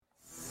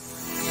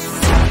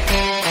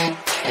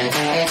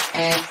The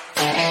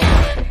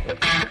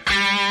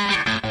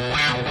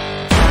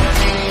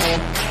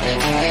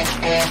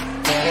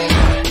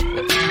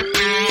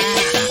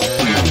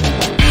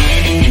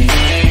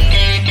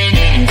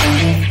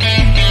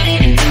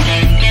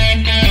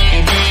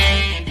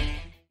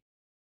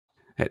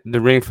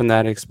Ring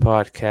Fanatics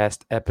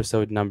Podcast,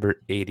 episode number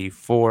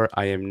 84.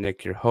 I am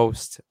Nick, your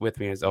host. With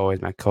me, as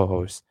always, my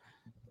co-host,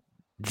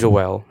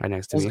 Joel, right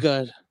next to That's me.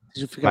 good.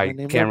 Did you forget My my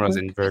name? camera's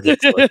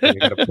inverted, so I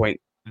got to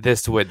point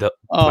this way to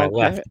my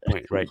left,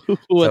 point right. So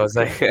I was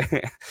like,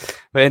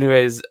 but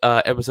anyways,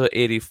 episode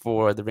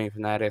 84 of The Ring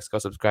Fanatics. Go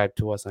subscribe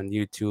to us on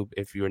YouTube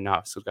if you're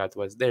not subscribed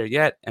to us there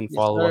yet, and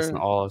follow us on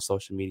all our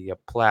social media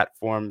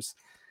platforms.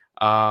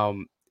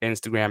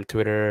 Instagram,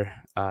 Twitter,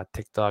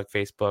 TikTok,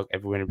 Facebook,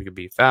 everywhere we could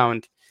be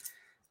found.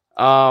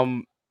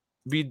 The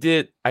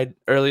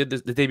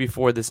day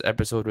before this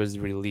episode was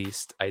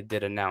released, I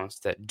did announce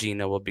that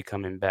Gina will be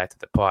coming back to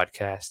the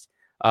podcast.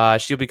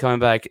 She'll be coming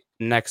back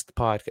next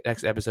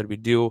episode we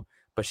do,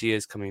 but she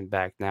is coming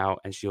back now,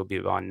 and she'll be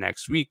on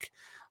next week.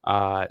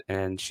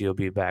 And she'll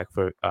be back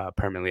for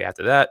permanently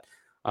after that.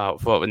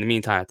 In the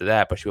meantime, after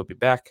that, but she will be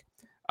back.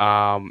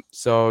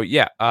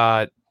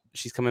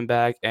 She's coming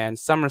back, and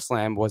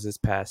SummerSlam was this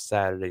past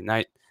Saturday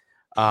night.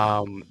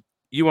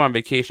 You were on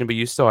vacation, but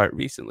you saw it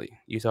recently.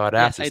 You saw it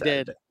after. Yes, I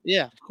did.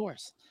 Yeah, of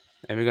course.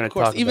 And we're gonna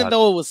talk. Even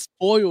though it was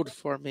spoiled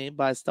for me,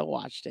 but I still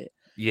watched it.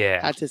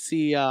 Yeah. Had to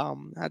see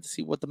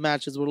what the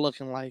matches were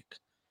looking like.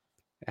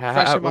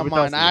 Fresh in my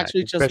mind. I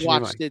actually just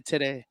watched it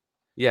today.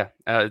 Yeah,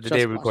 the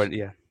day we recorded.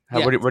 Yeah.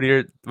 What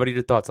are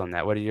your thoughts on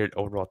that? What are your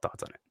overall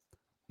thoughts on it?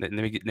 Let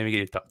me get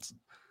your thoughts.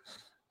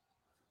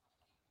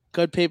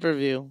 Good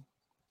pay-per-view.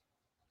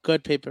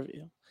 Good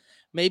pay-per-view.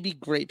 Maybe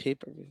great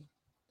pay-per-view.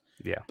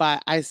 Yeah.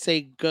 But I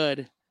say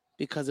good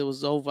because it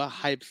was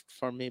overhyped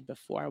for me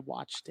before I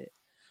watched it.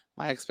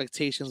 My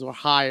expectations were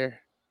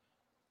higher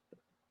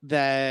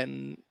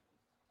than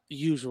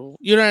usual.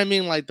 You know what I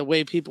mean? Like the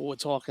way people were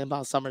talking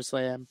about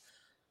SummerSlam.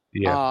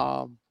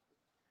 Yeah.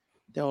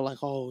 They were like,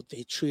 oh,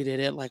 they treated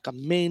it like a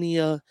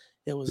Mania.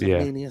 It was a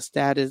Mania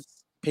status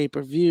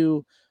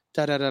pay-per-view.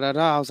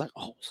 I was like,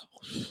 oh,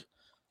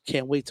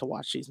 can't wait to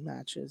watch these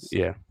matches.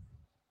 Yeah.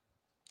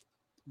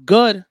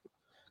 Good.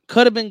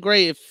 Could have been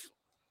great if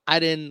I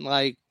didn't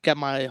get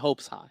my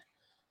hopes high.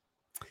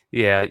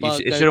 Yeah,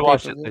 you should have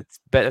watched it.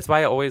 That's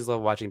why I always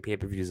love watching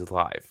pay-per-views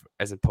live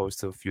as opposed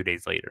to a few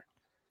days later.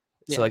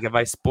 Yeah. So if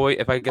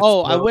I get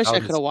spoiled, I wish I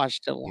could have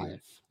watched it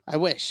live. I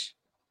wish.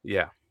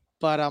 Yeah.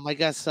 But I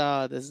guess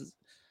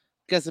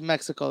in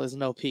Mexico there's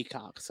no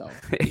Peacock, so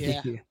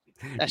yeah.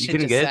 That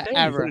shit just said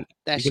error.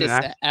 That shit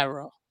said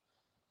error.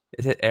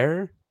 Is it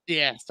error?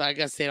 Yeah, so I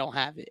guess they don't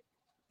have it.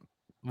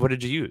 What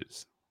did you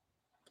use?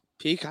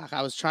 Peacock.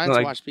 I was trying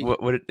to watch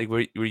Peacock. What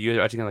were you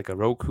watching like a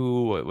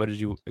Roku? What did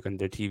you on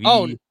their TV?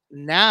 Oh,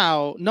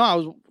 no, I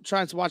was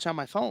trying to watch on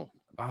my phone.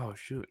 Oh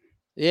shoot.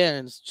 Yeah,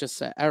 and it's just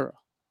said error.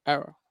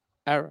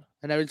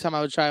 And every time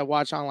I would try to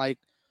watch on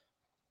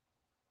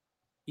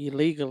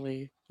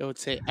illegally, it would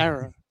say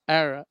error.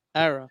 So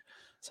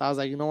I was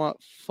like, you know what?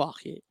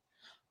 Fuck it.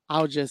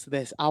 I'll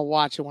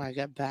watch it when I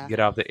get back. Get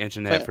off the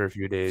internet for a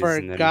few days.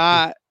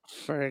 Forgot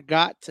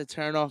to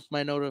turn off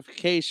my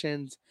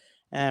notifications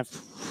and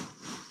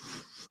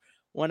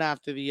one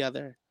after the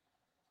other.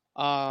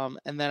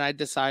 And then I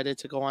decided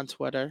to go on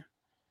Twitter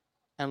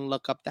and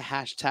look up the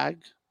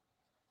hashtag.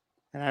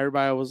 And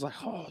everybody was like,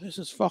 oh, this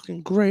is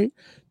fucking great.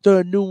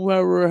 The new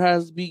era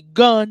has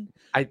begun.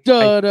 I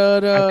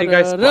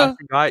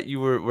forgot you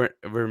were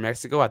in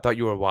Mexico. I thought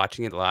you were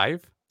watching it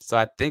live. So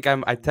I think I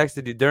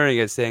texted you during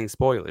it saying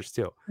spoilers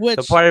too.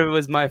 So part of it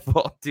was my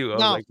fault too.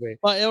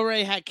 But it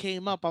already had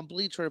came up on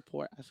Bleacher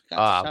Report. I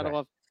forgot to shut it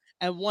off.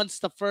 And once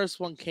the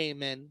first one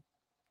came in,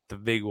 the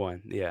big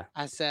one, yeah,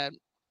 I said,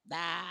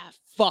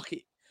 fuck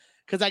it.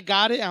 Because I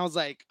got it and I was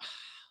like,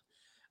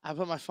 I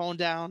put my phone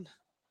down.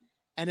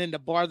 And in the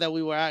bar that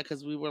we were at,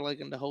 because we were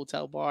in the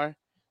hotel bar,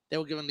 they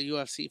were giving the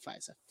UFC fight. I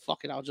said,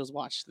 fuck it, I'll just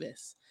watch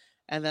this.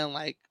 And then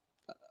a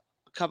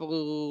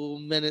couple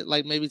minutes,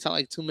 maybe till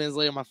 2 minutes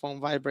later, my phone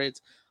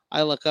vibrates.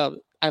 I look up,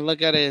 I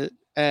look at it,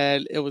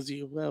 and it was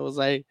you. I was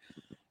like,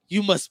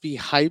 you must be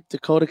hyped.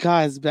 Dakota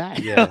Kai is back.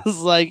 Yeah. I was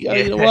like,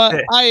 you know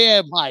what? I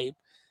am hyped.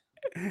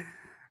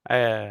 But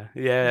I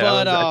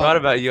thought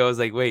about you. I was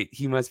like, wait,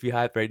 he must be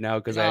hyped right now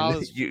because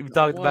you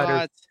talked about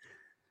her.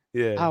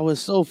 Yeah, I was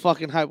so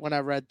fucking hyped when I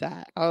read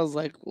that. I was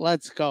like,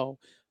 let's go.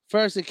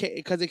 First,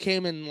 because it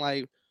came in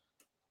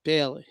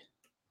Bailey,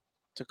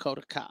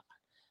 Dakota Kai.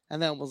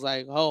 And then it was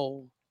like,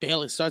 oh,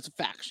 Bailey starts a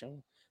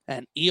faction.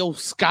 And Io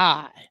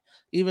Sky,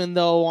 even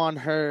though on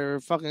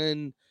her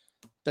fucking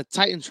the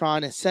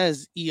Titantron it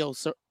says Io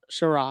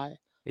Shirai.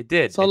 It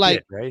did. So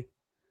did, right?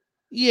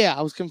 Yeah,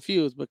 I was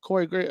confused. But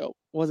Corey Graves,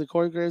 was it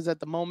Corey Graves at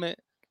the moment?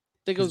 I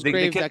think it was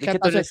Graves that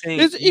kept on saying,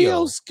 it's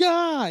Io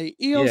Sky,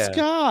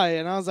 Sky.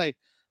 And I was like,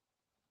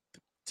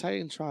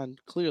 Titantron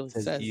clearly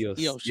says Io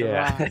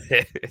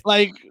Shirai.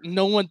 Yeah.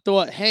 No one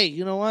thought, hey,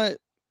 you know what?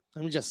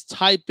 Let me just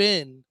type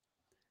in.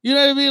 You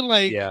know what I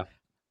mean? Yeah.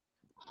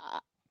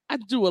 I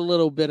do a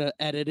little bit of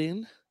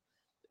editing.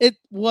 it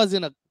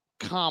wasn't a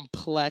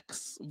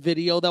complex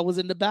video that was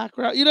in the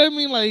background. You know what I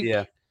mean?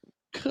 Like,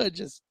 could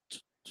just.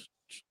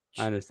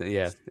 I understand.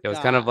 Yeah, it was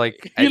kind of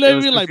like You know it what I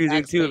was mean? Like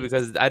confusing too backspace.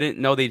 because I didn't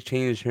know they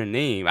changed her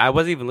name. I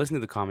wasn't even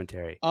listening to the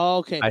commentary. Oh,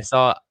 okay. I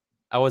saw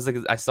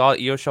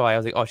Io Show. I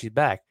was like, oh, she's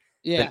back.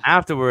 Then Yeah.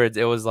 afterwards,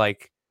 it was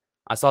like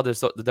I saw the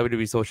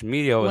WWE social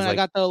media. It was When I like,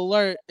 got the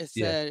alert, it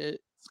yeah, said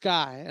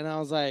Sky, and I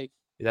was like,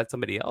 is that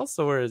somebody else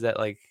or is that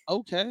like,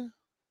 okay,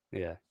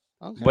 yeah?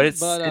 But okay, but it's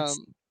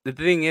the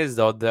thing is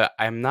though that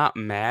I'm not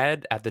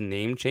mad at the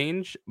name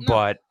change, no,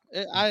 but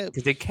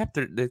because they kept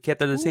her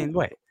the same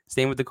way.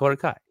 Same with Dakota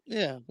Kai.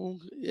 yeah, well,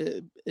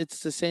 it's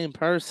the same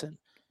person.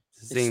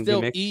 It's the It's same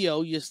still gimmick.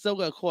 EO. You're still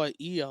gonna call it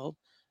EO.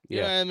 You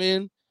know Yeah, what I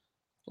mean?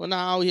 We're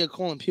not out here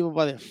calling people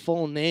by their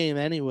full name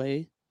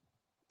anyway.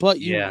 But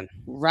yeah. you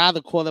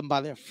rather call them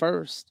by their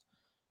first.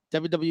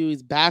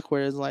 WWE's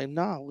backwards, like,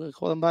 no, we're gonna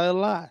call them by their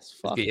last.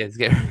 Fuck it. Let's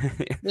get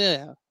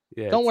Yeah.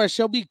 yeah. Don't worry,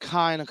 she'll be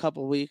Kai in a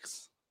couple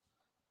weeks.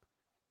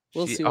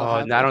 We'll see what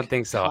happens. No, I don't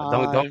think so.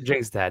 Kai. Don't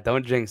jinx that.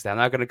 Don't jinx that. I'm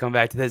not gonna come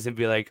back to this and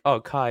be like,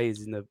 oh, Kai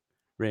is in the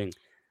ring.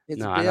 It's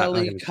No, I'm not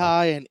Bailey, gonna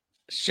Kai, and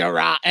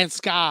Shara and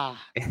Sky.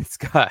 It's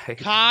Kai.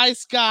 Kai,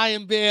 Sky,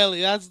 and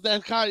Bailey. That's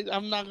that kind.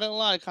 I'm not gonna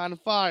lie, kind of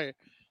fire.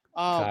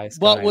 Kai,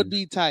 But Sky, would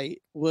be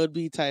tight. Would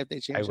be tight if they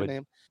changed the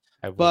name.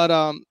 I would.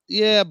 But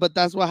yeah, but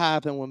that's what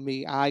happened with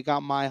me. I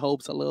got my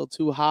hopes a little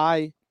too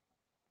high,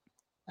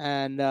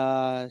 and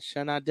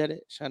Shana did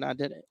it. Shana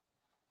did it.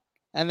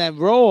 And then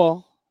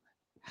Raw,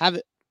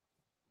 I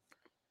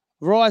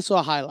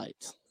saw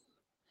highlights,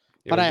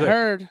 but I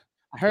heard,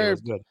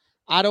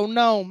 I don't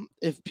know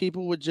if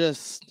people were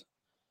just,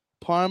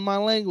 pardon my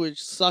language,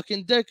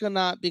 sucking dick or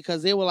not,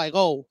 because they were like,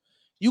 oh,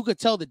 you could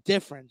tell the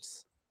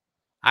difference.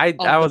 I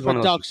was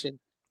production.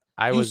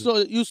 You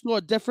saw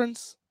a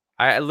difference?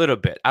 A little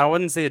bit. I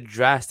wouldn't say a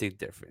drastic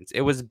difference.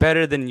 It was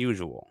better than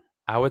usual.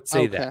 I would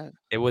say that.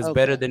 It was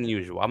better than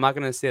usual. I'm not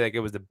gonna say like it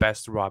was the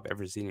best Raw I've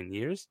ever seen in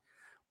years,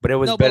 but it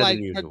was better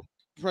than usual.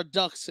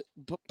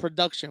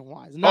 Production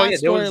wise, not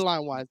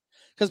storyline wise.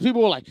 Because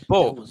people were like,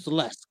 there was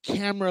less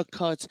camera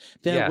cuts,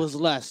 there was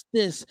less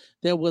this,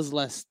 there was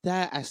less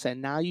that. I said,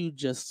 now you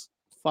just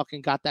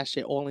fucking got that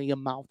shit all in your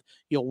mouth.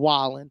 You're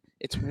wilding.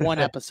 It's one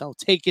episode.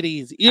 Take it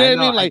easy. You know what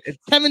I mean? Like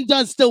Kevin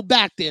Dunn's still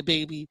back there,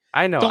 baby.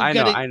 I know.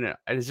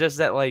 It's just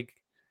that like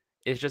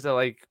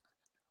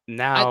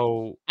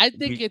now. I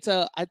think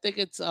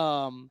it's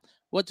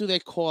what do they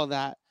call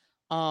that?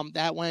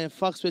 That when it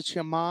fucks with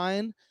your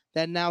mind,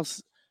 that now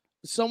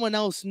someone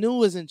else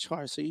new is in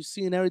charge. So you're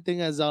seeing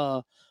everything as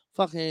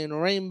fucking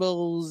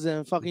rainbows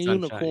and fucking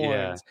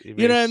unicorns. Yeah.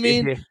 You know what I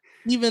mean?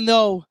 Even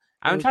though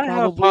I'm trying to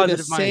have a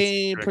positive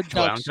mindset. I'm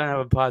trying to have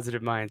a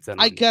positive mindset.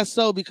 I guess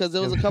so, because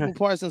there was a couple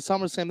parts in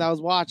SummerSlam that I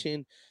was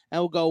watching,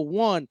 and we'll go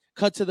one,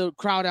 cut to the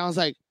crowd, and I was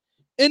like,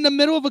 in the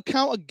middle of a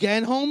count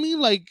again, homie.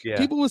 Like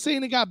people were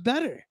saying it got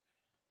better.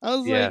 I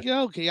was like,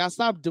 yo, okay, y'all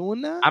stop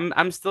doing that.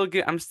 I'm still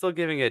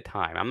giving it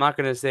time. I'm not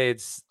gonna say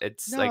it's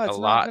like a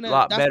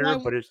lot better,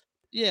 but it's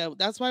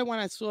that's why when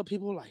I saw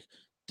people like,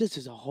 this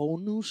is a whole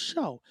new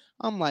show,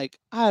 I'm like,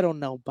 I don't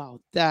know about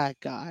that,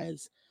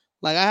 guys.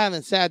 Like, I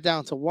haven't sat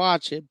down to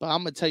watch it, but I'm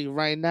gonna tell you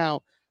right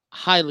now, I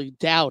highly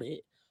doubt it.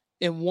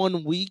 In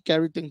 1 week,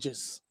 everything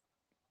just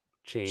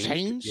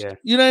changed. Yeah.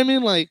 You know what I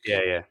mean? Like,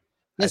 yeah.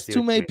 There's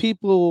too many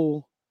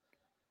people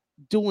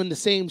doing the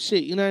same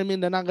shit. You know what I mean?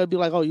 They're not gonna be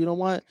like, oh, you know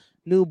what?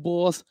 New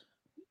boss.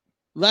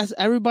 Let's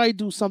everybody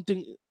do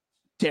something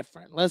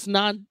different. Let's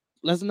not,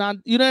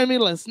 you know what I mean?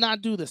 Let's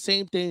not do the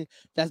same thing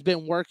that's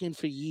been working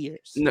for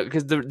years. No,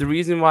 because the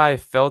reason why I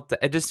felt that,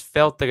 it just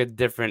felt like a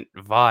different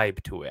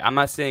vibe to it. I'm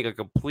not saying a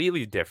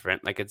completely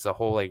different, like it's a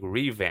whole like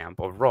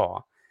revamp of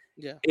Raw.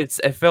 Yeah. It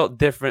felt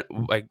different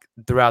like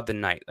throughout the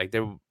night. Like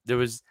there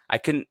was I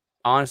couldn't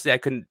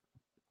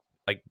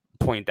like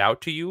point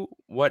out to you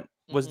what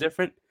was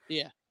different.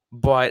 Yeah.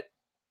 But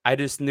I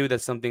just knew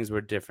that some things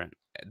were different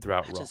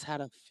throughout Raw. I just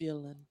had a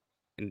feeling.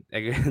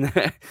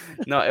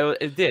 No,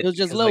 it did. It was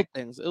just little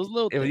things. It was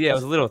little things. Yeah, it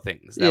was little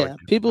things. Yeah,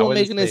 people were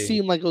making it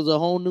seem like it was a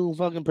whole new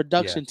fucking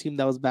production team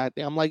that was back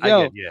there. I'm like,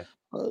 yo, it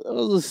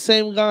was the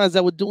same guys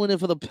that were doing it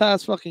for the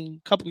past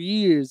fucking couple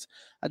years.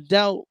 I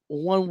doubt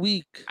 1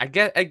 week. I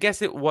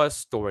guess it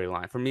was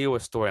storyline. For me, it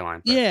was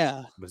storyline.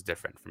 Yeah. It was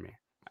different for me.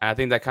 And I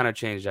think that kind of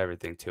changed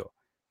everything too.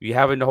 You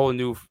having a whole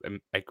new,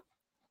 like,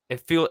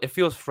 it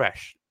feels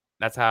fresh.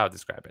 That's how I would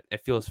describe it.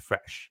 It feels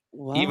fresh.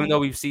 Wow. Even though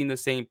we've seen the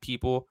same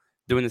people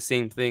doing the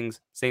same things,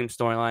 same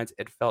storylines,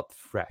 it felt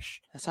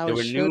fresh. That's how there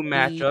were new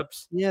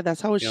matchups. Yeah, that's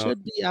how it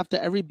should be after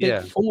every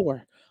big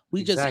four.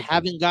 We just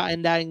haven't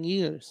gotten that in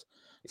years.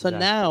 So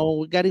now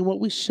we're getting what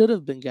we should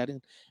have been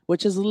getting,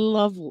 which is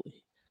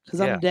lovely,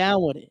 because I'm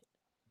down with it.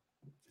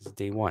 This is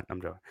day one.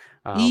 I'm joking.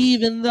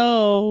 Even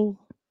though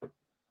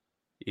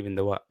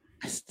what?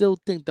 I still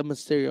think the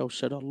Mysterio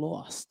should have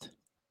lost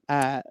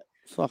at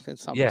fucking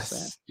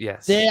SummerSlam.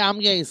 Yes. I'm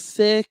getting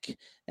sick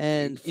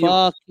and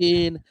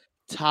fucking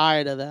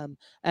tired of them,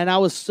 and I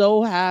was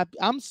so happy.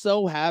 I'm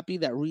so happy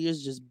that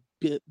Rhea's just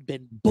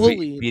been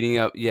bullying, beating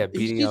up.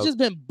 He's just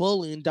been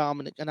bullying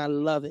Dominic, and I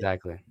love it.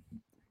 Exactly.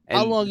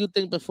 How long you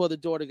think before the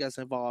daughter gets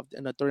involved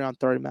in a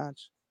 3-on-3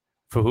 match?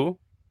 For who?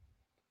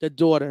 The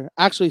daughter.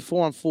 Actually,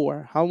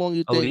 4-on-4. How long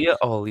you think? Aaliyah.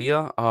 Oh,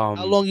 Aaliyah.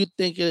 How long you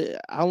think it?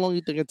 How long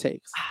you think it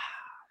takes?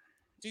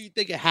 Do you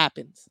think it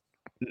happens?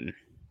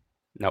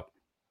 Nope.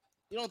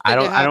 You don't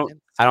think it happens?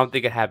 I don't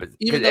think it happens.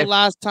 Even the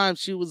last time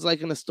she was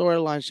like in the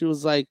storyline, she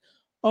was like,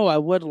 "Oh, I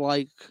would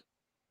like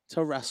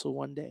to wrestle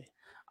one day."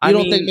 You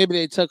don't think maybe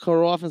they took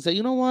her off and said,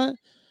 "You know what?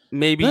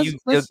 Maybe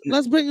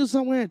let's bring you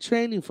somewhere and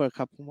training for a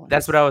couple months."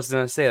 That's what I was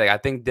gonna say. Like, I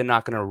think they're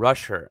not gonna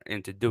rush her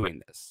into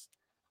doing this.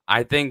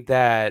 I think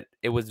that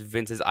it was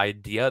Vince's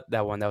idea,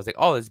 that one that was like,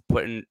 oh, let's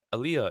put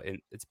Aaliyah in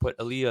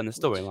the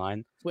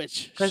storyline.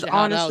 Because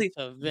honestly,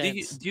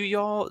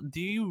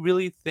 do you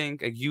really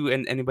think, like, you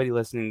and anybody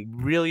listening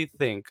really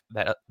think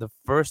that the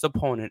first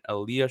opponent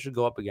Aaliyah should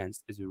go up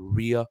against is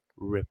Rhea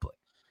Ripley?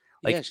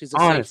 Like, yeah, she's a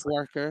safe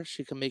worker.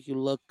 She can make you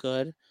look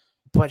good.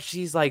 But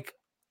she's like,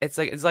 it's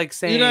like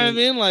saying, you know what I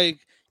mean? Like,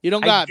 you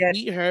don't got to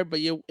beat her,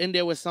 but you're in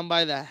there with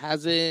somebody that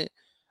hasn't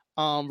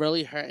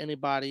really hurt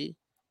anybody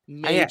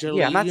majorly.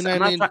 Yeah, I'm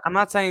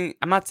not saying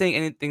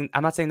anything.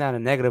 I'm not saying that in a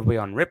negative way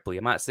on Ripley.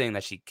 I'm not saying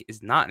that she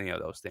is not any of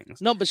those things.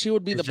 No, but she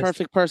would be the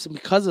perfect person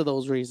because of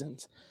those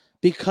reasons.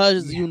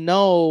 Because you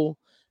know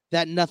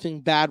that nothing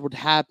bad would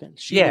happen.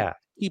 She would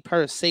keep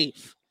her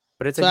safe.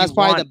 But it's so that's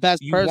probably the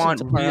best person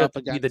to put her up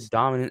against. Be the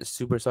dominant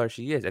superstar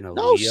she is, and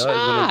no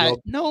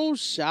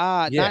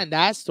shot. Yeah. Not in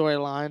that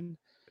storyline.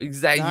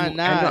 Exactly.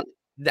 I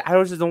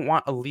just don't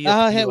want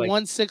Aaliyah to hit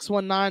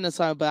 1619 or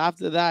something, but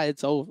after that,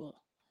 it's over.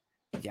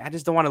 Yeah, I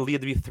just don't want Aaliyah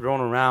to be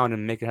thrown around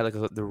and make her like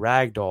the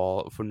rag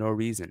doll for no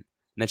reason. And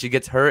then she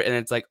gets hurt, and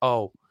it's like,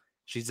 oh,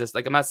 she's just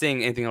like, I'm not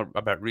saying anything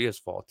about Rhea's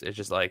fault. It's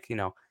just like, you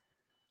know,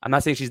 I'm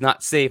not saying she's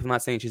not safe. I'm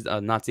not saying she's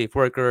a not safe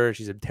worker.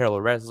 She's a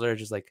terrible wrestler. It's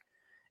just like,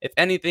 if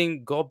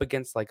anything, go up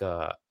against like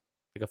a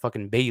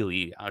fucking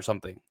Bailey or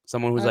something.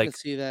 Someone who's I like, can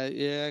see that.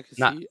 Yeah, I can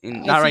see.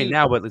 Not right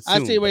now, but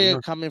soon. I see where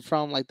you're coming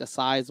from, like the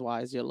size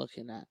wise you're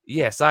looking at.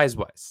 Yeah, size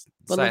wise.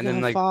 But look at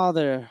her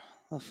father.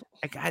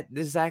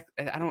 It's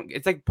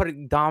like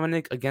putting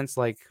Dominic against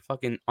like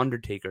fucking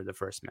Undertaker the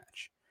first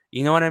match.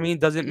 You know what I mean?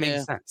 Doesn't make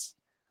sense.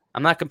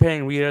 I'm not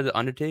comparing Rhea to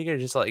Undertaker.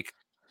 Just like,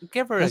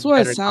 give her. That's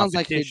what it sounds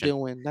like you're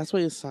doing. That's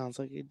what it sounds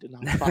like you're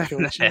doing.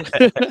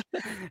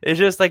 It's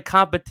just like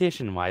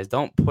competition wise.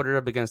 Don't put her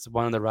up against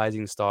one of the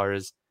rising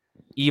stars.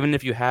 Even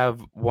if you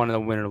have one of the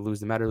winner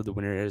lose, no matter who the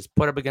winner is,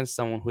 put up against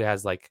someone who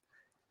has like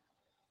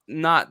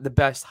not the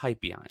best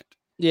hype behind it.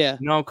 Yeah.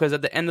 You know, because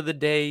at the end of the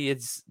day,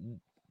 it's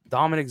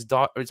Dominic's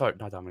daughter. Sorry,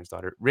 not Dominic's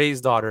daughter.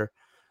 Ray's daughter.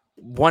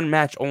 One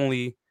match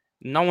only.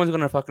 No one's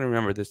gonna fucking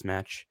remember this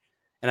match.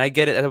 And I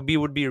get it. That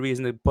would be a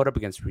reason to put up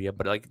against Rhea,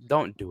 but like,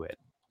 don't do it.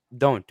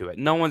 Don't do it.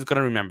 No one's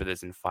gonna remember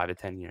this in 5 to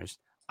 10 years.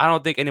 I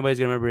don't think anybody's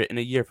gonna remember it in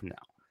a year from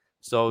now.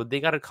 So they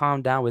gotta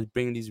calm down with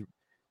bringing these.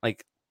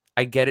 Like,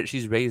 I get it.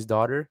 She's Ray's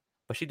daughter,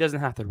 but she doesn't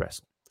have to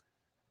wrestle.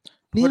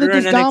 Neither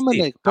does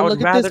Dominic. But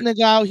look at this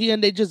nigga out here,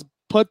 and they just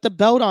put the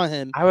belt on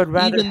him. I would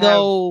rather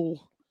though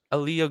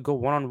Aaliyah go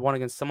 1-on-1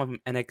 against someone from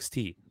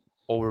NXT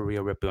over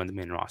Rhea Ripley on the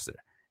main roster.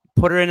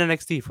 Put her in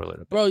NXT for a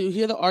little bit. Bro, you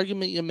hear the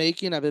argument you're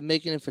making? I've been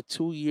making it for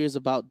 2 years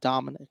about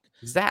Dominic.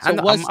 I'm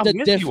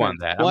with you on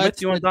that. I'm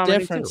with you on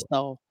Dominic too.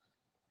 Though?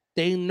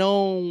 They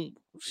know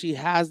she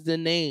has the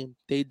name.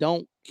 They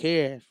don't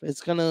care. If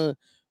it's gonna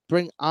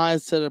bring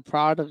eyes to the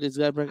product, it's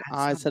gonna bring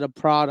eyes to the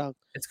product.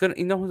 It's gonna,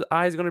 you know whose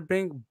eye is gonna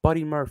bring?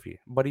 Buddy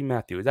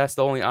Matthews. That's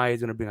the only eye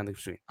he's gonna bring on the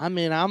screen. I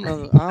mean, I'm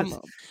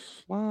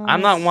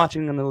not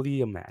watching an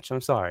Aaliyah match.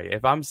 I'm sorry.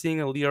 If I'm seeing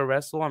Aaliyah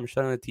wrestle, I'm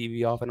shutting the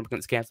TV off and I'm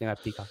canceling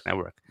that Peacock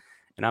Network.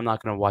 And I'm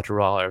not gonna watch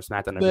Raw or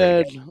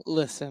SmackDown.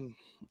 Listen.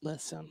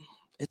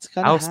 It's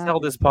gonna. I'll sell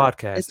this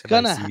podcast. It's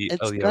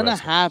gonna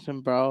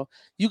happen, bro.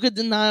 You could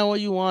deny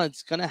what you want.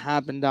 It's gonna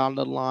happen down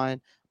the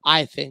line.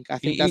 I think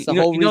that's the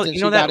whole reason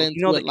she got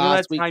into it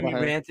last week. Time you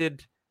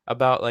ranted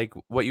about like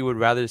what you would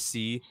rather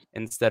see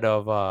instead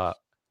of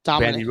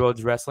Brandy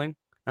Rhodes wrestling.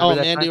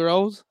 Remember Mandy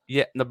Rose?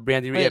 Yeah, the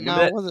Brandy. Wait,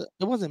 no,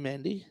 it wasn't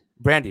Mandy.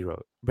 Brandy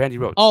Rhodes.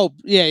 Oh,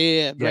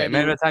 yeah.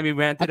 Remember that time you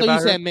ranted about her? I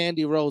thought you said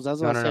Mandy Rose.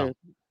 That's what I said.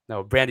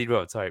 No, Brandy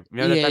Rhodes. Sorry.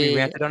 Remember that time you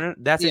ranted on her?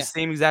 That's the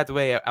same exact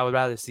way I would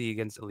rather see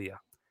against Aaliyah.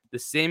 The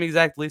same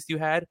exact list you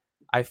had,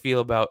 I feel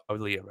about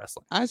Aaliyah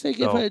wrestling. I say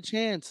give her a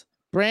chance.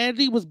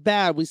 Brandy was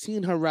bad. We've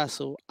seen her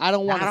wrestle. I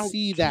don't want to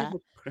see that.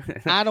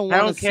 I don't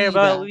care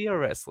about Aaliyah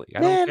wrestling.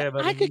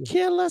 I could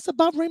care less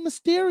about Rey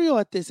Mysterio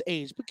at this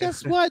age. But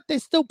guess what? They're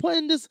still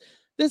putting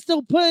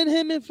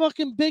him in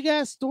fucking big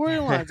ass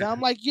storylines. I'm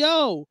like,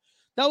 yo,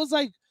 that was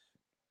like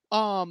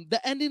the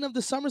ending of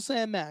the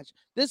SummerSlam match.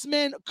 This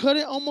man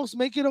couldn't almost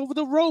make it over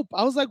the rope.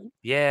 I was like,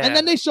 yeah. And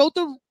then they showed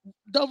the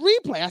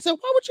replay. I said,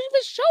 why would you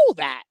even show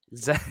that?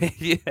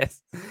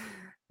 Yes.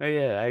 Oh,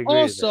 yeah, I agree.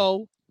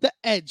 Also, the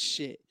Edge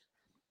shit.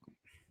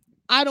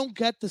 I don't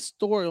get the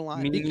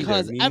storyline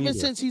because ever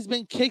since he's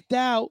been kicked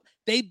out,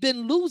 they've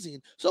been losing.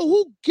 So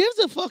who gives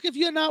a fuck if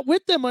you're not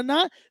with them or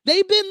not?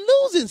 They've been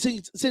losing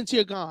since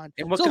you're gone.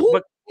 So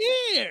who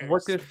cares?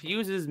 What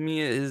confuses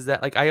me is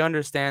that, like, I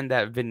understand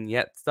that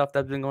vignette stuff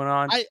that's been going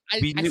on. I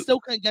still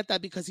couldn't get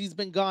that because he's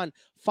been gone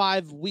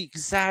 5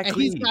 weeks. And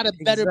he's got a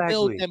better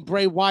build than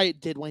Bray Wyatt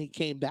did when he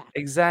came back.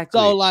 Exactly.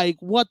 So, like,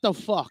 what the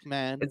fuck,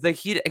 man? It's like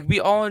we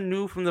all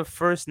knew from the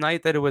first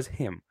night that it was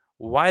him.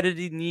 Why did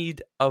he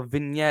need a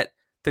vignette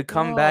to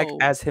come back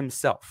as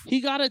himself? He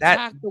got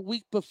attacked the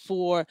week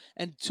before,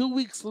 and 2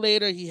 weeks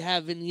later, he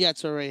had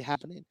vignettes already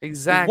happening.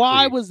 Exactly.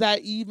 Why was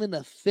that even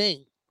a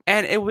thing?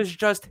 And it was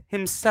just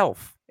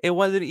himself. It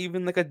wasn't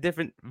even like a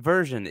different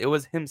version. It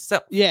was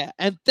himself. Yeah,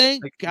 and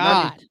thank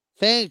God.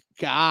 Thank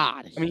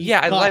God. I mean,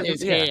 I like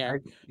his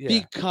hair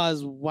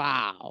because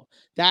wow,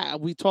 that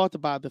we talked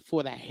about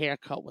before. That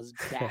haircut was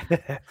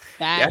bad.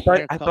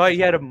 I thought he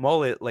had a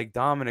mullet like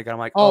Dominic. I'm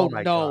like, oh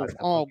my God.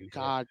 Oh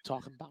God,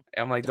 talking about.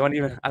 I'm like, don't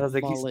even. I was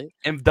like,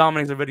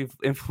 Dominic's already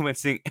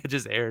influencing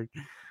Edge's hair.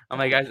 I'm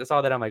like, I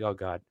saw that. I'm like, oh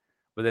God.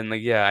 But then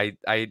like,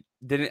 I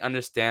didn't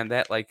understand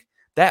that. Like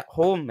that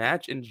whole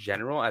match in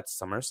general at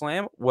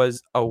SummerSlam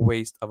was a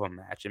waste of a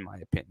match, in my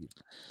opinion.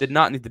 Did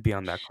not need to be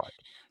on that card.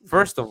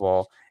 First of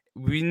all,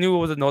 we knew it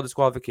was a no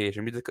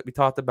disqualification. We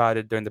talked about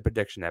it during the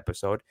prediction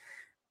episode.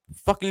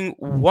 Fucking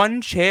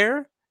one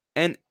chair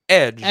and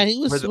Edge, and he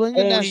was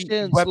swinging that shit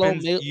in slow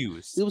motion.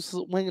 He was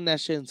swinging that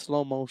shit in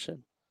slow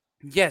motion.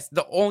 Yes,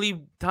 the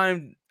only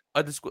time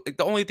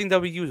the only thing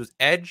that we used was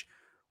Edge,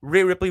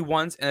 Rhea Ripley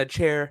once, and a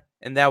chair,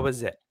 and that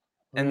was it.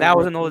 And that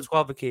was a no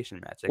disqualification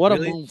match. Like, what a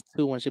move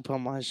too when she put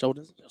him on his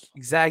shoulders.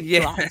 Exactly.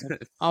 Yeah.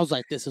 I was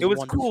like, this is. It was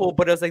wonderful. cool,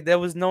 but I was like, there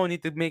was no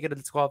need to make it a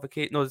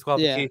disqualification. No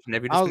disqualification.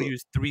 If you're just gonna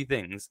use 3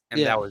 things, and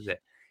that was it.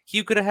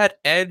 He could have had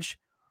Edge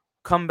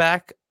come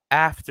back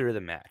after the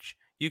match.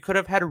 You could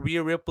have had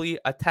Rhea Ripley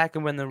attack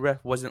him when the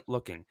ref wasn't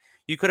looking.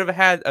 You could have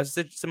had a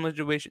similar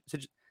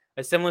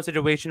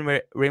situation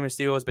where Rey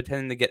Mysterio was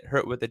pretending to get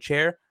hurt with a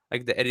chair,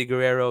 like the Eddie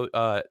Guerrero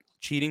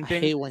cheating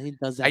thing. I hate when he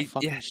does that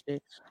fucking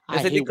shit.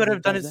 They could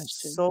have done it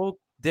so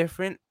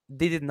different.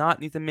 They did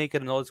not need to make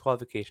it a no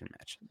disqualification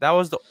match. That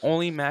was the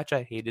only match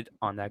I hated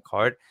on that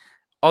card,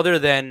 other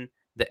than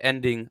the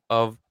ending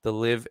of the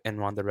Liv and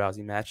Ronda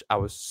Rousey match. I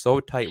was so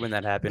tight when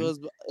that happened.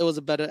 It was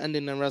a better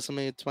ending than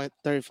WrestleMania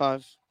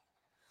 35.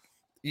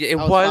 Yeah, it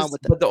was.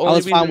 But the only I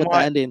was fine with the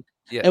ending.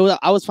 Yeah.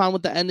 I was fine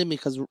with the ending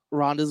because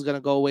Ronda's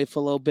gonna go away for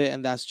a little bit,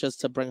 and that's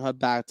just to bring her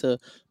back to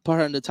put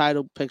her in the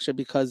title picture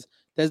because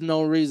there's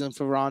no reason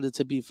for Ronda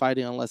to be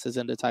fighting unless it's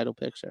in the title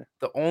picture.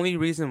 The only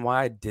reason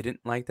why I didn't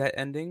like that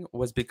ending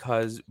was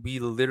because we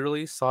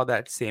literally saw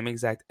that same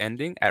exact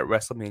ending at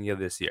WrestleMania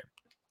this year.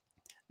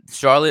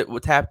 Charlotte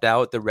tapped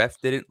out. The ref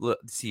didn't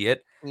see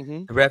it.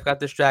 Mm-hmm. The ref got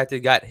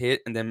distracted, got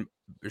hit, and then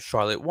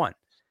Charlotte won.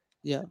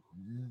 Yeah.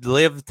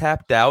 Liv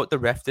tapped out. The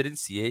ref didn't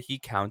see it. He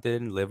counted,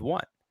 and Liv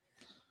won.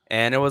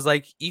 And it was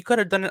like, you could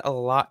have done it a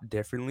lot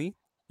differently.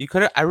 You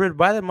could have. I would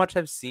rather much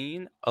have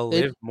seen a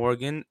Liv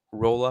Morgan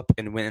roll up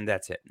and win, and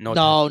that's it. No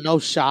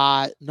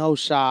shot.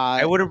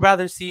 I would have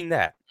rather seen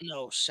that.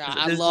 No shot.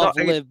 I love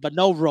Liv, but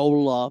no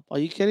roll up. Are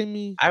you kidding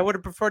me? I would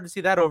have preferred to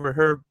see that over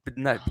her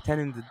not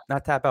pretending to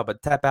not tap out,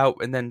 but tap out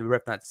and then the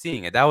ref not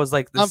seeing it. That was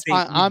like the same.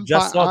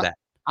 That.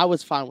 I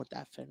was fine with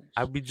that finish.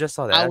 We just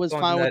saw that. I was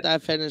fine with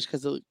that finish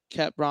because it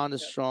kept Ronda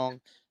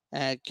strong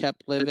and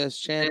kept Liv as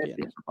champion.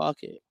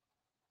 Fuck it.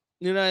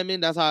 You know what I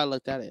mean? That's how I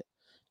looked at it.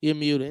 You're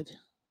muted.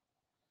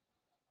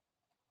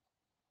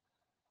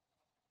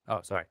 Oh,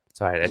 sorry.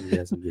 I didn't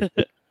hear something.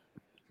 You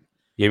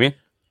hear me?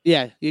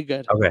 Yeah, you're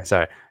good. Okay,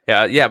 sorry.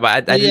 Yeah,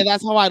 but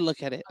that's how I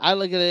look at it. I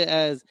look at it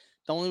as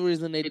the only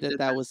reason they did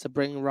that was to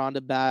bring Ronda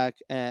back,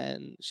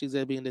 and she's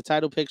gonna be in the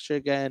title picture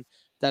again.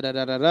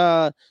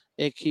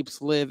 It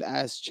keeps Liv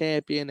as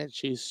champion, and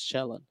she's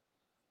chilling.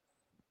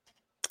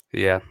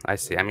 Yeah, I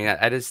see. I mean,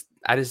 I just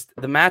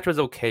the match was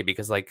okay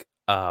because like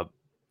it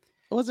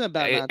wasn't a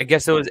bad match. I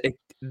guess it was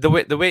the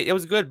way it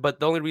was good, but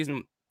the only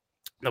reason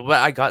what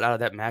I got out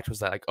of that match was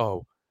that like,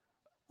 oh,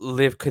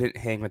 Liv couldn't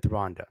hang with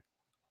Ronda.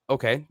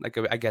 Okay, like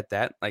I get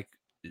that. Like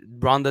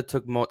Ronda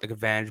took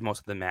advantage most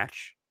of the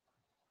match.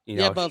 You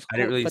know, but I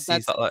didn't really see.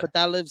 But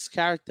that Liv's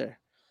character.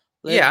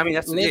 I mean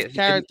that's Liv's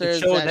character.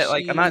 It showed that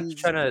like I'm not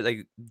trying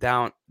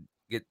to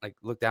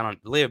look down on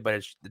Liv,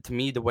 but to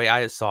me the way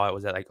I saw it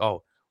was that like,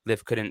 oh,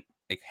 Liv couldn't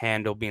like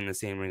handle being in the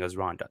same ring as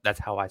Ronda. That's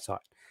how I saw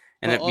it.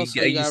 And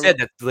you said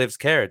that Liv's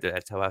character.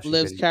 That's how I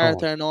Liv's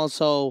character, and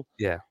also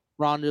yeah.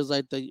 Ronda's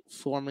like the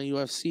former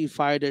UFC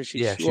fighter.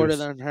 She's shorter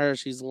than her.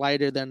 She's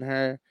lighter than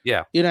her.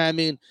 Yeah. You know what I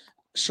mean?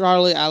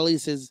 Charlotte at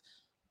least is,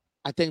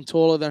 I think,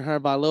 taller than her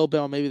by a little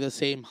bit, or maybe the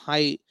same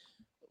height.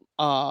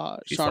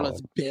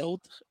 Charlotte's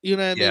built. You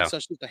know what I mean? So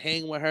she could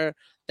hang with her.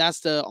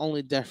 That's the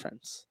only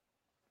difference.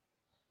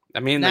 I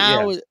mean,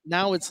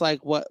 now it's like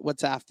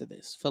what's after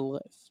this for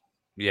Liv?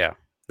 Yeah.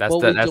 That's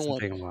the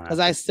thing. Because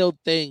I still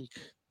think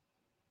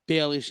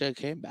Bayley should have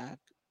came back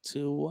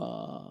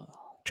to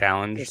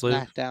challenge Liv.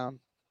 SmackDown.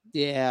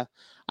 Yeah,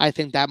 I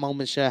think that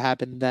moment should have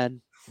happened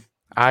then.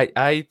 I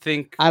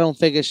don't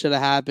think it should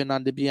have happened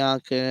on the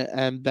Bianca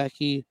and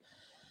Becky.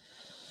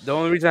 The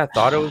only reason I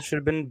thought it should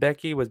have been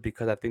Becky was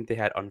because I think they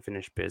had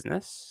unfinished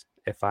business,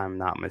 if I'm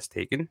not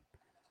mistaken.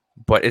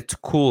 but it's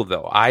cool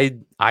though.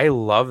 I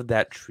love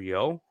that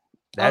trio. Oh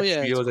That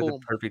yeah, it's trio is like the cool.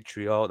 perfect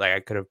trio like I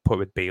could have put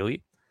with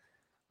Bailey.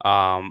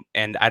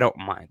 And I don't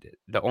mind it.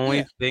 The only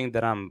Yeah. thing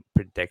that I'm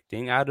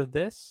predicting out of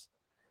this,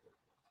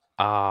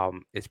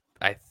 is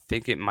I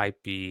think it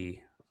might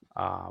be,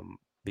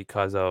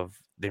 because of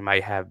they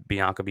might have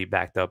Bianca be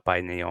backed up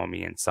by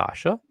Naomi and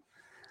Sasha.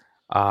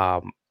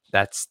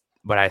 That's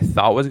what I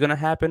thought was gonna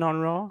happen on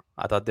Raw.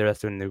 I thought the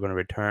rest of them they were gonna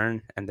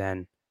return and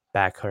then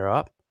back her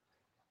up.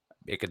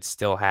 It could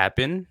still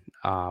happen.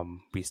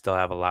 We still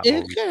have a lot more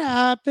It weeks. could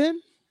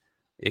happen.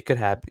 It could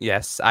happen.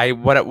 Yes,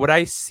 what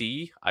I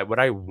see, what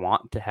I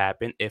want to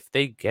happen if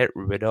they get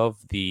rid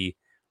of the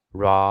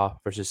Raw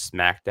versus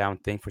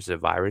SmackDown thing for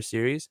Survivor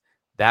Series,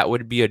 that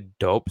would be a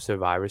dope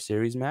Survivor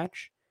Series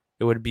match.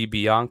 It would be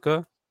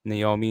Bianca,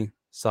 Naomi,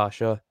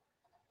 Sasha,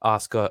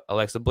 Asuka,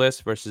 Alexa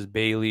Bliss versus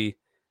Bailey,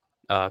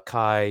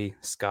 Kai,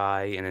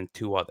 Sky, and then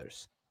two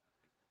others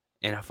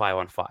in a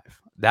 5-on-5.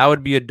 That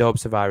would be a dope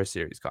Survivor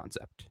Series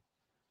concept.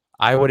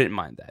 I wouldn't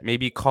mind that.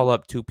 Maybe call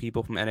up two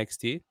people from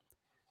NXT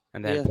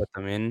and then Yeah. put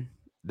them in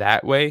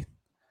that way.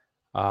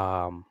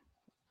 Um,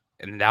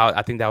 and now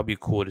I think that would be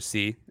cool to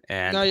see. No,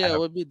 And yeah, it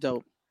would be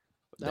dope.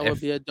 That would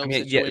if be a I dope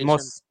mean, situation.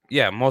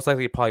 most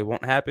likely it probably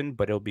won't happen,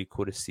 but it'll be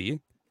cool to see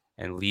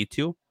and lead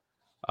to.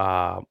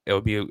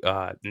 It'll be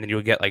and then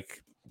you'll get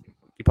like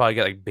you probably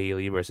get like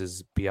Bailey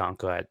versus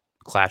Bianca at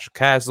Clash of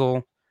Castle,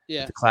 at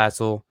Yeah. the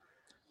Castle,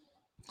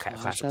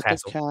 Clash Clash of at the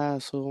Castle.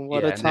 castle.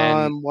 What Yeah, a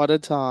time. What a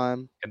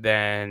time. and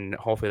then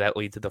hopefully that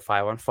leads to the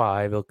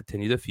 5-on-5. It'll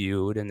continue the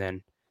feud, and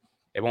then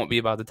it won't be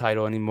about the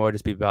title anymore.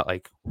 Just be about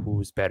like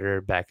who's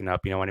better backing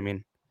up. You know what I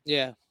mean?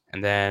 Yeah.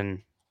 And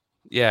then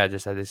yeah, I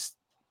just think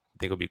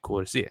it'll be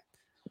cool to see it.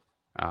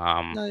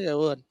 No, yeah, it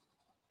would.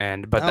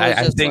 But Now it's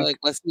I just think like,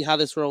 let's see how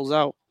this rolls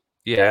out.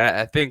 yeah,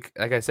 I think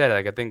like I said,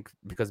 like I think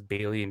because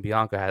Bailey and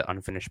Bianca had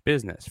unfinished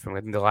business from I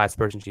think the last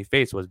person she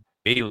faced was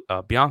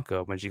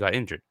Bianca when she got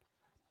injured.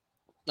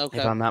 If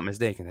Okay. I'm not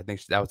mistaken, I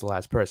think that was the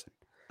last person.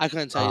 I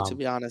couldn't tell you, to Um,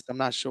 be honest. I'm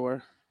not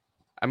sure.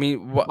 I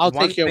mean, I'll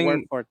one take your word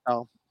thing for it,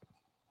 though.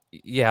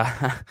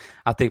 yeah,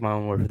 I'll take my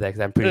own word for that because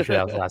I'm pretty sure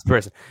that was the last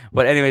person.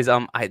 But anyways,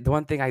 the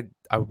one thing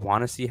I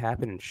want to see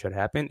happen and should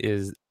happen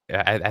is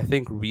I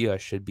think Rhea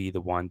should be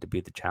the one to be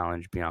the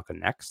challenge Bianca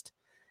next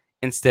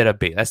instead of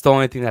Bayley. That's the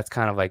only thing that's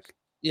kind of like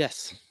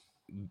Yes.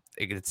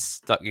 it gets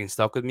getting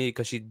stuck with me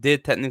because she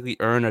did technically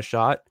earn a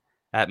shot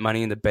at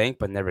Money in the Bank,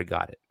 but never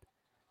got it.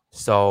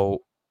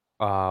 So,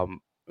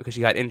 because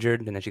she got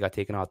injured and then she got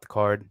taken off the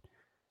card.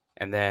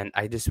 And then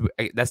that's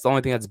the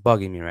only thing that's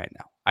bugging me right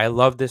now. I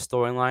love this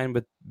storyline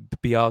with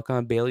Bianca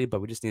and Bailey,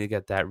 but we just need to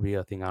get that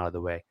real thing out of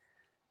the way.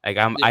 Like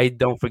Yeah. I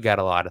don't forget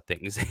a lot of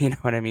things. You know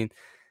what I mean?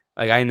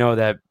 Like I know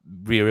that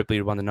Rhea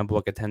Ripley won the number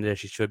one contender.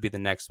 She should be the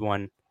next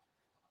one,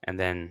 and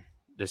then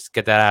just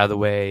get that out of the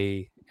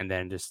way, and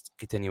then just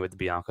continue with the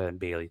Bianca and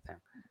Bailey thing.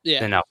 Yeah.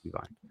 Then I'll be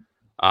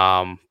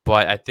fine.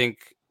 But I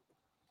think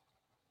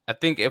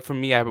if for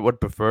me, I would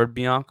prefer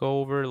Bianca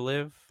over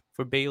Liv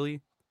for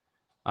Bailey.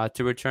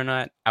 To return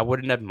that. I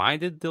wouldn't have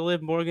minded the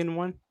Liv Morgan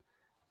one,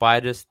 but I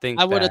just I think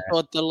would have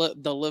that thought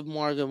the Liv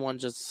Morgan one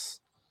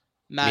just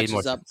made more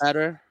matches up sense.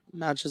 better.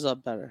 Matches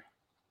up better.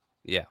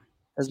 Yeah.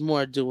 There's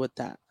more to do with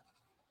that.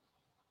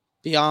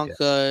 Yeah.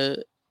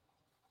 Bianca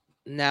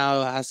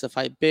now has to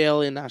fight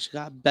Bailey. Now she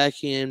got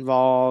Becky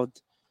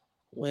involved,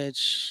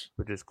 which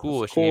Which is of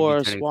cool. She may be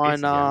course, turning why face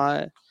again.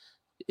 not?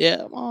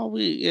 Yeah, well,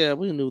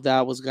 we knew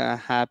that was gonna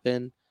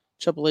happen.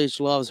 Triple H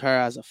loves her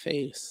as a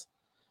face.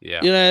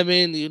 Yeah. You know what I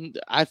mean?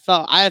 I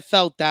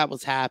felt that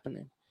was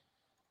happening,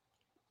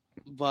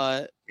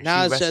 but She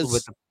now it's wrestled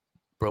with just a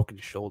broken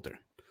shoulder.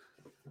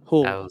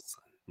 who? That was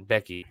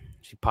Becky.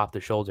 She popped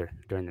her shoulder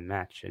during the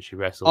match, and she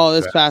wrestled Oh,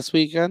 this past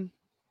weekend.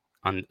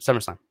 on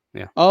SummerSlam.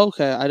 Yeah. Oh,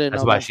 okay, I didn't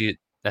That's know why that. she.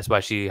 That's why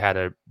she had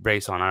a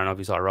brace on. I don't know if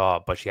you saw Raw,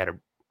 but she had a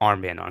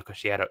armband on because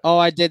she had a. Oh,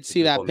 I did She see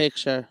just that told me.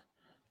 picture.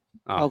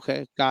 Oh,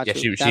 Okay, got yeah.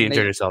 you. She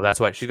injured herself. That's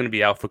why she's gonna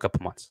be out for a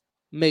couple months.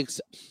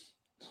 Makes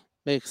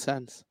makes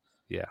sense.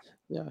 Yeah.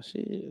 Yeah,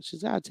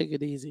 she's gotta take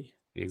it easy.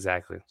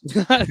 Exactly.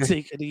 Gotta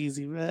take it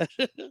easy, man.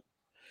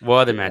 What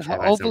other match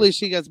have I Hopefully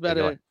she gets did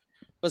you like? better.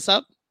 What's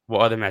up?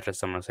 What other match at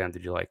SummerSlam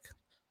did you like?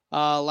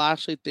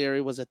 Lashley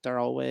Theory was a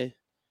throwaway.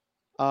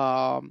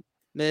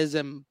 Miz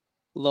and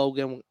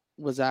Logan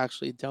was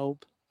actually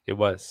dope. It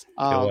was.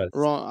 It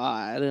was.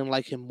 I didn't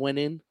like him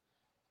winning,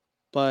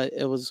 but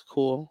it was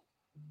cool.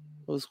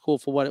 It was cool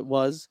for what it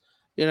was.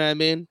 You know what I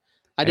mean?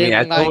 I I mean, I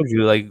didn't like. told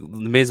you, like,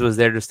 Miz was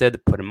there instead to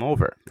put him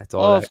over. That's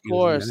all Oh, that of he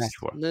was in the match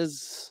course, for.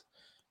 Miz,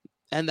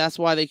 and that's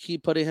why they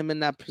keep putting him in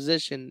that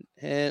position.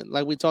 And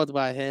like we talked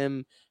about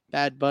him,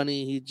 Bad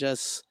Bunny, he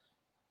just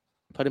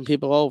putting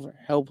people over.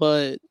 He'll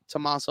put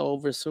Tommaso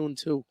over soon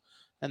too,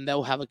 and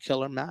they'll have a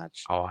killer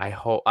match. Oh, I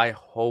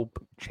hope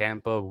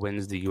Ciampa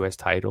wins the U.S.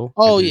 title,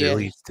 Oh and then it yeah,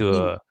 leads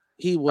to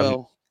he a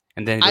will.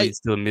 and then it I leads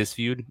to a Miz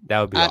feud. That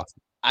would be I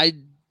awesome. I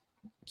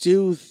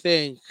do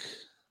think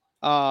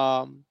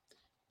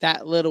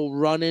that little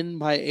run in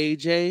by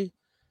AJ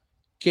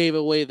gave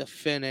away the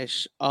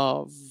finish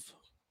of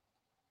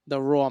the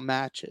Raw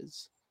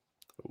matches.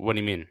 What do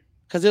you mean?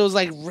 because it was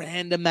like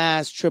random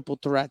ass triple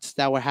threats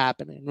that were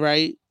happening,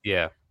 right?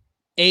 Yeah.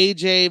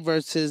 AJ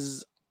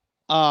versus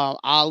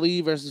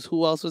Ali versus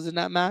who else was in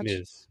that match?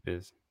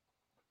 Miz.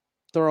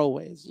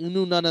 Throwaways. You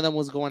knew none of them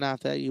was going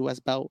after that US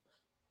belt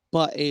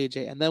but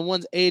AJ. And then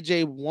once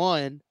AJ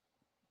won,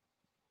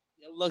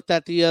 you looked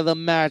at the other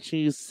match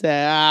and you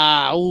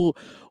said,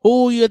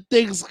 who you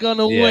think's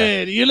gonna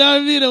win? You know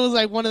what I mean? It was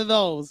like one of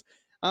those.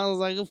 I was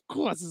like, of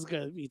course it's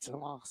gonna be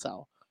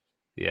Tommaso.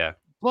 Yeah.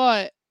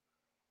 But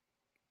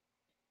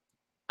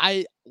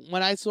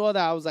when I saw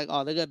that, I was like,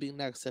 oh, they're gonna be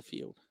next to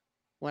feud.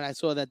 When I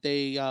saw that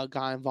they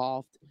got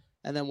involved.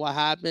 And then what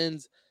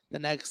happens? The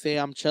next day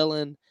I'm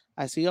chilling.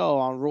 I see,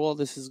 on Raw,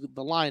 this is the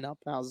lineup.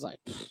 And I was like,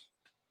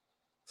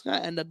 it's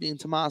gonna end up being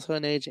Tommaso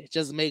and AJ. It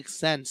just makes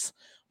sense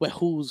with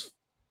who's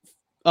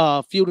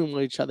feuding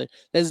with each other.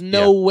 There's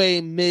no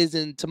way Miz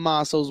and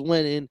Tommaso's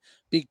winning,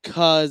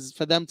 because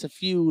for them to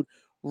feud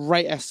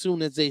right as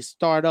soon as they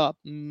start up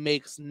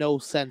makes no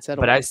sense at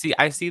all. But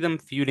I see them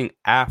feuding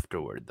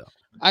afterward though.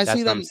 That's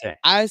what I'm saying.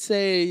 I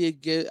say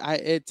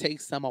it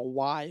takes them a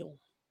while.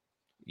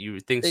 You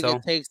think so?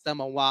 It takes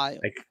them a while.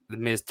 Like the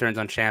Miz turns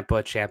on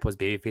Ciampa, Ciampa's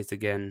babyface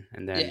again,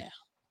 and then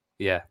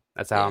yeah,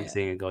 that's how I'm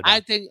seeing it go down.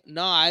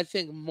 I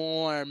think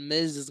more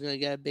Miz is gonna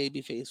get a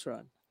babyface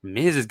run.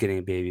 Miz is getting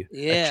a baby.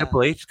 A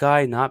Triple H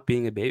guy not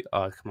being a baby.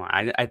 Oh, come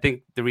on. I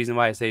think the reason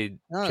why I say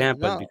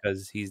Ciampa is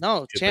because he's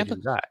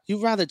Ciampa. Guy.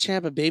 You'd rather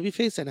Ciampa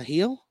babyface than a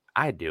heel?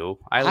 I do.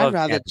 I'd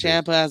rather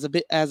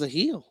Ciampa as a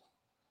heel.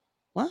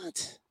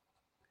 What?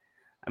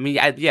 I mean,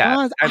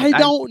 yeah. I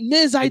don't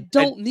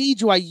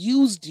need you. I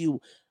used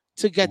you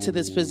to get to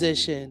this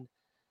position.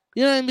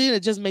 You know what I mean?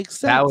 It just makes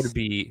sense.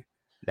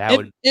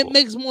 It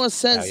makes more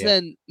sense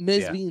than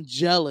Miz being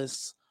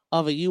jealous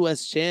of a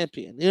U.S.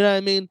 champion. You know what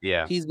I mean?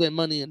 Yeah. He's been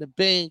Money in the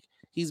Bank.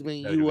 He's been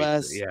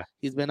U.S.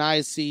 He's been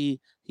IC.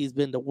 He's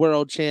been the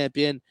world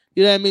champion.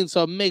 You know what I mean?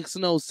 So it makes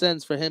no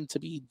sense for him to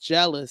be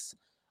jealous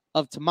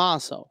of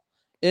Tommaso.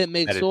 It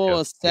makes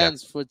all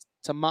sense for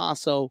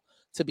Tommaso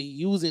to be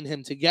using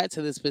him to get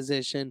to this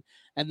position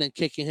and then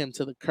kicking him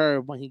to the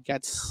curb when he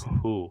gets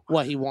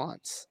what he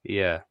wants.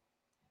 Yeah.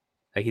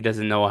 Like he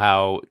doesn't know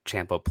how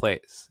Ciampa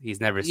plays.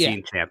 He's never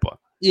seen Ciampa.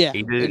 Yeah.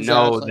 He didn't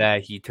know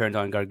that he turned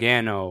on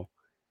Gargano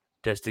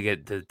just to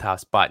get to the top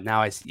spot.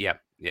 Now I see. Yeah.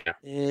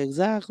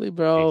 Exactly,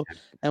 bro.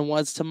 And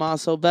what's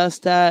Tommaso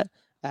best at?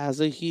 As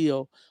a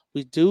heel.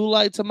 We do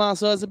like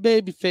Tommaso as a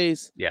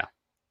babyface. Yeah.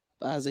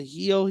 But as a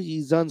heel,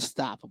 he's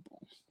unstoppable.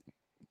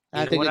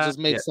 I think it just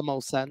makes the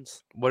most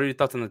sense. What are your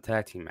thoughts on the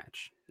tag team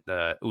match?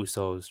 The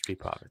Usos, Street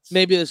Profits.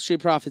 Maybe the Street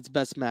Profits'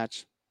 best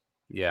match.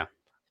 Yeah.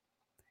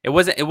 It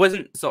wasn't.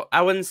 So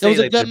I wouldn't say it was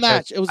a good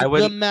match. It was a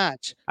good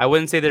match. I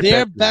wouldn't say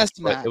their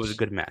best match. It was a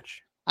good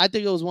match. I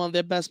think it was one of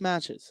their best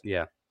matches.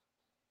 Yeah.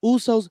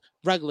 Usos,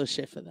 regular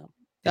shit for them.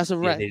 That's a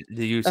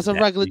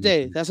regular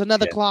day. That's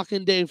another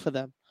clocking day for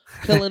them.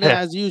 Killing it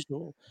as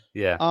usual.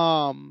 Yeah.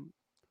 A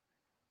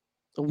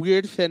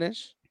weird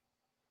finish,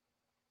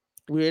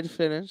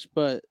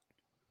 but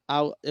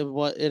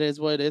it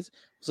is what it is.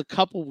 There's a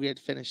couple weird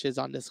finishes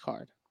on this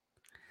card.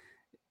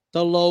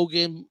 The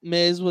Logan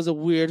Miz was a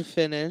weird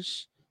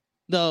finish.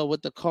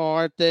 With the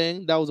card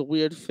thing, that was a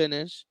weird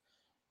finish.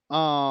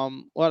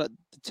 The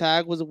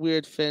tag was a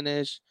weird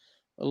finish.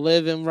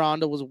 Liv and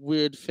Ronda was a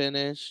weird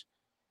finish.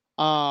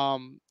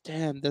 Damn,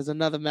 there's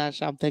another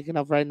match I'm thinking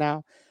of right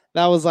now.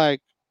 That was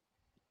like,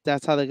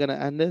 that's how they're gonna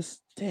end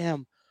this.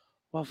 Damn,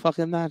 what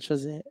fucking match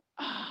was it?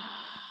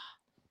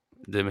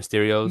 The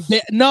Mysterios.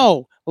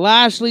 No,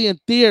 Lashley and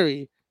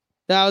Theory.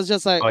 That was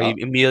just like,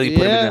 he immediately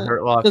put him in the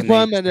Hurt Lock and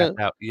then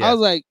out. Yeah. I was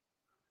like,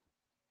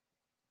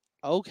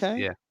 okay,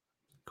 yeah,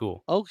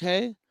 cool,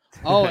 okay.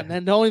 Oh, and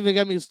then don't even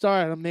get me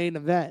started on main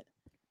event.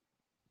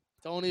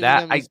 Don't even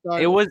get me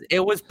started. It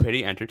was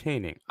pretty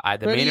entertaining.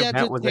 The main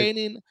event was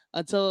entertaining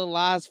until the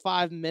last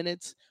 5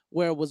 minutes,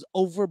 where it was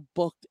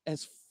overbooked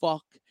as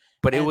fuck.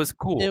 But it was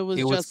cool. It was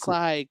just cool.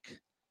 Like,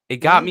 it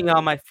got me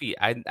on my feet.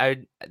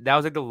 That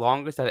was like the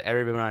longest I've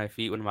ever been on my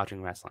feet when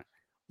watching wrestling.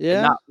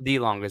 Yeah, not the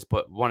longest,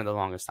 but one of the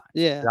longest times.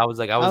 Yeah, I was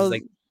like, all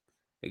right,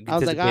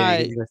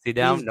 he's gonna stay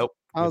down. Nope.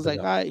 I was like,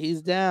 all right,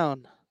 he's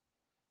down.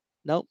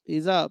 Nope,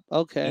 he's up.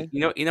 Okay.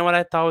 You know what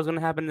I thought was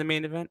gonna happen in the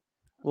main event?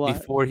 What?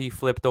 Before he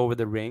flipped over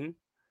the ring,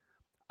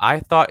 I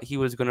thought he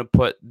was gonna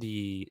put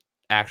the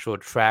actual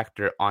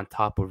tractor on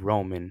top of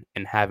Roman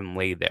and have him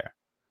lay there.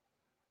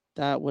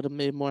 That would have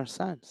made more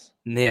sense.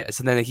 Yeah,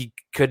 so then he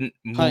couldn't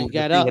move. He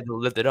had to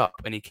lift it up,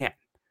 and he can't.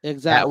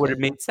 Exactly. That would have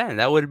made sense.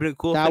 That would have been a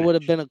cool. That would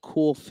have been a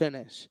cool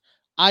finish.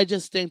 I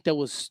just think there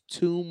was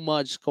too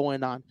much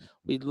going on.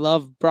 We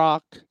love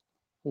Brock,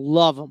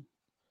 love him,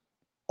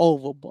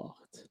 overbooked.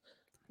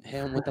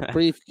 Him with the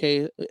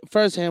briefcase.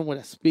 First, him with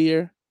a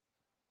spear.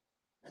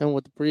 Him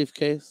with the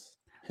briefcase.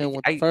 Him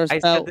with the first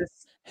belt.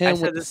 Him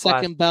with the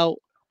second belt.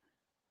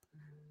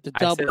 The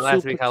double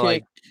super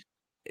kick.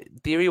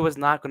 Theory was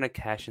not going to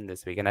cash in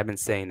this week, and I've been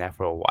saying that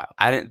for a while.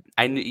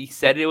 He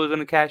said it was going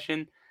to cash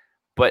in,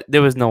 but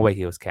there was no way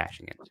he was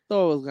cashing in. I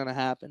thought it was gonna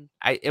happen.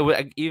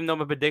 Even though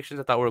my predictions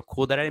I thought were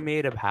cool that I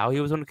made of how he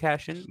was going to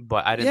cash in,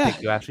 but I didn't Yeah,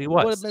 think it actually it would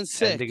have was. been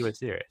I didn't think it sick. was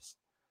serious.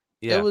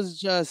 It Yeah, was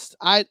just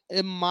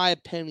in my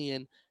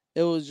opinion,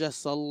 it was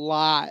just a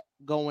lot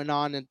going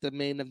on at the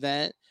main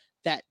event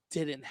that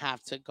didn't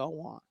have to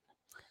go on.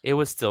 it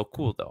was still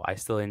cool though. I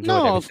still enjoyed No,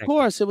 every of second.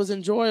 course it was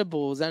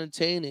enjoyable, it was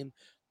entertaining,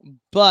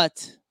 but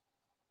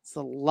it's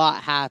a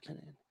lot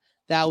happening.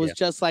 That was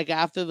Yeah, just like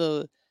after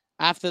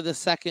the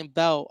second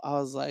belt, I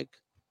was like,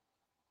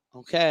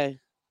 okay,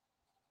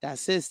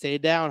 that's it. Stay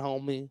down,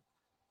 homie.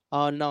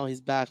 Oh no,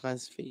 he's back on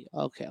his feet.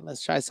 Okay,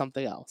 let's try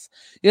something else.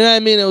 You know what I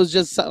mean? It was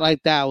just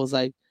like that. It was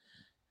like,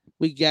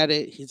 we get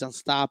it. He's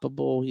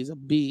unstoppable. He's a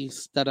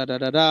beast. Da da da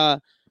da da.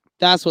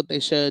 That's what they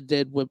should have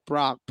did with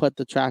Brock. Put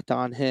the tractor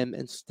on him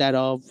instead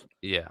of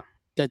yeah,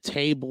 the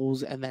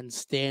tables and then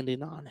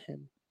standing on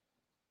him.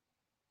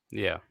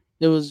 yeah.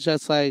 It was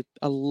just like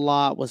a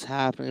lot was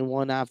happening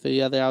one after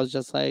the other. I was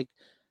just like,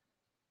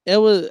 it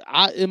was.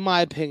 In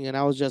my opinion,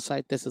 I was just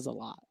like, this is a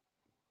lot.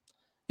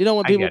 You know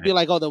when I people get be it.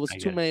 like, "Oh, there was I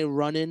too get it. many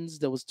run-ins.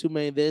 There was too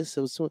many this.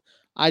 There was too."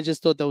 I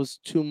just thought there was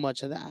too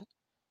much of that.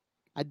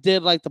 I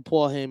did like the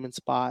Paul Heyman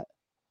spot.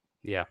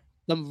 Yeah,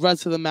 The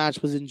rest of the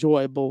match was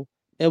enjoyable.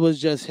 It was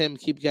just him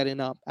keep getting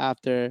up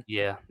after.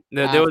 yeah.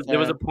 No, there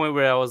was a point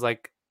where I was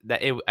like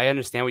that. I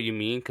understand what you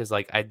mean because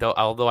like I don't.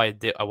 Although I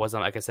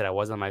wasn't like I said I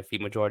was on my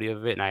feet majority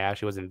of it, and I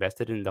actually was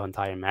invested in the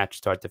entire match,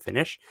 start to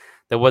finish.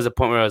 There was a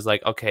point where I was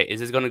like, okay, is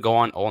this going to go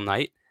on all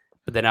night?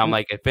 But then I'm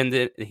like, I pinned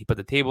it. He put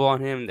the table on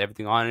him,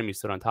 everything on him. He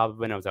stood on top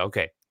of it. And I was like,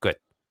 okay, good.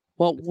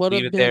 What Let's would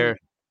leave have it there.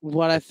 been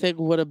what I think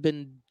would have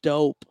been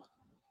dope.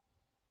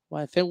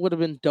 What I think would have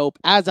been dope.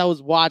 As I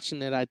was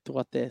watching it, I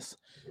thought this.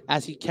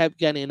 As he kept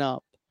getting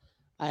up,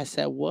 I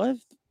said, "What?"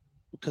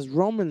 Because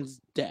Roman's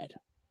dead.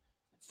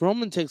 If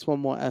Roman takes one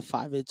more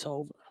F5, it's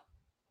over.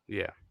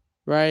 Yeah,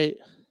 Right?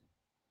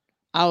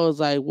 I was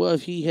like, what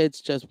if he hits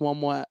just one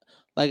more?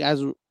 Like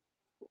as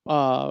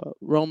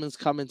Roman's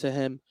coming to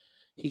him,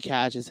 he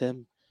catches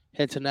him,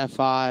 hits an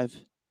F5,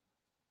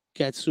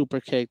 gets super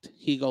kicked.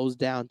 He goes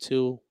down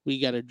 2. We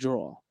get a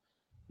draw.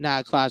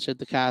 Now Clash at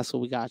the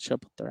Castle, we got a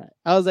triple threat.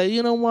 I was like,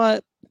 you know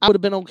what? I would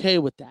have been okay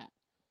with that.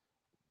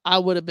 I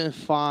would have been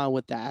fine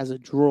with that as a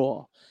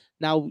draw.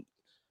 Now,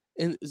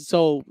 and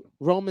so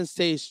Roman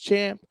stays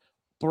champ.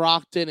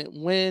 Brock didn't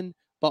win,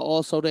 but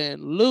also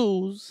didn't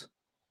lose.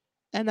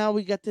 And now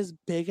we get this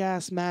big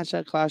ass match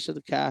at Clash of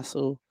the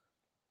Castle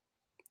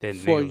didn't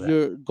think for of that.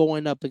 your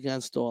going up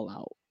against All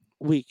Out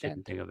weekend.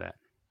 Didn't think of that.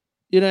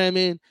 You know what I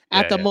mean?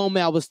 At the Yeah.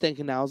 moment, I was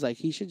thinking, I was like,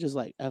 he should just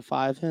like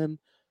F5 him,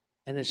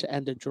 and it should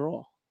end a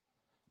draw.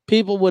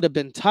 People would have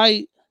been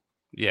tight,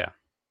 Yeah.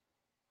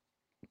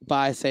 but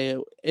I say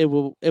it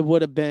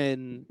would have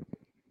been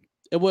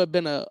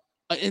a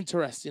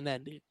interesting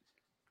ending.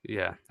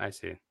 Yeah, I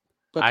see.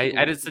 But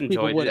I just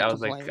enjoyed it. I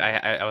was like, complain.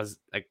 I was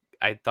like,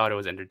 I thought it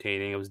was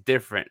entertaining. It was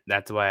different.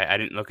 That's why I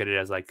didn't look at it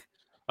as like,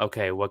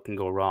 okay, what can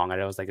go wrong?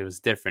 I was like, it was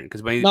different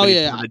because when he put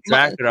the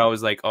tractor, I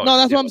was like, oh, no,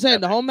 that's shit, what I'm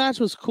saying. The whole match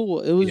was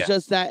cool. It was Yeah.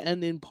 just that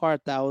ending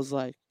part that was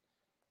like,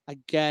 I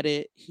get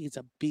it. He's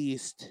a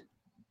beast,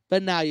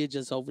 but now you're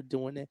just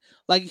overdoing it.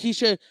 Like he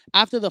should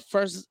after the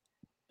first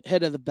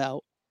hit of the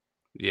belt.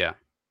 Yeah.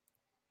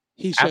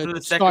 He After should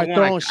the start second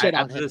throwing one, shit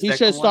on him. He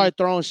should start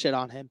throwing shit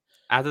on him.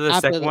 After the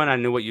second one, I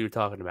knew what you were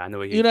talking about. I knew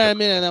what you know what I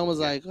mean. And then was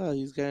like, oh,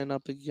 he's getting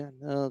up again.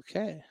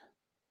 Okay,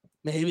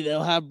 maybe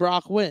they'll have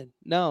Brock win.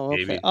 No,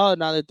 okay. Maybe. Oh,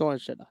 now they're throwing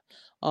shit on.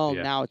 Oh,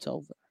 Yeah. now it's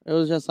over. It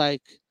was just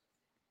like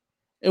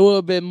it would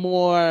have been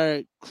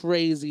more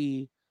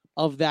crazy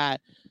of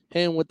that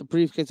him with the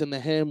briefcase and the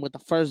him with the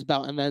first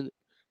belt, and then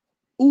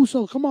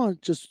Uso, come on,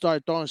 just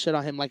start throwing shit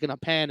on him like in a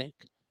panic.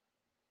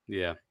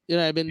 Yeah. You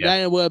know what I mean? Yeah.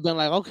 Then it would have been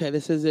like, okay,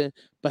 this is it.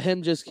 But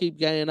him just keep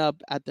getting up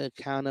at the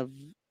count of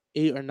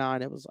 8 or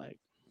 9. It was like,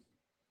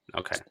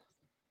 okay.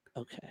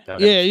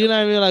 Yeah, you know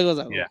what I mean? Like, it was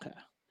like, Yeah. okay.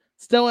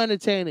 Still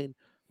entertaining.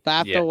 But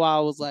after a while,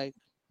 I was like,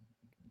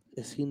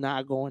 is he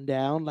not going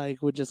down? Like,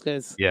 we're just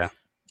going to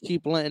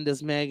keep letting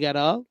this man get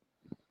up.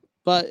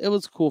 But it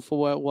was cool for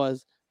what it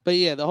was. But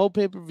yeah, the whole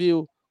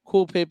pay-per-view,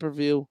 cool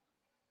pay-per-view.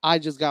 I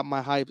just got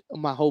my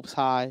hopes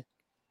high.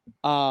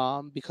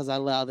 Because I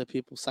let other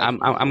people. I'm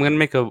gonna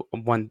make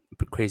one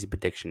crazy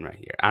prediction right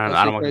here. I'm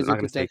not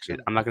gonna say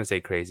crazy. I'm not gonna say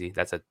crazy.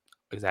 That's an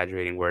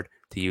exaggerating word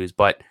to use,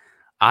 but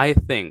I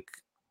think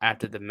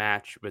after the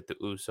match with the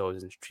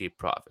Usos and Street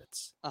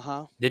Profits.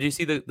 Did you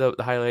see the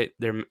highlight?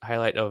 Their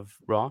highlight of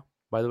Raw,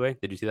 by the way.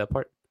 Did you see that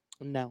part?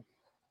 No.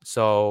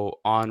 So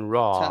on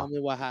Raw, tell me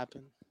what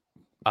happened.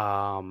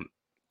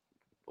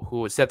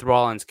 Seth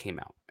Rollins came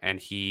out and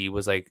he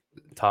was like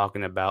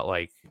talking about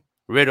like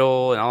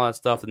Riddle and all that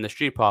stuff, and the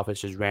Street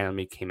Profits just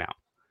randomly came out.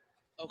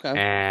 Okay.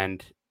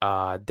 And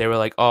they were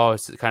like, oh,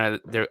 it's kind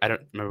of there. I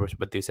don't remember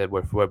what they said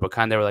word for word, but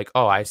kind of they were like,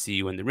 oh, I see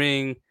you in the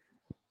ring.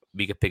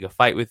 We could pick a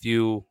fight with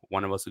you.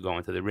 One of us will go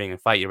into the ring and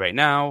fight you right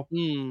now.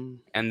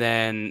 And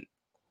then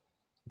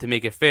to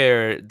make it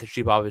fair, the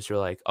Street Profits were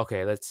like,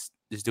 okay, let's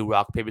just do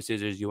rock, paper,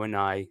 scissors. You and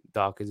I,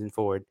 Doc is in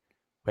forward.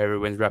 Whoever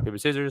wins rock, paper,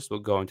 scissors will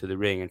go into the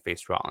ring and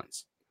face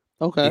Rollins.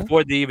 Okay.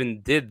 Before they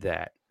even did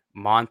that,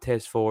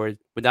 Montez Ford,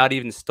 without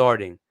even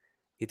starting,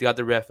 he got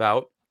the ref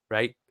out,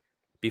 right?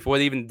 Before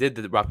they even did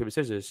the rock, paper,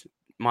 scissors,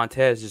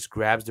 Montez just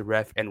grabs the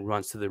ref and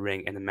runs to the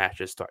ring, and the match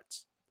just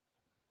starts.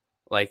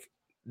 Like,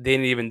 they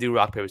didn't even do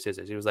rock, paper,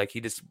 scissors. It was like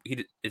it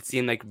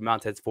seemed like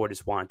Montez Ford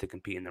just wanted to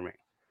compete in the ring.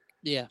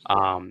 Yeah.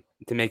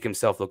 To make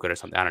himself look good or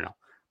something. I don't know.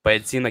 But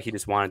it seemed like he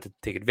just wanted to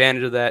take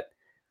advantage of that.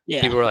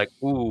 Yeah. People were like,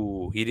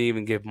 ooh, he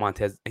didn't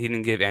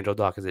give Angelo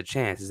Dawkins a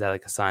chance. Is that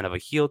like a sign of a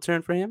heel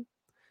turn for him?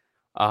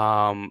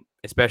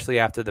 Especially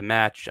after the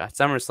match at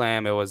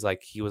SummerSlam, it was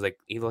like he looked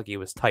like he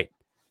was tight,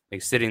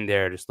 like sitting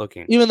there just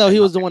looking. Even though he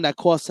was the one that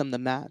cost him the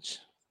match.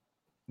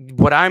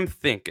 What I'm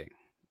thinking,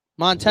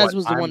 Montez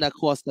was the one that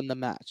cost them the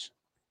match.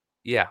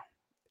 Yeah,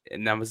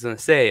 and I was gonna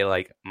say,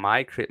 like,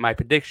 my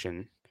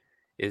prediction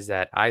is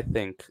that I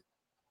think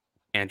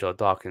Angelo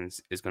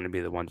Dawkins is going to be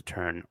the one to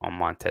turn on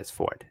Montez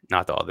Ford,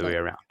 not the other way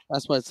around.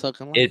 That's what it's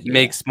looking like. It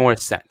makes more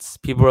sense.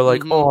 People are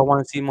like, "Oh, I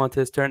want to see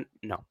Montez turn."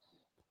 No,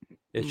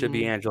 it should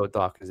be Angelo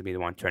Dawkins to be the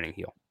one turning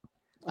heel.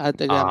 I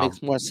think that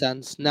makes more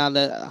sense now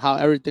that how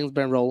everything's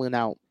been rolling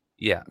out.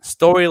 Yeah,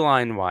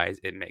 storyline wise,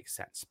 it makes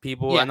sense.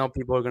 I know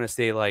people are gonna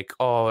say like,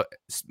 "Oh,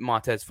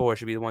 Montez Ford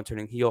should be the one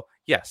turning heel."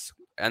 Yes,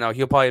 I know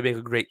he'll probably make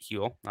a great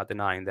heel. Not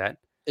denying that.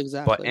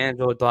 Exactly. But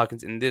Angelo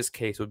Dawkins in this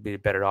case would be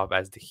better off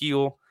as the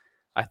heel.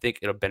 I think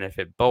it'll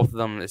benefit both of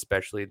them,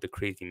 especially the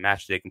crazy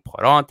match they can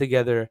put on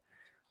together.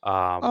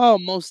 Oh,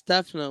 most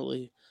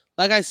definitely.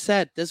 Like I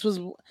said, this was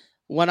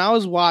when I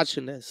was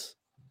watching this.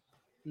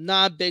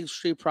 Not a big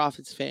Street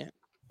Profits fan.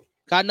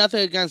 Got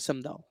nothing against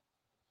them though.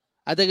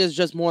 I think it's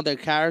just more their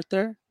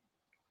character.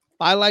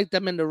 I like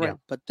them in the ring,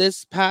 but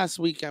this past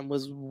weekend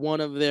was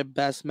one of their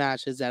best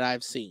matches that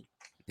I've seen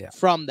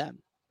from them.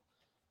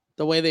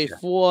 The way they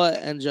fought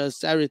and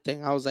just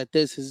everything, I was like,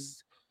 this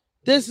is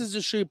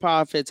the Street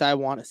Profits I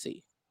want to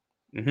see.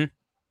 Mm-hmm.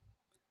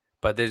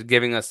 But they're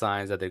giving us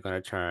signs that they're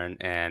going to turn,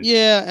 and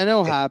and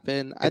it'll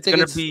happen. I think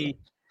it's be.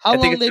 How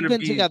long they've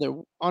been together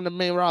on the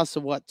main roster?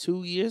 What,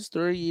 2 years,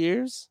 3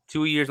 years?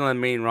 2 years on the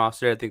main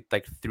roster. I think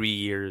like 3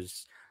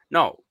 years.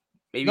 No,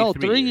 maybe no,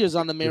 3 years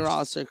on the main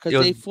roster because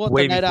they fought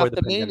the night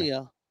after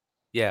Mania.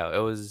 Yeah, it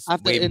was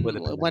after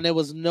when there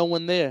was no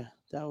one there.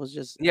 That was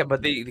just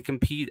but they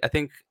compete. I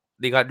think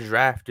they got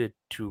drafted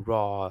to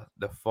Raw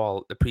the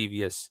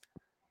previous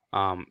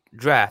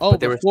draft. Oh, but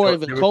they before were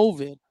even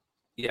COVID.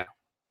 Yeah,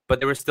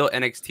 but they were still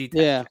NXT tag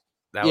champs.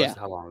 That was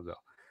how long ago.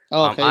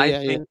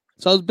 Okay,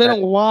 So it's been a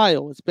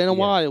while. It's been a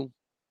while.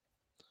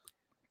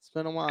 It's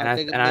been a while. I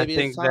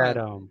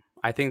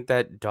think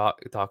that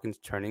Dawkins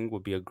turning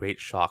would be a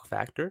great shock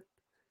factor.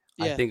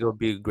 I think it would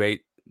be a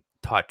great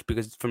touch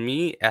because for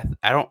me, I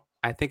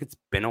think it's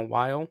been a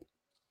while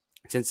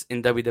since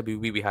in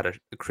WWE we had a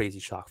crazy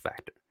shock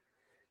factor.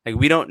 Like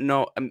we don't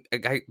know. I'm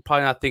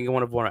probably not thinking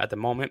one at the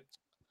moment.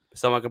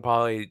 Someone could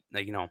probably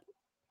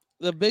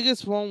The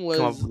biggest one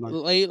was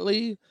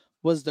lately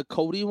was the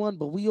Cody one,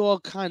 but we all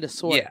kind of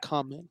saw it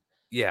coming.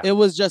 Yeah. It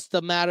was just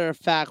a matter of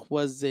fact,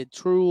 was it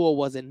true or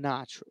was it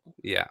not true?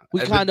 Yeah. We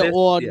kind of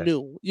all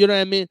knew. You know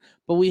what I mean?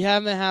 But we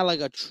haven't had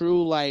like a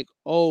true like,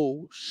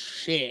 oh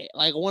shit.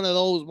 Like one of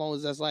those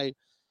moments that's like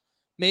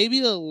maybe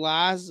the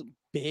last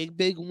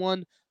big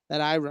one that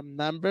I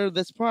remember.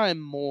 There's probably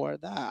more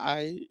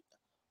that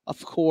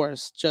of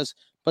course,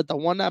 but the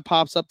one that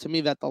pops up to me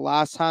that the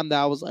last time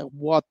that I was like,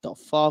 what the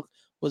fuck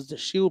was the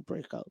Shield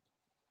breakup?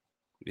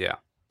 Yeah.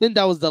 I think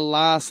that was the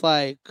last,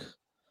 like,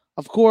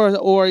 of course,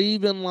 or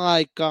even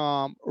like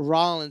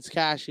Rollins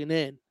cashing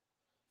in.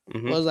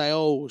 Mm-hmm. Was like,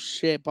 oh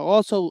shit. But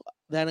also,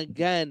 then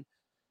again,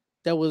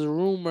 there was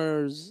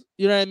rumors,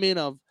 you know what I mean,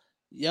 of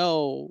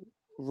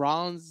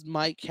Rollins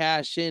might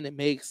cash in. It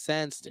makes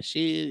sense to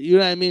you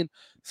know what I mean?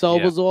 So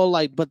it was all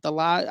like, but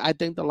I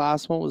think the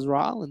last one was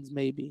Rollins,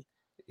 maybe.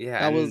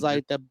 Yeah. That was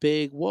like the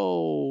big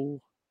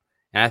whoa.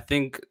 And I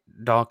think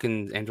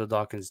Angelo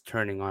Dawkins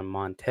turning on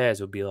Montez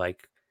would be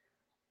like,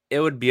 it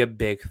would be a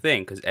big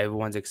thing because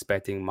everyone's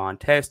expecting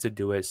Montez to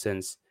do it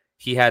since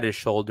he had his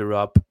shoulder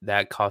up.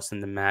 That cost him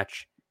the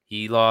match.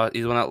 He's the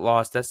one that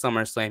lost at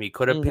SummerSlam. He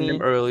could have pinned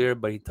him earlier,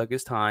 but he took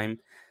his time.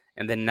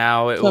 And then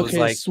now it was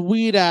like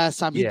sweet ass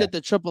time. He did the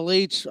Triple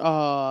H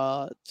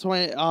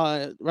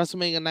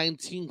WrestleMania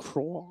 19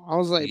 crawl. I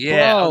was like,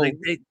 bro,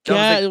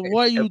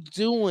 what are you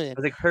doing? I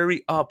was like,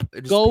 hurry up.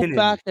 Go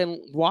back and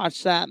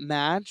watch that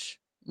match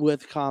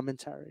with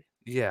commentary.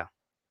 Yeah.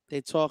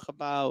 They talk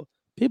about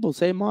people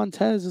say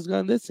Montez is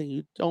going to this thing.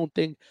 You don't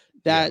think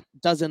that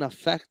doesn't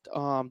affect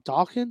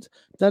Dawkins?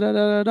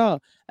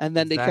 And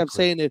then they kept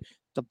saying that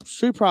the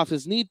Street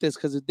Profits need this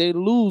because if they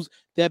lose,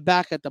 they're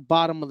back at the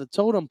bottom of the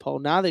totem pole.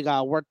 Now they got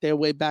to work their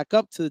way back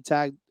up to the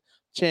tag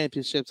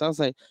championships. I was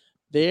like,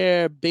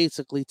 they're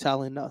basically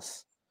telling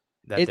us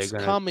that it's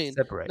coming.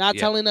 Not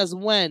telling us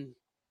when,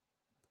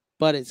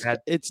 but that's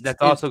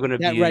also going to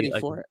be ready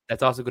for it.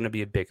 That's also going to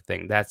be a big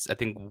thing. I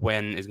think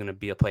when is going to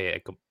be a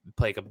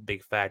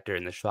big factor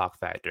in the shock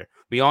factor.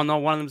 We all know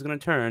one of them is going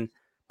to turn,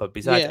 but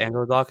besides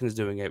Angelo Dawkins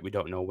doing it, we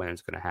don't know when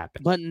it's going to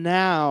happen. But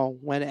now,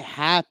 when it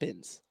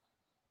happens,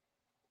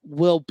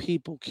 will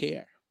people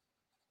care?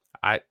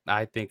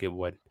 I think it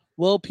would.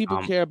 Will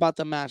people care about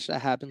the match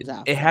that happens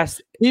after? It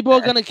has. People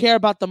are gonna care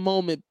about the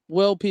moment.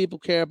 Will people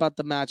care about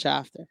the match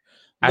after?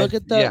 Look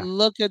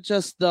at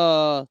just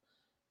the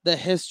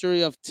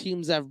history of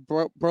teams that have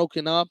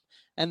broken up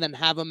and then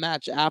have a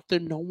match after.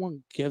 No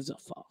one gives a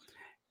fuck.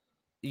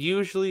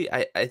 Usually,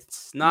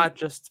 it's not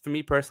just for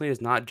me personally.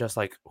 It's not just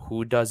like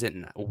who does it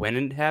and when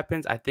it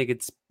happens. I think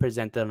it's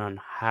presented on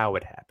how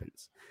it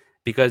happens,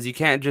 because you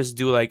can't just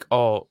do like,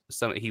 oh,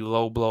 he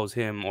low blows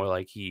him, or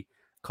like he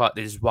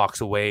just walks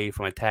away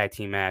from a tag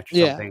team match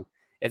or something.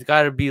 It's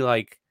got to be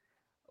like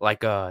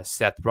a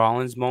Seth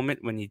Rollins moment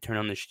when he turned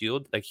on the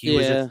Shield. Like he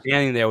was just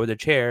standing there with a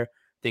chair,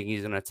 thinking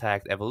he's gonna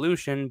attack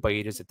Evolution, but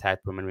he just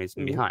attacked Roman Reigns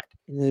from behind.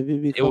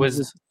 It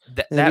was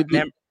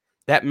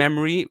that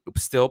memory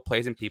still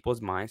plays in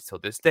people's minds till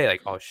this day.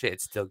 Like, oh shit,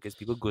 it still gives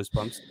people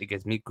goosebumps. It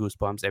gives me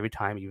goosebumps every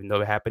time, even though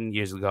it happened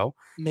years ago.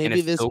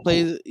 Maybe this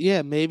plays. Cool.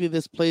 Yeah, maybe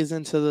this plays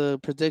into the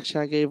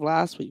prediction I gave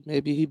last week.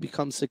 Maybe he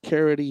becomes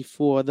security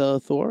for the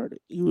Authority.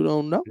 You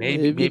don't know.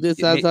 Maybe this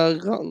is how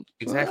it comes.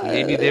 Exactly.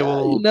 Maybe they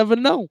will. You never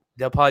know.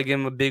 They'll probably give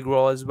him a big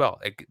role as well.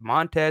 Like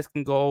Montez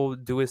can go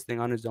do his thing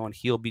on his own.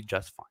 He'll be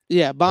just fine.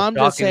 Yeah, but I'm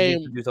just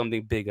saying to do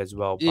something big as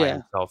well by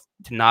himself,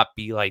 to not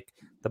be like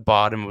the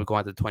bottom of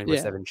going to the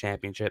 24/7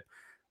 championship,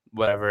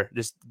 whatever.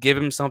 Just give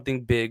him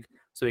something big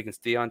so he can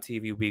stay on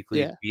TV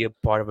weekly, be a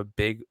part of a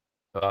big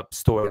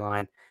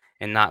storyline,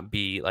 and not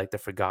be like the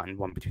forgotten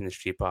one between the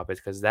Street Profits.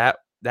 Because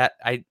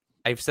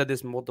I've said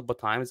this multiple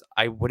times.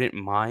 I wouldn't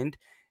mind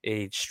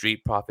a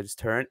Street Profits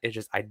turn. It's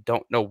just I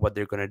don't know what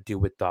they're gonna do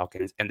with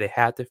Dawkins, and they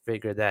have to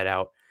figure that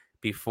out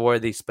before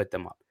they split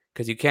them up.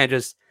 Because you can't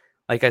just,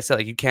 like I said,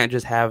 like you can't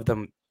just have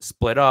them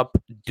split up,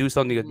 do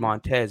something with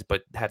Montez,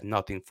 but have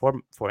nothing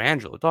for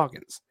Angelo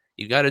Dawkins.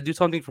 You got to do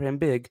something for him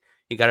big.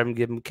 You got to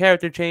give him a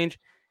character change.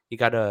 You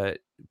got to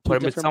put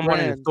him with someone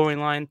in the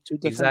storyline.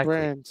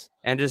 Brands.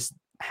 And just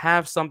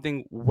have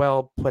something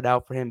well put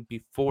out for him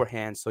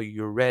beforehand, so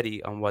you're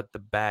ready on what the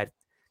bad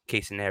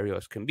case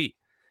scenarios can be.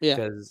 Yeah.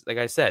 Because, like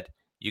I said,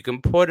 you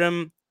can put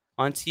him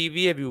on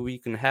TV every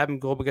week and have him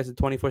go up against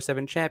the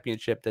 24/7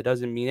 championship. That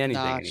doesn't mean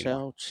anything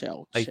anymore.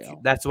 Chill.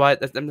 That's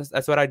what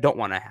I don't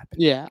want to happen.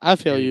 Yeah, I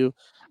feel you.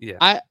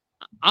 Yeah.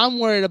 I'm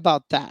worried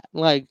about that.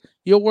 Like,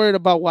 you're worried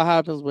about what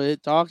happens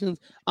with Dawkins.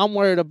 I'm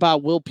worried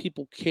about will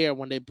people care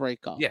when they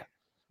break up. Yeah.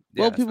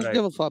 Will people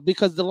give a fuck?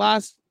 Because the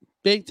last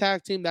big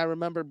tag team that I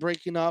remember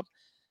breaking up,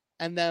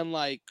 and then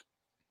like,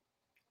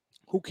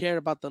 who cared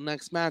about the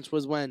next match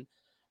was when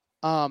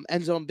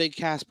Enzo and Big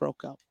Cass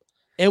broke up.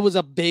 It was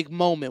a big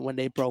moment when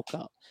they broke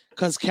up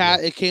because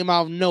it came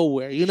out of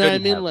nowhere. You know what I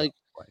mean? Like,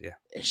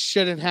 it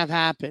shouldn't have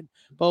happened,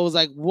 but it was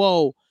like,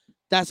 whoa,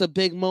 that's a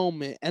big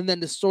moment. And then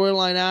the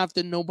storyline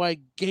after, nobody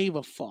gave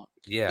a fuck.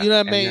 Yeah, you know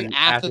what I mean?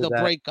 After the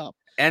breakup,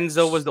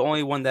 Enzo was the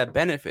only one that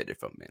benefited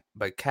from it,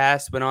 but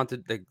Cass went on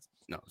to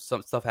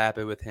some stuff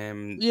happened with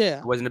him. Yeah,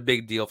 it wasn't a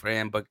big deal for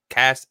him, but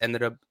Cass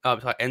ended up.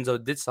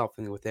 Enzo did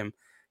something with him.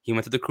 He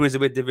went to the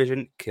cruiserweight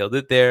division, killed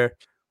it there.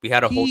 We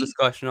had a whole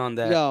discussion on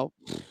that.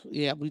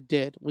 Yeah, we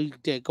did.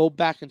 Go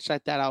back and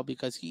check that out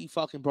because he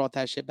fucking brought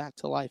that shit back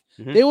to life.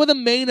 Mm-hmm. They were the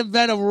main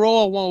event of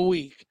Raw one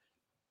week.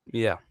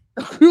 Yeah.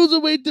 The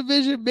cruiserweight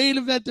division main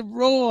event of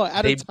Raw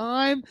at a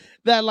time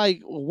that,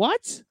 like,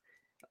 what?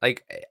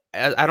 Like,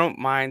 I don't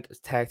mind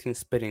tag team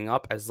splitting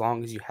up as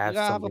long as you have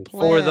something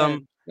for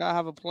them. You gotta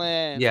have a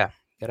plan. Yeah,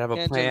 you gotta have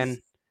a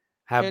plan.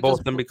 Have both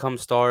of them become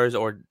stars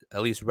or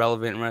at least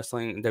relevant in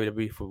wrestling in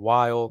WWE for a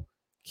while.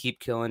 Keep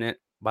killing it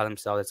by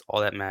themselves. That's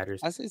all that matters.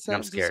 I say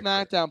send them to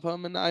SmackDown. Put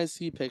them in the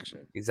IC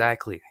picture.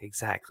 Exactly.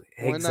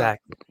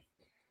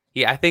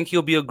 Yeah, I think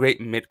he'll be a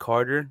great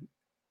mid-carder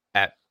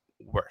at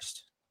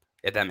worst.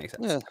 If that makes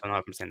sense. Yeah. I don't know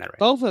if I'm saying that right.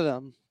 Both of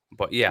them.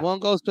 But yeah. One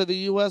goes to the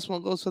US,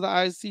 one goes to the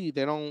IC.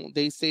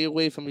 They stay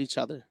away from each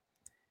other.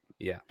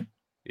 Yeah.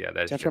 Yeah,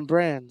 that's different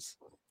brands.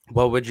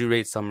 What would you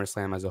rate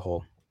SummerSlam as a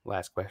whole?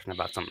 Last question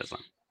about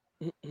SummerSlam.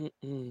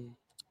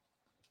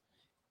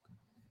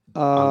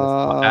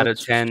 Out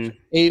of 10.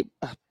 8.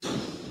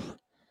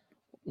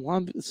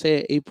 Want to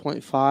say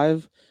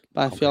 8.5,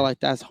 but I feel like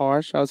that's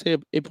harsh. I would say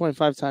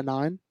 8.5 to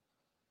 9.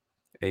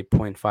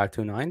 8.5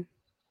 to 9?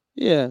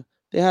 Yeah.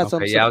 They had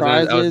some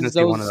surprises. I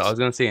was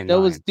going to say a 9.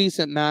 There was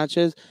decent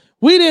matches.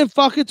 We didn't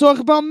fucking talk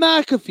about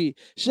McAfee.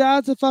 Shout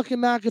out to fucking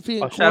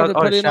McAfee and Corbin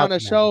putting on a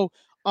show.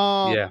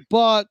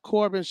 But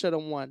Corbin should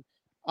have won.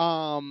 Come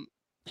on,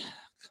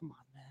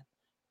 man.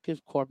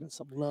 Give Corbin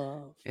some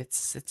love.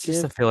 It's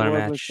just a filler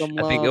match.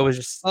 I think it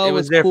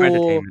was there for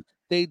entertainment.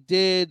 They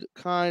did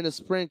kind of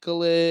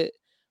sprinkle it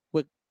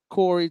with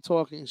Corey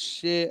talking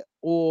shit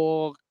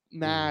all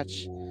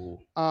match. Ooh.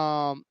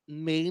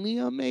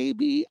 Mania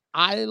maybe.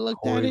 I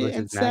looked at it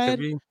and said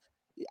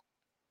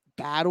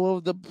Battle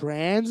of the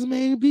Brands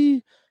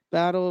maybe.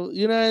 Battle,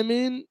 you know what I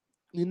mean?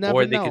 You never know.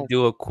 Or they could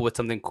do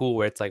something cool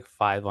where it's like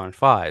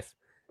 5-on-5.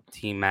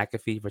 Team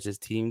McAfee versus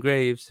Team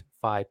Graves.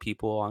 5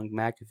 people on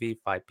McAfee,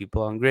 5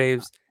 people on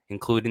Graves,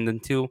 including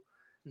them 2.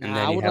 And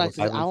then I want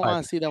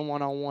to see them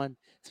 1-on-1,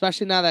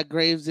 especially now that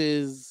Graves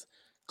is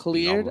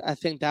cleared. I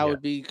think that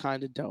would be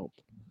kind of dope.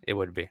 It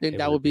would be. I think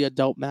that would be a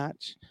dope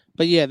match.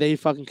 But yeah, they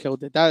fucking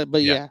killed it.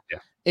 But Yeah, yeah,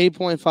 yeah.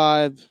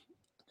 8.5.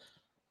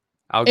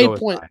 I'll go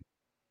with 9.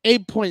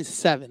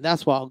 8.7.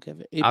 That's what I'll give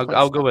it.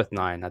 I'll go 8.7. with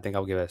 9. I think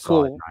I'll give it a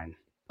solid Cool. 9.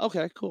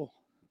 Okay, cool.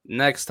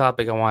 Next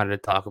topic I wanted to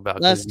talk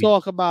about Let's because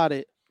talk about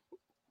it.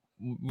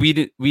 we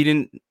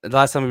didn't the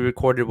last time we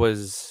recorded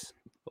was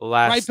Right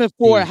last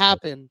before it Tuesday,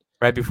 happened.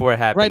 right before it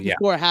happened. Right Yeah.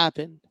 before it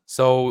happened.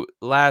 So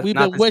We've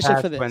been wishing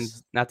for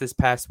this. Not this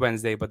past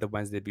Wednesday, but the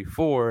Wednesday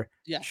before,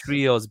 Yes.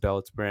 trios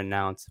belts were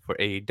announced for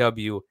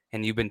AEW,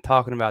 and you've been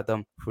talking about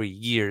them for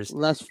years,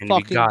 Let's and we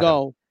fucking got them,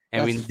 go.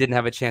 and we Let's didn't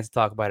have a chance to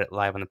talk about it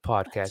live on the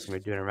podcast, and we're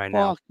doing it right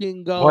now.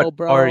 fucking go, What are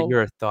bro.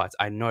 your thoughts?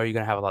 I know you're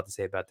gonna have a lot to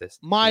say about this.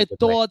 My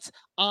thoughts,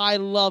 I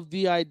love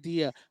the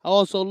idea. I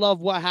also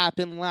love what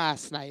happened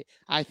last night.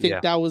 I think Yeah.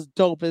 that was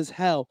dope as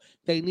hell.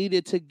 They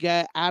needed to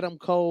get Adam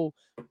Cole,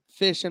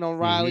 Fish, and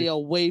O'Reilly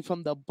away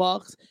from the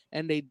Bucks,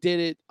 and they did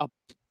it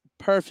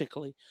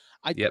perfectly.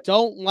 I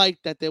don't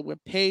like that they were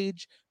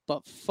Page,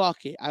 but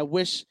fuck it. I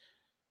wish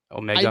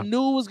Omega. I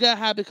knew it was gonna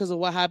happen because of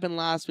what happened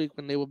last week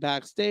when they were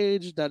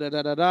backstage.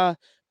 But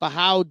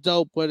how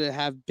dope would it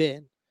have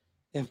been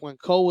if when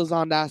Cole was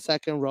on that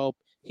second rope,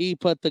 he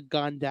put the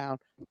gun down,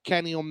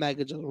 Kenny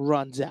Omega just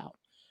runs out?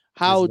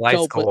 How just lights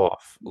dope! Go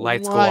off.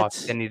 Lights go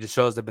off, and he just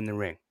shows up in the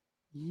ring.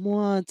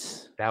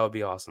 What? That would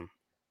be awesome.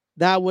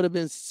 That would have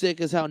been sick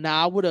as hell.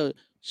 Now I would have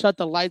shut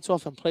the lights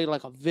off and played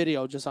like a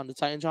video just on the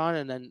Titantron,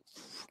 and then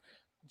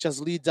just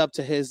leads up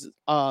to his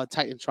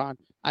Titantron.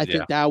 I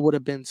think that would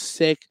have been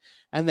sick.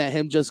 And then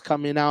him just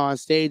coming out on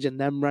stage and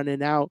them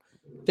running out,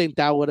 I think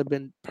that would have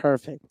been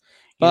perfect.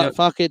 But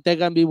fuck it, they're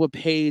gonna be with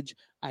Paige.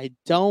 I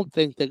don't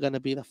think they're gonna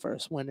be the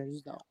first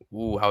winners though.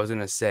 Ooh, I was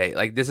gonna say,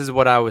 like, this is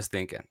what I was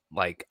thinking.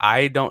 Like,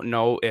 I don't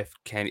know if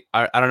Kenny,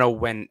 I don't know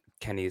when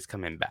Kenny is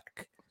coming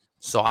back.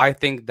 So I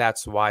think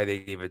that's why they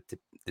gave it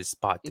this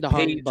spot to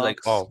Paige. Like,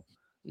 oh,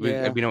 we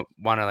don't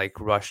want to like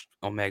rush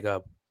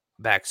Omega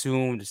back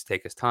soon. Just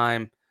take his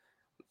time.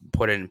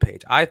 Put it in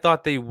Page. I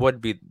thought they would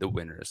be the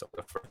winners of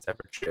the first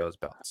ever trios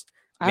belts.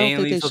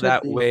 Mainly so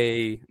that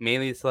way,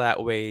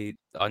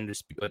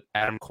 undisputed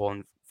Adam Cole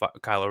and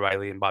Kyle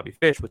O'Reilly and Bobby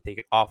Fish would take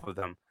it off of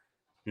them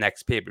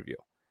next pay-per-view.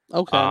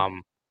 Okay.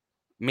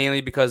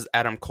 Mainly because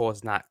Adam Cole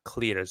is not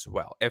cleared as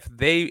well.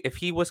 If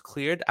he was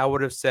cleared, I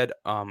would have said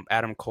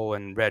Adam Cole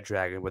and Red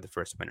Dragon were the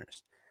first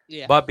winners.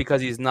 Yeah. But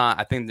because he's not,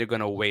 I think they're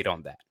gonna wait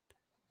on that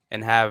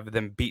and have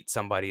them beat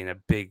somebody in a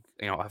big,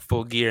 a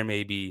full gear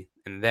maybe,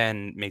 and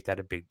then make that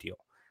a big deal.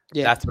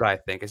 Yeah. That's what I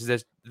think. It's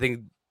just I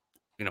think,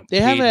 they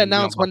haven't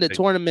announced when the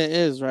tournament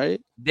is,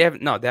 right? They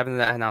haven't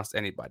announced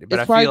anybody. But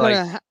I feel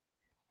like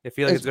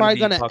it's probably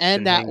gonna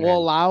end at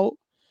All Out.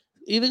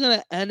 Either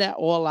gonna end at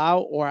All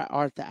Out or at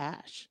Arthur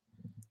Ashe.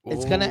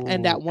 It's gonna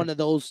end at one of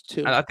those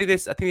two. I think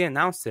they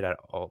announced it at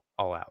All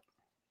Out.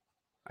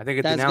 I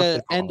think that's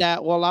gonna end at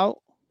All Out.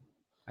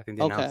 I think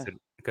they announced it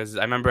because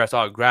I remember I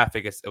saw a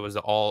graphic. It was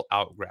an All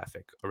Out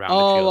graphic around.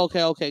 Oh,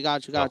 okay,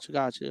 got you.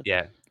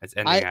 Yeah, it's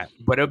ending at.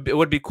 But it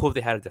would be cool if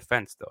they had a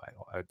defense though.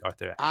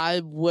 Arthur Ashe.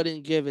 I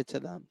wouldn't give it to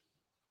them.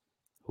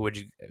 Who would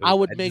you? I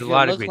would make it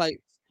look like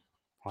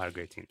a lot of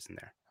great teams in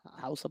there.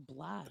 House of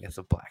Black. House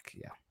of Black,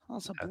 yeah.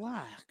 House of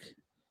Black.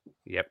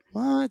 Yep.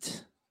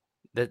 What?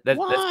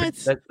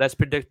 Let's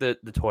predict the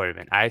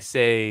tournament. I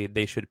say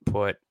they should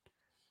put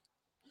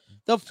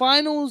the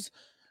finals.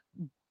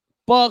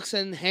 Bucks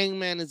and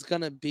Hangman is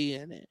gonna be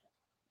in it.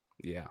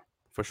 Yeah,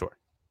 for sure.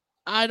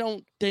 I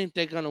don't think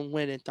they're gonna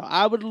win it though.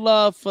 I would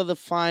love for the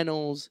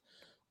finals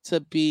to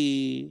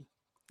be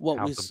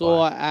what we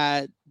saw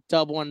at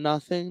Double or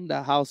Nothing,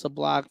 the House of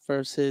Black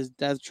versus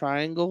Death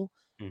Triangle.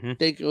 I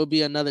think it would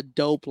be another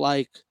dope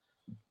like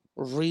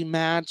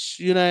rematch.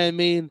 You know what I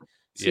mean?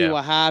 See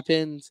what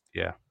happens.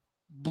 Yeah.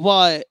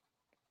 But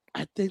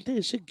I think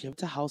they should give it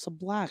to House of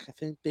Black. I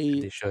think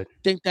they should.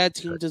 Think that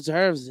team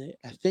deserves it.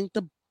 I think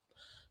the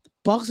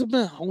Bucks have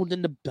been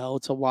holding the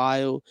belt a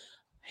while.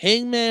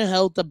 Hangman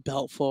held the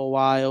belt for a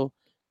while.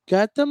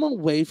 Get them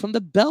away from the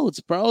belts,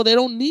 bro. They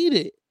don't need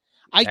it.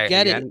 I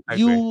get it.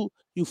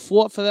 You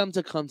fought for them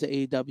to come to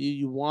AEW.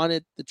 You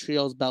wanted the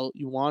trios belt.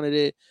 You wanted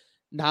it.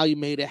 Now you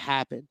made it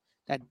happen.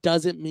 That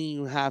doesn't mean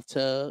you have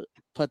to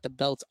put the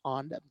belts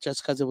on them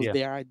just because it was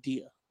their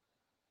idea.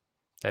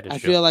 That is I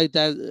feel like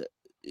that.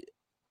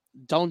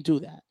 Don't do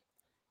that.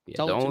 Yeah,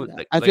 don't do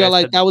that. I feel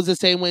like that was the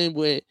same way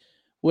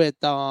with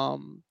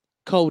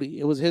Cody.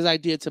 It was his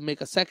idea to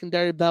make a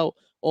secondary belt.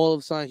 All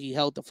of a sudden, he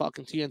held the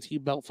fucking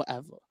TNT belt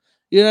forever.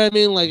 You know what I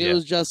mean? Like, it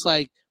was just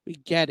like, we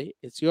get it.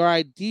 It's your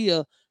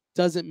idea.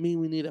 Doesn't mean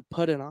we need to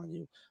put it on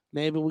you.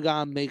 Maybe we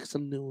got to make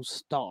some new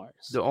stars.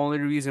 The only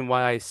reason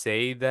why I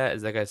say that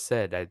is, like I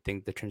said, I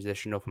think the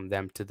transitional from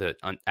them to the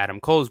Adam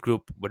Cole's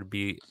group would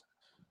be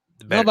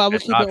the better. No, but I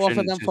would keep it off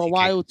of them for a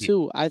while,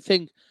 too. I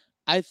think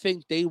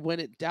they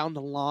win it down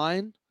the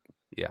line.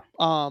 Yeah.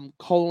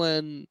 Cole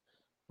and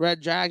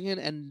Red Dragon,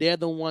 and they're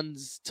the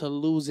ones to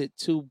lose it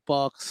to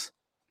Bucks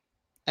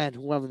and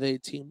whoever they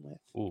team with.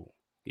 Ooh,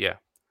 yeah.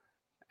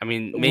 I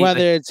mean,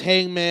 whether it's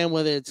Hangman,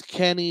 whether it's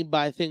Kenny, but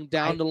I think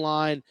down the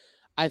line,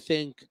 I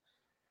think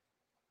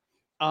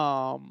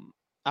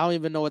I don't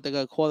even know what they're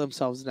gonna call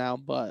themselves now,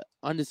 but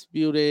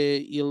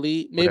Undisputed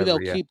Elite. Maybe Whatever,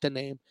 they'll yeah. keep the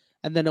name,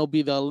 and then it'll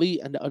be the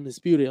Elite and the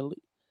Undisputed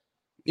Elite.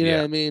 You know Yeah.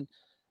 what I mean?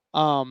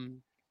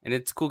 And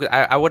it's cool.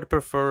 I would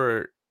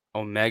prefer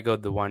Omega,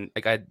 the one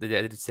like I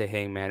did say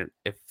Hangman.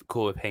 If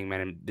cool if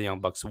Hangman and the Young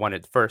Bucks won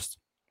it first,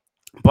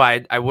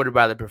 but I would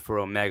rather prefer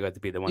Omega to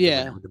be the one to win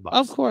Yeah, it with the of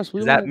Bucks course we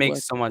because that all makes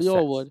would. so much We all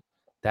sense. would.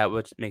 That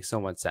would make so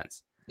much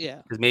sense.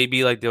 Yeah. Because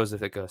maybe like there was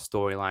like a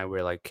storyline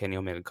where like Kenny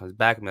Omega comes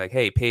back and be like,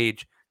 "Hey,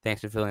 Paige,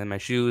 thanks for filling in my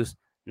shoes.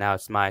 Now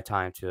it's my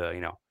time to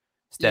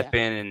step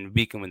Yeah. in and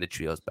we can win the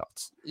trios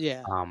belts."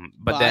 Yeah.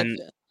 But then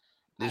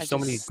I there's so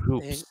many just think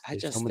groups. I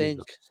There's so just many think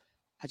groups.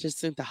 I just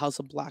think the House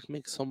of Black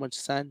makes so much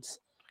sense.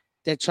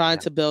 They're trying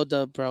Yeah. to build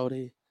up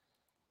Brody.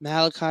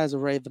 Malachi's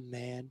already the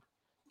man.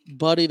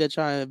 Buddy, they're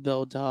trying to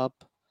build up.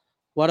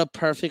 What a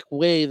perfect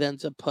way then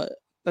to put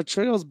the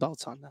trios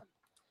belts on them.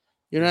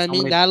 You know what I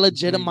mean? That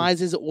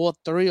legitimizes all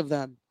three of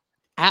them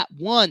at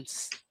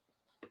once.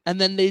 And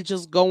then they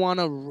just go on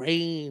a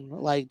reign,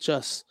 like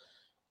just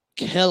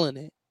killing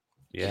it.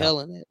 Yeah.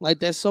 Killing it. Like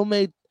there's so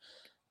many,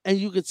 and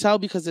you could tell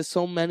because there's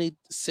so many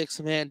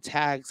 6-man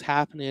tags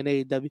happening in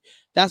AEW.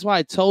 That's why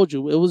I told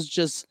you it was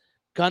just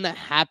gonna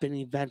happen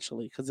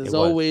eventually. Because there's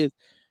always,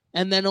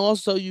 and then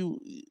also you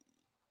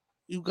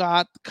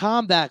got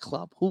Combat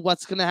Club.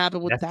 What's gonna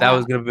happen with That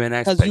was that? gonna be an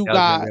Because expect. you That was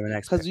gonna got, be an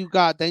expect. because you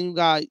got, then you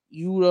got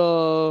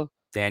Yuta,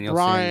 Danielson,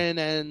 Brian,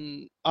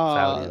 and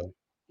Claudio.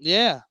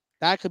 yeah,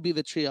 that could be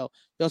the trio.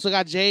 You also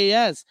got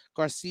JAS,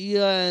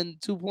 Garcia, and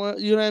 2.0.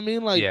 You know what I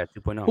mean? Like, Yeah,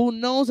 2.0. who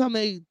knows how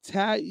many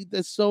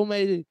there's so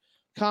many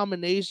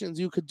combinations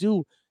you could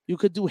do. You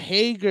could do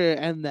Hager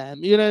and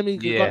them. You know what I mean?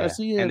 Yeah,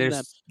 Garcia and and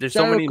them. there's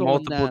so many Jericho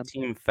and multiple them.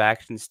 team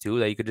factions too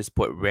that you could just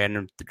put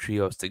random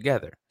trios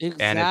together. And it's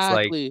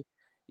like Exactly.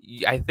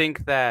 I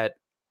think that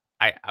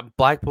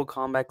Blackpool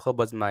Combat Club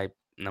was my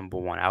number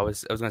one. I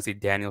was gonna say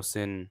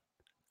Danielson,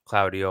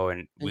 Claudio,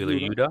 and Wheeler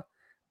Yuta,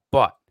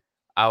 but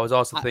I was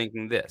also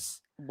thinking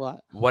this: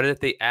 what if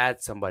they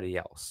add somebody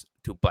else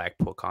to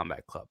Blackpool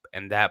Combat Club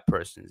and that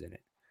person's in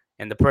it?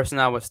 And the person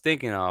I was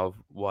thinking of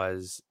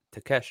was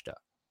Takeshita,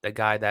 the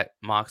guy that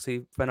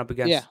Moxley went up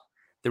against. Yeah.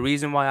 The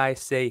reason why I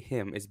say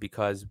him is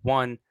because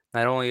one,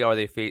 not only are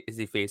is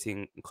he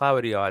facing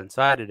Claudio on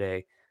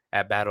Saturday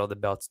at Battle of the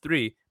Belts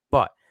 3,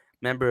 but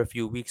remember a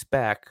few weeks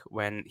back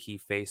when he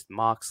faced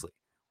Moxley,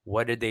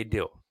 what did they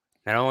do?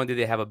 Not only did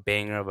they have a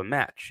banger of a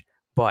match,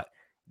 but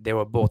they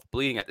were both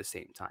bleeding at the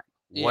same time.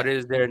 What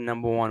is their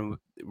number one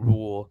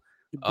rule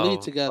you bleed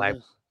of together? life?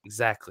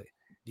 Exactly.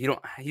 He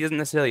doesn't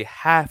necessarily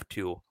have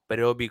to, but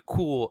it would be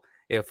cool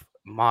if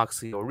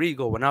Moxley or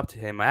Regal went up to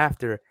him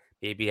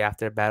maybe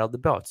after Battle of the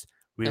Belts.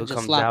 Regal and just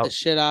comes slap out, the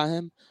shit out of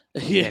him.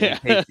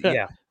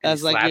 and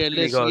That's like your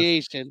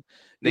initiation.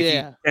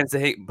 He tends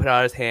to put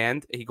out his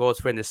hand. He goes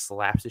for it and just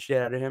slaps the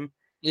shit out of him.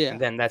 Yeah.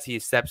 And then he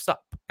steps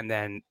up, and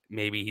then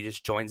maybe he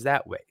just joins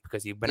that way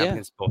because he went up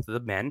against both of the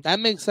men. That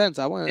makes sense.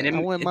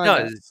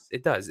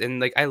 It does. And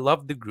like I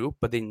love the group,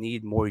 but they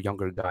need more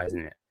younger guys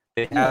in it.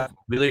 They have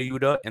Wheeler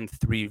Yuta and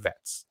 3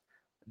 vets.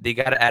 They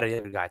got to add a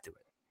younger guy to it.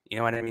 You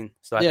know what I mean?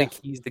 So I think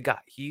he's the guy.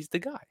 He's the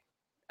guy.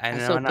 I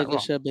still think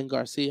it should have been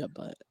Garcia,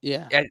 but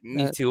yeah.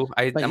 Me too. But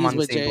I'm he's on the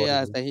with same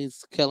boat. and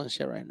he's killing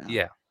shit right now.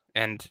 Yeah,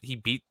 and he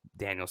beat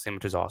Danielson,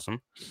 which is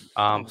awesome.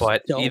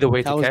 But either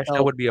way,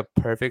 Takeshita would be a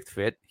perfect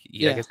fit.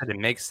 Like I said, it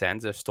makes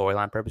sense. For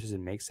storyline purposes, it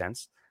makes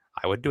sense.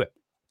 I would do it.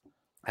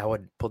 I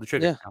would pull the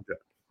trigger. Yeah.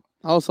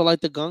 I also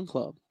like the Gun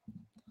Club.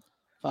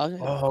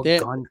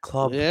 Gun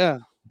Club. Yeah.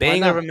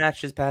 Banger of a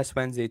match this past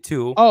Wednesday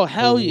too. Oh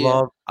hell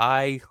yeah!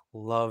 I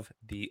love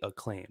the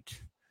Acclaimed.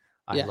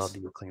 I love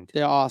the Acclaimed.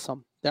 They're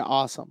awesome. They're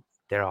awesome.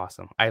 They're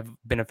awesome. I've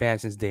been a fan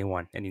since day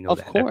one, and you know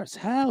that. Of course,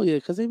 hell yeah,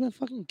 because they've been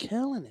fucking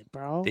killing it,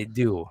 bro. They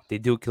do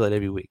kill it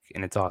every week,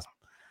 and it's awesome.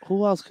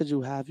 Who else could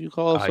you have? You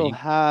could also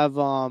have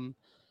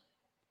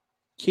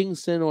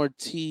Kingston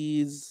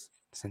Ortiz.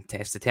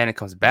 Santana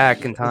comes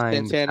back in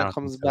time. Santana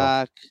comes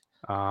back.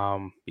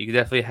 You could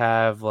definitely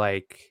have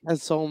like.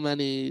 There's so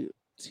many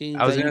teams.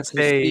 I was gonna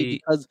say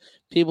because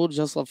people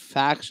just love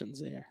factions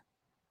there.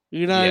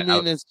 You know what I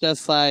mean? It's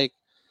just like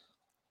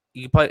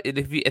you put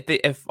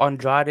if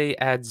Andrade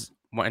adds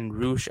and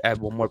Roosh add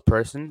one more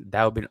person,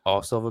 that would be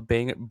also of a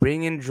banger.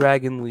 Bring in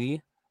Dragon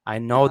Lee. I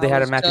know they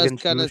had a match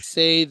against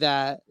Roosh.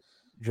 I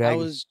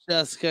was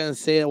just gonna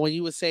say that when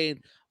you were saying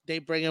they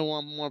bring in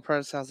one more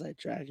person, I was like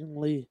Dragon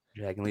Lee.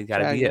 Dragon Lee's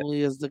gotta be it. Dragon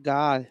Lee is the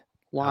guy.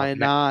 Why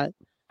not?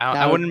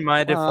 I wouldn't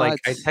mind if like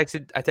I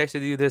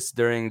texted you this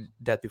during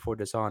Death Before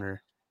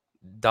Dishonor.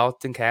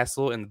 Dalton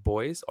Castle and the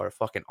boys are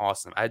fucking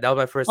awesome. That was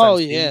my first time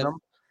seeing them.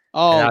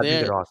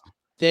 They're awesome.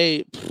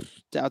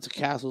 Dalton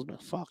Castle's been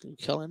fucking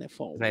killing it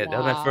for a while. That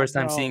was my first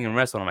time seeing him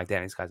wrestle. I'm like,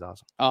 damn, this guy's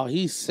awesome. Oh,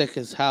 he's sick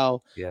as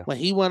hell. Yeah. When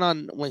he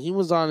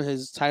was on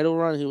his title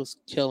run, he was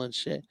killing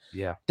shit.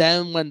 Yeah.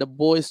 Then when the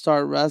boys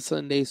start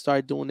wrestling, they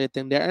start doing their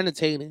thing. They're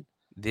entertaining.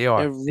 They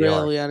are. They're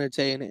really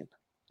entertaining.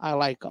 I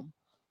like them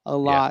a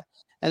lot.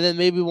 And then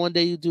maybe one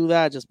day you do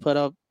that. Just put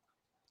up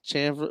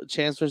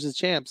Chance versus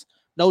Champs.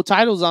 No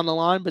titles on the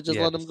line, but just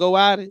let them go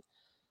at it.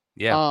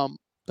 Yeah.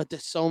 But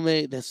there's so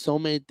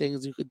many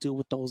things you could do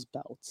with those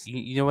belts.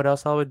 You know what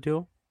else I would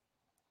do?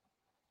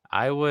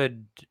 I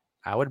would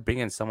bring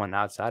in someone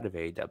outside of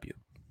AEW.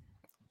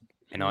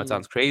 I know it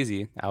sounds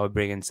crazy. I would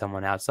bring in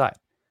someone outside.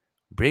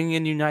 Bring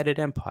in United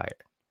Empire.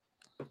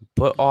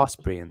 Put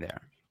Osprey in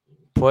there.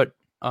 Put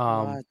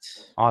What?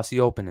 Aussie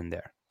Open in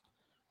there.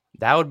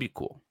 That would be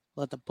cool.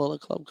 Let the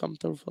Bullet Club come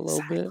through for a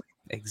little bit.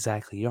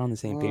 Exactly. You're on the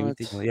same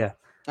page. What? Yeah.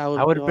 That I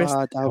would would be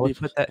that I would would be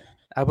put that.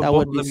 I would that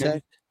both would of be them in,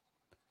 sick.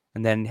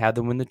 and then have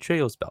them win the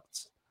trios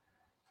belts.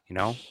 You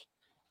know.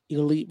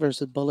 Elite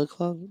versus Bullet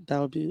Club. That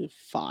would be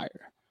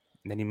fire.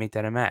 And then you make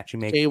that a match. You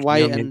make Jay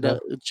White and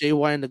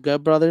the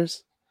Good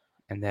Brothers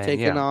and then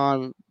taking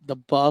on the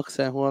Bucks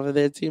and whoever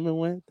they're teaming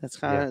with. That's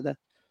kind of Yeah. that.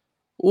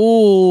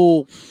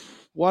 Ooh,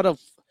 what a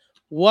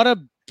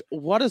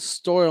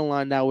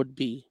storyline that would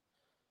be.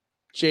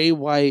 Jay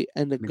White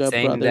and the I've been Good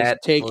saying Brothers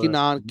that taking for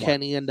on months.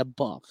 Kenny and the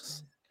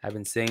Bucks. I've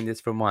been saying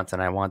this for months,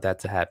 and I want that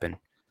to happen.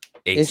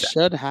 It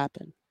should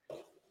happen.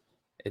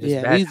 It is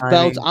Yeah, bad these timing.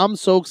 belts. I'm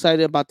so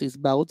excited about these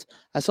belts.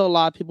 I saw a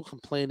lot of people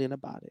complaining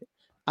about it.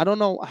 I don't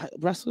know.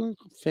 Wrestling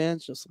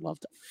fans just love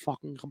to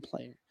fucking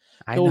complain.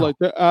 I They were know. like,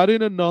 they're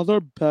adding another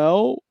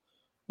belt.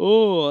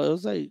 Oh, it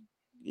was like,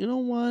 you know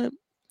what?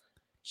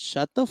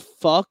 Shut the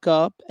fuck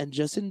up and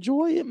just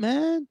enjoy it,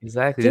 man.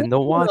 Exactly. Then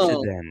don't watch it.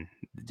 Then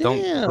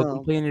don't Damn. go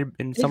complain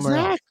in somewhere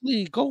else.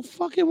 Exactly. Go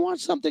fucking watch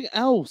something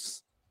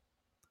else.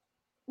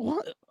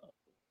 What?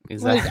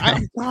 Exactly. Like,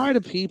 I'm tired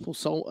of people.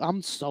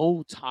 I'm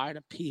so tired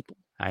of people.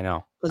 I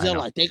know. Because they're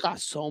like, they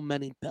got so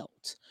many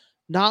belts.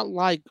 Not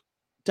like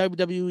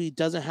WWE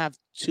doesn't have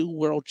 2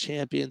 world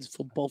champions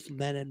for both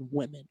men and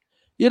women.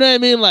 You know what I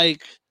mean?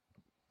 Like,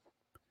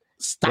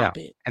 stop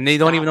it. And they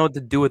don't even know what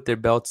to do with their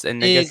belts.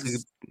 And I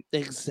guess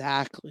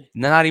exactly.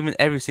 Not even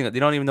every single. They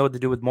don't even know what to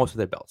do with most of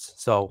their belts.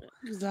 So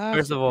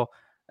first of all,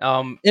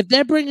 if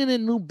they're bringing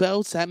in new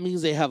belts, that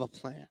means they have a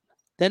plan.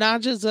 They're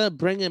not just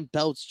bringing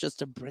belts just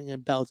to bring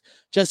in belts,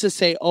 just to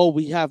say, oh,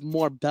 we have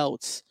more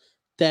belts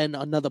than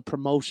another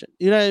promotion.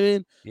 You know what I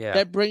mean? Yeah.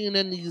 They're bringing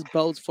in these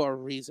belts for a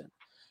reason.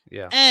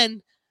 Yeah.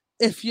 And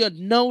if you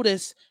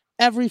notice,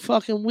 every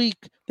fucking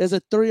week there's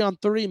a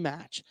 3-on-3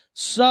 match.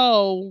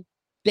 So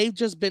they've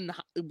just been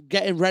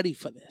getting ready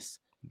for this.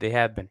 They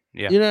have been.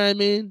 Yeah. You know what I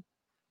mean?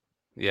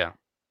 Yeah.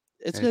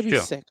 It's gonna be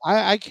sick.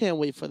 I can't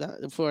wait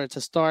for it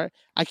to start.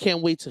 I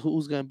can't wait to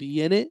who's gonna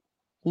be in it,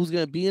 who's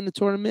gonna be in the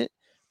tournament.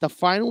 The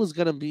final is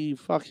gonna be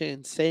fucking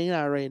insane.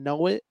 I already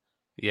know it.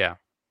 Yeah.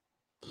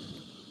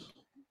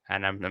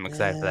 And I'm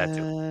excited for that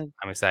too.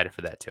 I'm excited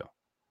for that too.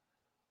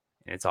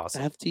 And it's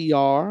awesome.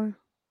 FTR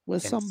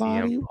with and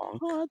somebody. CM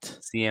Punk. What?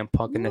 CM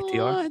Punk and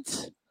FTR.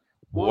 What?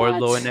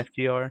 Warlow and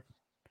FTR.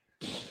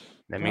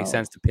 That makes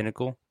sense to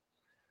Pinnacle.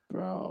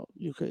 Bro,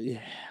 you could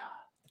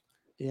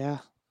yeah.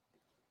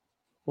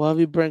 Well, if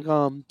you bring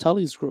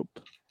Tully's group,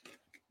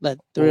 let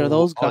 3 of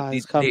those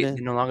guys come in.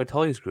 They're no longer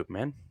Tully's group,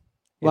 man.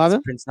 What?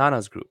 It's Prince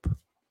Nana's group.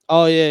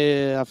 Oh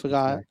yeah, I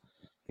forgot.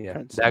 Yeah,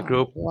 Prince that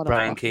group, Nana.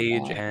 Brian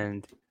Cage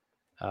and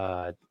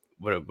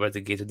what are the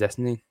Gates of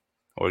Destiny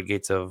or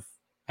Gates of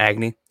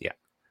Agony? Yeah.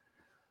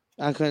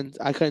 I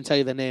couldn't tell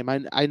you the name.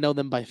 I know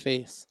them by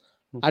face.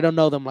 I don't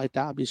know them like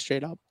that. I'll be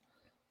straight up.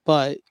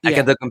 But yeah. I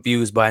get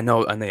confused, but I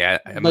know.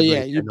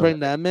 You bring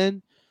them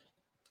in.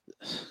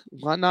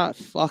 Why not?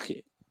 Fuck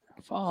it.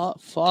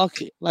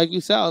 Fuck it. Like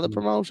you said, other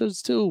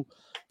promotions too.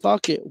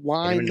 Fuck it.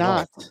 Why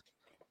not?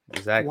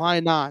 Exactly. Why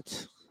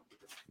not?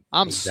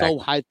 I'm so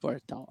hyped for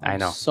it though. I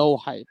know. So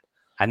hyped.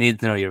 I need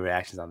to know your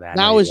reactions on that.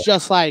 Now it's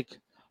just like,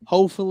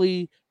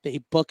 hopefully they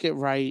book it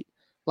right.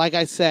 Like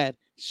I said,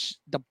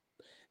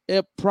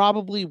 it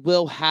probably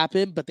will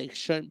happen, but they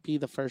shouldn't be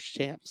the first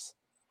champs.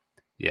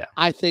 Yeah.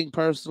 I think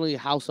personally,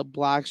 House of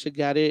Black should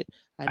get it.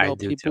 I know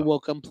people will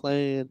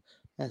complain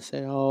and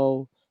say,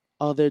 "Oh,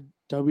 other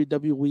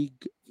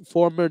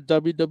former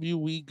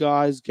WWE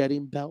guys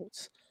getting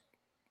belts."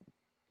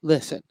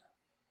 Listen,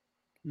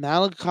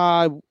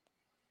 Malachi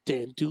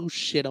didn't do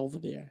shit over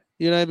there.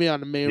 You know what I mean, on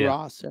the main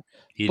roster.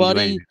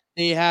 Buddy,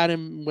 they had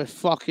him with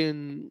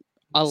fucking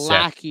a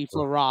lackey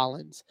for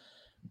Rollins.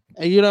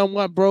 And you know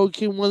what? Bro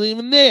King wasn't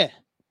even there.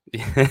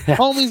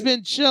 Homie's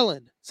been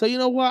chilling. So you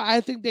know what?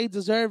 I think they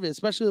deserve it,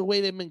 especially the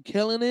way they've been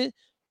killing it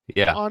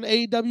on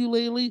AEW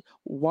lately.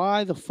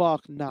 Why the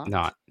fuck not?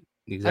 Not.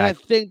 Exactly. And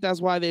I think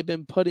that's why they've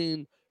been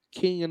putting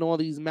King in all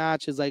these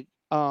matches. Like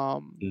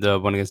the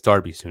one against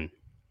Darby soon.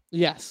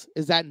 Yes.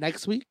 Is that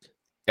next week?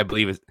 I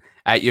believe it's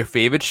at your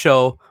favorite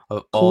show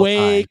of all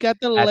Quake time. At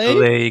the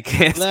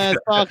Lake. Let's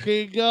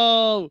fucking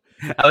go.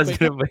 I was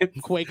gonna win.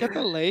 Quake at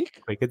the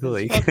Lake. Quake at the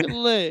Lake. Fucking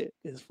lit.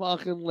 It's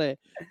fucking lit.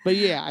 But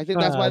yeah, I think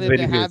that's why they've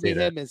been having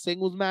him in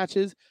singles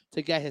matches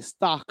to get his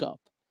stock up.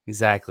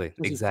 Exactly.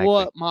 He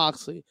fought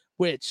Moxley,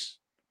 which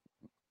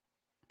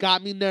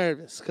got me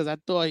nervous because I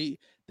thought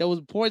there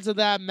was points of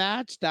that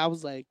match that I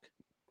was like,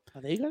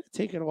 are they gonna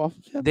take it off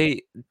of him?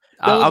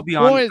 I'll be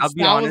honest.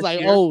 I was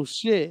like, oh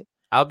shit.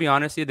 I'll be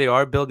honest here, they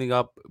are building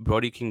up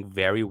Brody King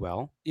very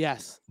well.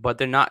 Yes. But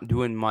they're not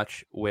doing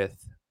much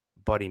with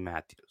Buddy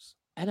Matthews.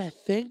 And I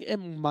think it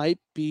might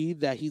be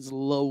that he's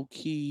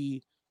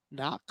low-key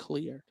not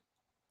cleared.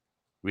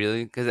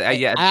 Really? Because Like,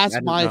 yeah, that's I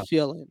don't my know.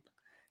 feeling.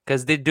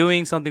 Because they're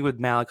doing something with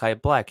Malachi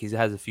Black. He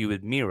has a feud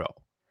with Miro.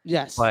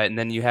 Yes. But and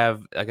then you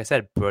have, like I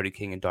said, Brody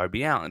King and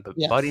Darby Allin. But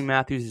Buddy Yes.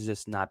 Matthews is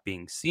just not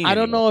being seen I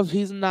don't anymore. know if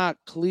he's not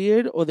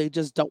cleared or they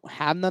just don't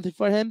have nothing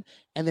for him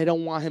and they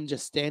don't want him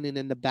just standing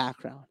in the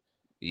background.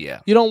 Yeah.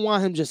 You don't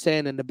want him just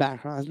standing in the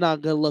background. It's not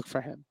a good look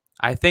for him.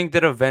 I think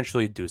they'll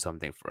eventually do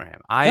something for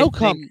him. I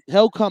think,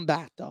 He'll come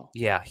back though.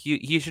 yeah,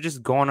 he should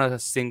just go on a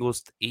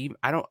singles.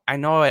 I know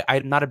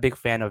I'm not a big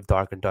fan of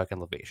Dark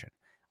Elevation,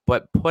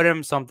 but put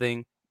him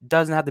something.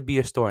 Doesn't have to be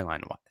a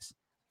storyline wise.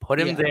 Put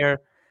him Yeah.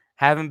 there,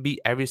 have him beat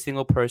every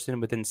single person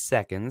within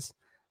seconds.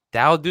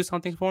 That'll do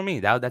something for me.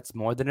 That's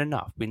more than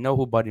enough. We know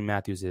who Buddy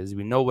Matthews is.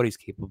 We know what he's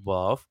capable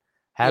of.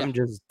 Have Yeah. him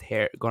just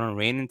gonna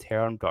reign and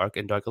tear on Dark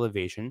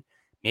Elevation.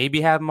 Maybe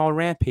have him all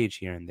rampage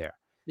here and there.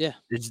 Yeah.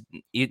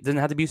 It doesn't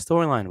have to be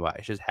storyline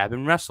wise. Just have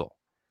him wrestle,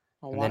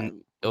 Oh, and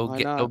then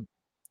why not?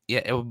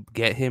 it'll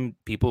get him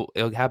people.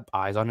 It'll have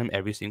eyes on him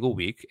every single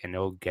week, and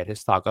it'll get his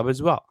stock up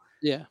as well.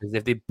 Yeah. Because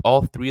if they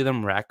all three of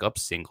them rack up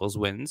singles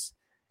wins,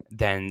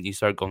 then you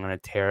start going on a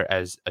tear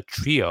as a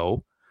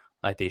trio,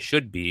 like they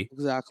should be.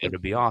 Exactly. It'll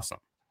be awesome.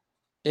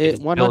 It It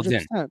just builds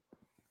in. 100%.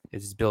 It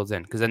just builds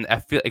in. Because then I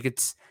feel like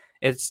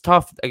it's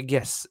tough. I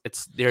guess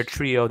they're a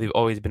trio. They've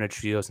always been a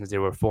trio since they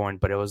were formed,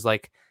 but it was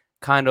like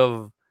kind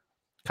of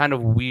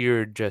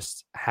weird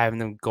just having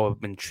them go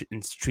up in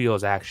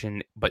trios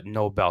action, but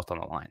no belt on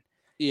the line.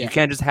 You Yeah.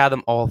 can't just have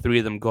them all three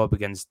of them go up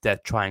against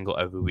Death Triangle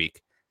every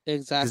week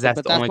because Exactly. that's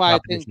But the that's only why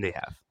competition they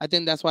have. I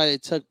think that's why they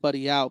took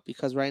Buddy out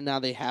because right now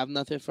they have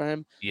nothing for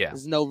him. Yeah,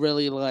 There's no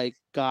really like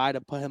guy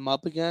to put him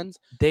up against.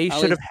 they At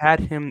should have least had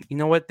him. You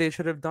know what they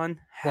should have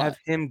done? Have what?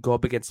 him go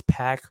up against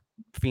Pac,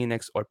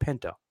 Phoenix, or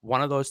Penta.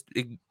 One of those.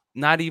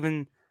 Not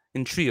even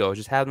in trio.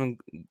 Just have them.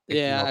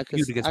 Yeah,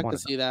 Feud against I one could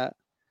of them. see that.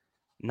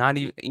 Not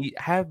even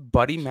have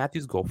Buddy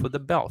Matthews go for the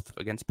belt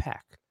against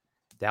Pac.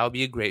 That would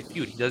be a great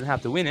feud. He doesn't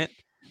have to win it,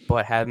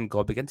 but have him go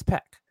up against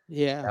Pac.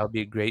 Yeah. That would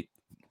be a great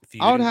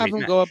feud I would and have great him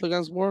match. go up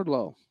against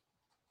Wardlow.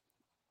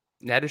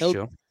 That is He'll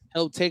true.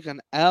 he'll take an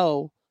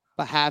L,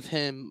 but have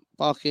him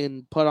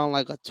fucking put on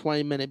like a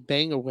 20-minute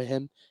banger with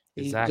him.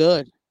 He's Exactly.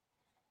 good.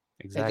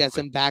 It Exactly. gets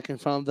him back in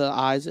front of the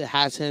eyes. It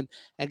has him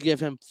and give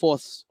him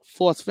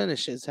fourth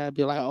finishes. I'd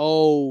be like,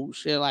 oh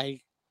shit,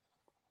 like,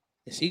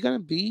 is he gonna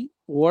beat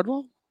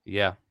Wardlow?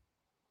 Yeah.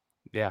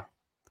 Yeah.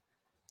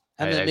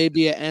 And then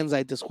maybe it ends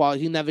like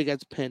he never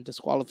gets pinned,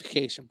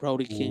 disqualification.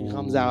 Brody King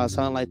comes out or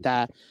something like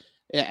that.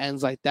 It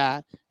ends like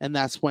that, and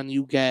that's when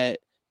you get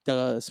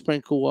the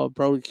sprinkle of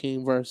Brody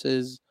King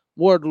versus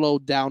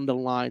Wardlow down the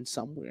line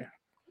somewhere.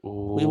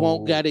 Ooh. We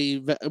won't get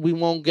it. We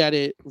won't get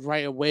it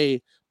right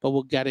away, but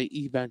we'll get it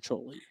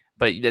eventually.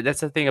 But that's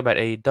the thing about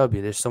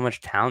AEW. There's so much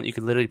talent. You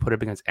could literally put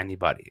it against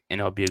anybody, and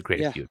it'll be a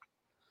great feud.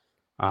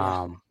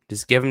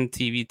 Just give him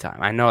TV time.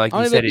 I know, like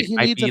you said, it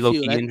might be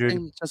low-key injured.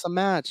 Just a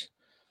match.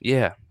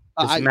 Yeah,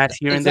 just a match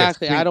here and there.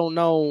 Exactly. I don't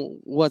know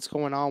what's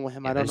going on with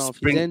him. I don't know if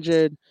he's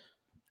injured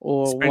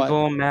or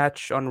sprinkle what. a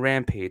match on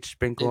Rampage.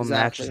 Sprinkle a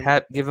match.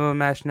 Give him a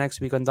match next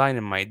week on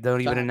Dynamite.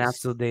 Don't even announce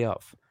the day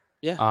off.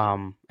 Yeah.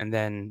 And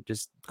then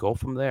just go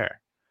from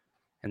there.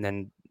 And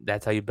then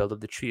that's how you build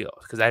up the trio.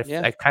 Because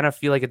I kind of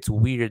feel like it's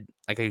weird.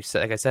 Like I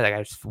said,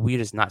 it's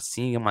weird as not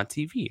seeing him on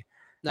TV.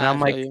 And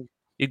I'm like,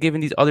 you're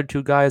giving these other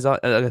two guys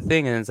a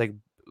thing, and it's like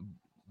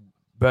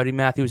Buddy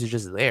Matthews is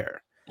just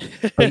there,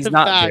 but he's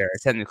not there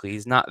technically.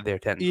 He's not there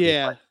technically.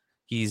 Yeah,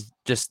 he's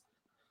just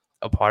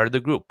a part of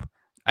the group.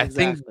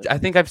 Exactly. I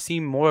think I've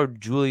seen more of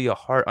Julia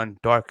Hart on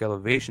Dark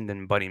Elevation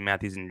than Buddy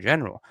Matthews in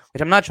general,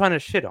 which I'm not trying to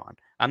shit on.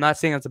 I'm not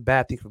saying that's a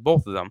bad thing for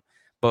both of them,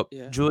 but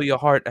Julia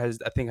Hart has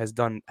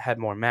had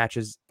more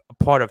matches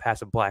a part of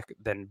House of Black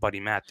than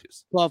Buddy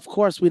Matthews. Well, of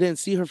course, we didn't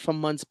see her for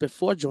months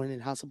before joining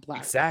House of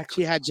Black.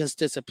 Exactly. She had just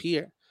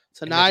disappeared.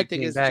 So now I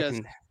think it's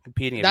just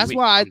competing. That's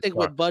why I think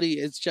with Buddy,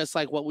 it's just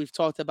like what we've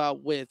talked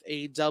about with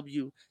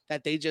AEW,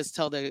 that they just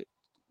tell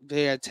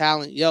their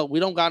talent, yo, we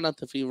don't got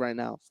nothing for you right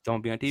now.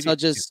 Don't be on TV. So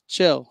just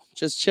chill.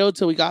 Just chill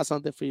till we got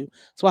something for you.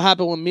 That's what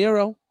happened with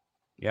Miro.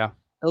 Yeah.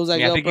 It was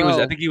like, I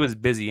think he was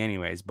busy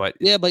anyways, but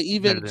but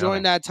even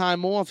during that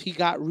time off, he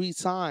got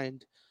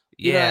re-signed.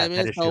 You know what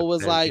I mean? So it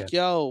was like,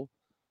 yo,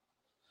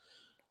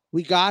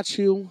 we got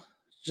you.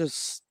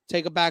 Just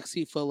take a back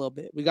seat for a little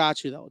bit. We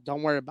got you though.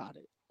 Don't worry about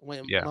it.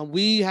 When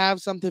we have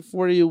something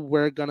for you,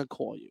 we're gonna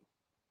call you.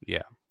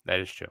 Yeah, that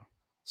is true.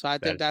 So I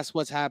think that's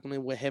what's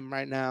happening with him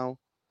right now.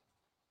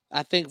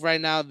 I think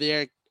right now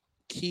their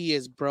key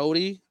is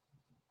Brody.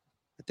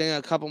 I think in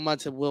a couple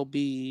months it will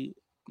be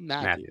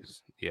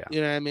Matthews. Yeah.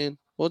 You know what I mean?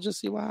 We'll just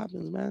see what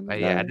happens, man.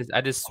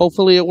 I just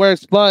hopefully it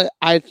works. But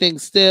I think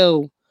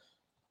still,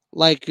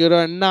 like it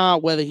or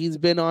not, whether he's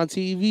been on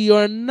TV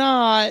or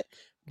not,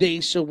 they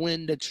should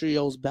win the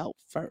trios belt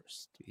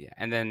first. Yeah,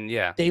 and then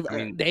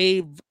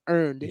they've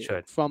earned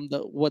it from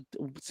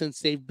since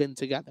they've been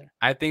together.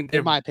 I think,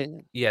 in my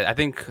opinion, I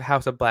think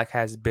House of Black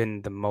has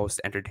been the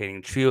most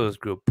entertaining trios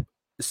group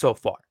so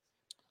far.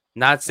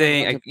 Not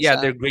saying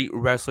they're great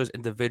wrestlers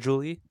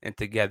individually and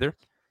together.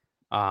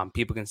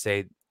 People can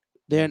say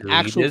They're an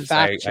actual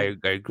faction. I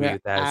agree They're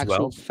with that as actual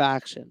well.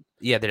 faction.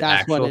 Yeah, they're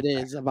That's what actual.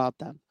 it is about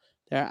them.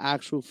 They're an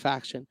actual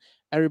faction.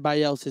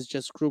 Everybody else is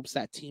just groups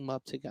that team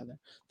up together.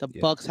 The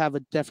Yeah. Bucks have a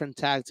different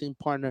tag team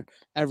partner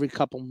every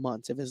couple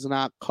months. If it's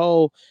not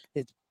Cole,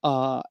 it's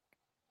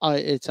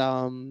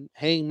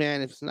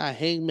Hangman. If it's not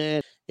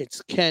Hangman,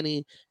 it's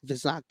Kenny. If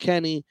it's not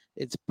Kenny,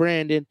 it's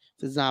Brandon.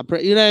 If it's not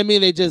you know what I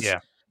mean?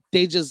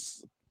 They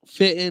just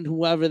fit in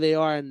whoever they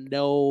are and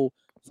no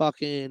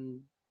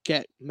fucking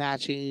get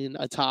matching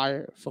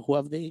attire for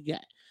whoever they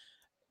get.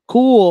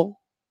 Cool,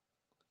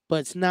 but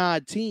it's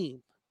not a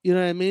team. You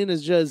know what I mean?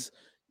 It's just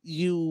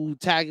you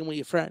tagging with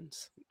your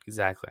friends.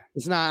 Exactly.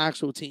 It's not an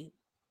actual team.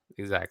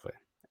 Exactly.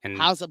 And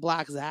House of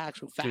Black is an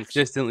actual faction.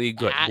 Consistently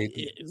good.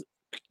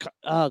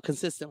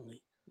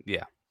 Consistently.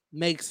 Yeah.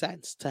 Makes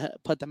sense to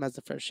put them as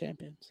the first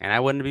champions. And I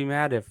wouldn't be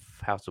mad if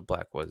House of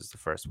Black was the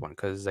first one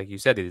because, like you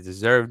said, they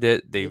deserved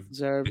it. They've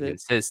been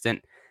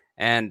consistent,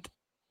 and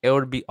it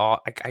would be all.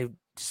 I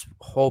just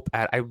hope.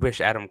 I wish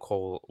Adam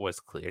Cole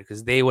was clear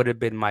because they would have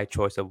been my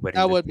choice of winning.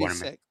 That would be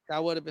sick.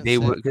 That would have been. They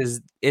would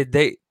because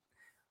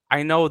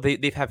I know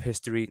they've have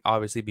history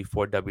obviously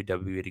before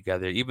WWE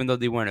together, even though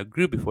they weren't a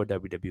group before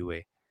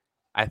WWE.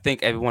 I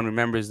think everyone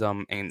remembers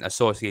them and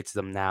associates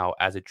them now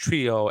as a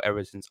trio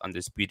ever since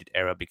Undisputed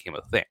Era became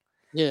a thing.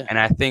 Yeah. And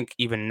I think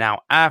even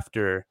now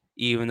after,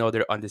 even though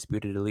they're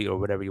Undisputed Elite or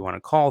whatever you want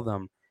to call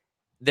them,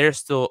 they're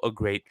still a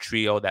great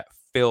trio that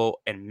fill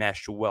and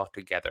mesh well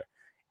together.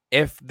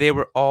 If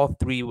all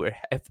three were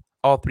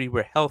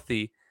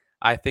healthy,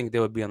 I think they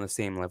would be on the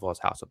same level as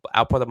House of Black.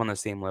 I'll put them on the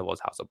same level as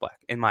House of Black,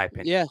 in my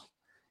opinion. Yeah.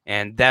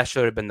 And that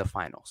should have been the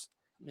finals.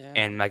 Yeah.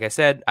 And like I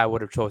said, I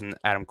would have chosen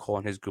Adam Cole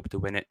and his group to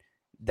win it.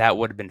 That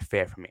would have been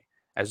fair for me.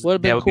 Would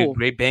have been cool. Be a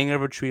great banger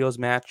of a trios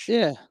match.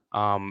 Yeah.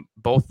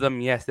 Both of them,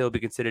 yes, they'll be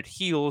considered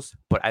heels,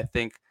 but I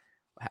think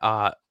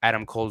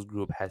Adam Cole's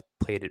group has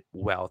played it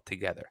well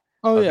together.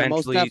 Oh yeah,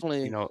 most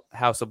definitely. You know,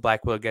 House of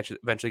Black will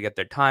eventually get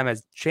their time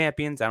as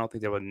champions. I don't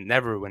think they will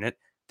never win it.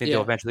 I think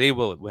they'll eventually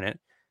will win it.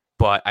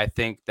 But I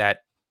think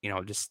that,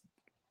 just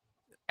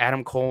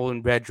Adam Cole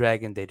and Red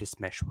Dragon, they just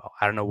mesh well.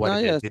 I don't know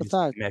what it is. They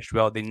just mesh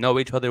well. They know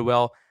each other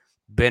well.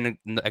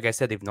 Like I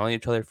said, they've known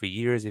each other for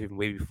years, even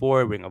way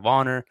before Ring of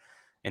Honor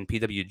and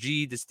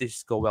PWG. They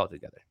just go well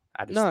together.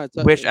 I just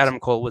wish Adam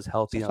Cole was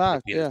healthy.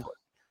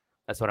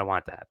 That's what I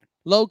want to happen.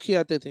 Low key,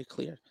 I think they're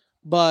clear,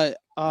 but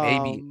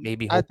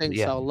maybe I think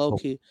so. Low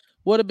key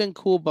would have been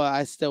cool, but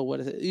I still would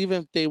have.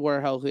 Even if they were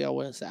healthy, I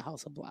would have said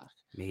House of Black.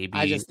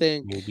 I just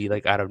think maybe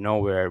like out of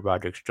nowhere,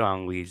 Roderick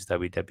Strong leaves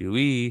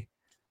WWE.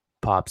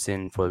 Pops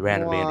in for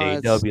randomly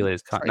in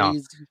AEW. No,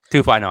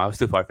 too far. No, I was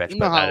too far fetched. You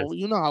know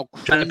how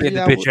crazy trying to paint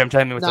the picture. I'm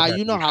trying to. Nah,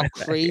 you know how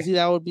crazy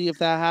that would be if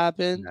that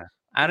happened. Nah.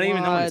 I don't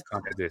even know his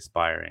contract is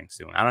expiring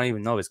soon. I don't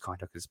even know his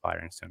contract is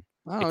expiring soon.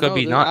 It could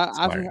be not.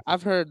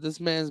 I've heard this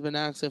man's been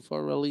asking for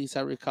a release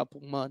every couple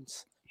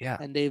months. Yeah,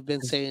 and they've been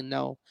saying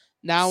no.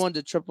 Now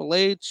under Triple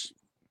H,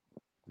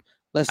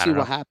 let's see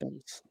what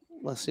happens.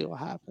 Let's see what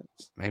happens.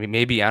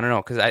 Maybe I don't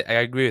know because I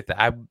agree with that.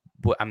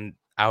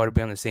 I would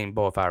be on the same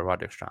boat if I were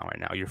Roderick Strong right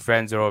now. Your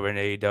friends are over in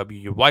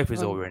AEW. Your wife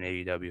is over in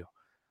AEW.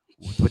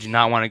 Would you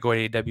not want to go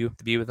to AEW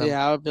to be with them?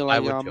 Yeah, I would be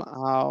like,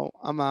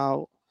 I'm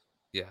out.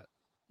 Yeah.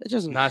 It's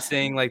just not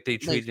saying like they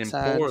treated him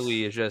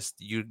poorly. It's just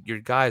your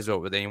guys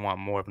over there. You want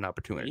more of an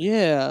opportunity.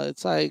 Yeah,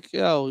 it's like,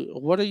 yo,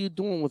 what are you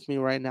doing with me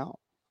right now?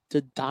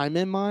 The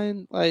diamond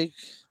mine? Like,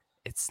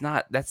 it's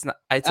not. That's not.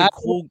 It's a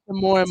cool.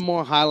 More and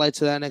more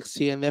highlights of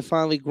NXT, and they're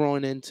finally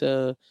growing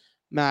into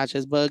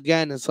matches. But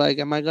again, it's like,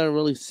 am I gonna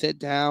really sit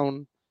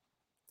down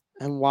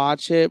and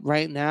watch it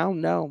right now?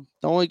 No.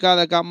 The only guy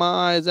that got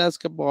my eye is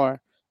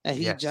Escobar, and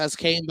he just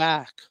came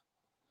back.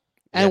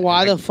 And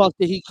why the fuck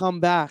did he come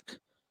back?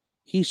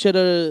 He should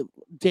have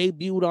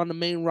debuted on the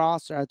main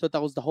roster. I thought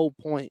that was the whole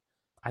point.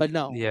 But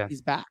no,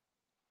 he's back.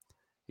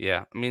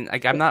 Yeah, I mean,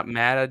 like, I'm not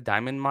mad at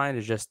Diamond Mine.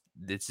 It's just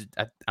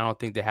I don't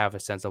think they have a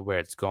sense of where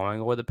it's going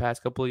over the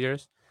past couple of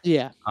years.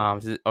 Yeah.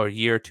 Or a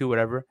year or two,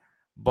 whatever.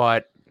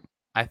 But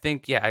I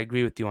think, I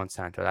agree with you on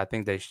Santos. I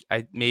think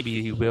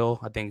maybe he will.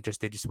 I think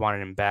they just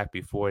wanted him back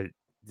before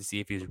to see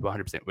if he's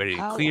 100% ready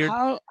and cleared.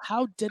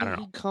 How didn't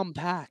he come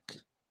back?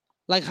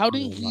 Like, how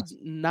did he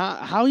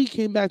not? How he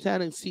came back to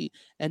NXT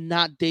and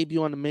not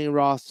debut on the main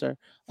roster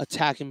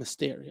attacking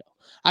Mysterio?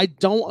 I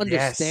don't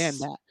understand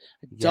that.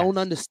 I don't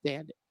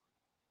understand it.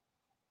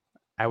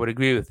 I would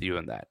agree with you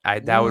on that.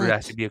 That would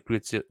actually be a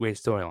great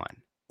storyline.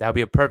 That would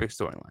be a perfect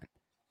storyline.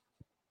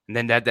 And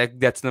then that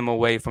gets them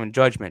away from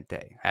Judgment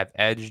Day. Have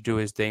Edge do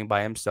his thing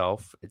by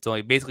himself. It's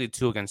only basically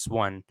 2 against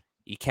 1.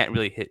 You can't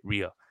really hit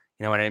Rhea.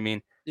 You know what I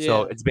mean? Yeah.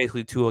 So it's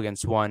basically 2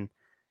 against 1.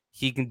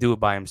 He can do it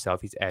by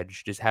himself. He's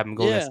Edge. Just have him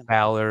go against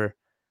Balor,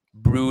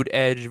 Brood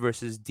Edge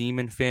versus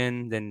Demon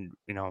Finn. Then,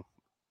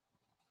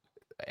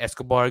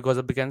 Escobar goes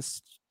up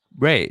against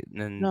Ray.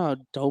 No,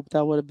 dope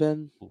that would have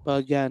been. But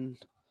again,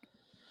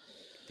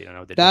 they don't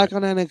know back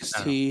on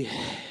NXT,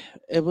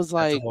 it was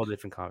like a whole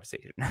different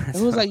conversation.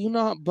 It was like,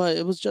 but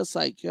it was just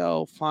like,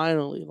 yo,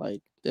 finally,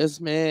 like, this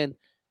man,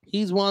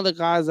 he's one of the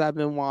guys I've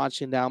been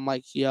watching that I'm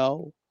like,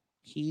 yo,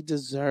 he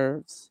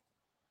deserves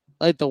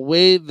like the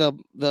way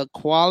the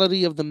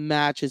quality of the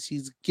matches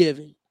he's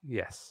giving.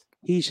 Yes.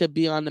 He should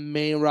be on the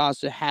main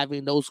roster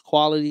having those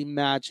quality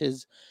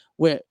matches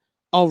with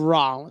a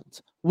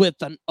Rollins,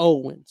 with an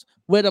Owens,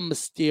 with a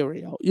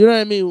Mysterio. You know what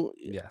I mean?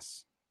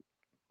 Yes.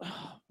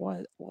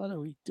 What are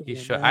we doing? He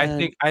should.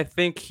 Man? I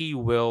think he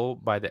will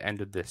by the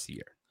end of this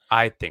year.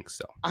 I think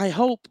so. I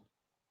hope.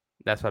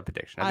 That's my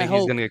prediction. I I think he's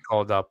hope. gonna get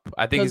called up.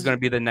 I think he's gonna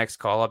be the next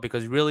call up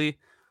because really,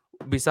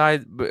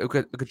 besides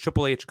a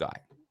Triple H guy,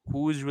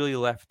 who's really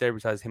left there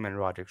besides him and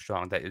Roderick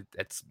Strong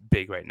that's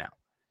big right now?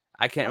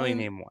 I can't really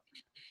name one.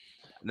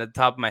 At the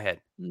top of my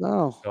head.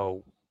 No.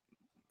 So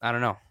I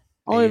don't know.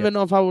 I don't even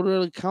know if I would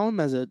really count him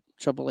as a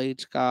Triple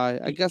H guy.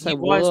 I guess I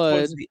was would.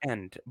 towards the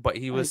end, but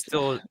he was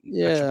still a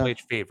Triple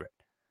H favorite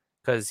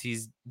because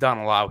he's done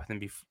a lot with him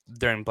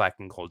during Black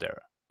and Gold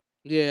era.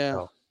 Yeah.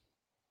 So.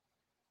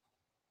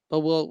 But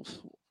what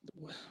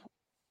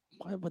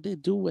would they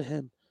do with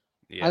him?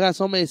 Yeah. I got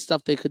so many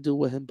stuff they could do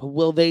with him, but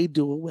will they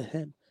do it with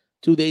him?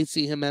 Do they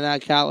see him in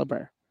that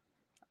caliber?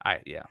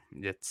 Yeah,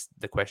 it's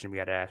the question we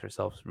got to ask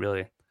ourselves,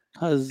 really.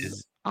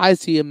 Because I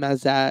see him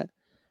as that,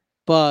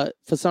 but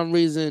for some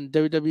reason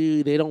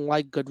WWE they don't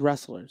like good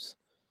wrestlers.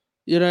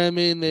 You know what I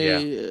mean?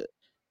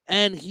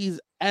 And he's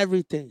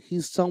everything.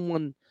 He's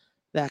someone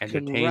that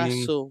can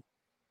wrestle.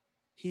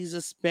 He's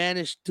a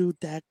Spanish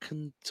dude that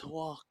can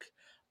talk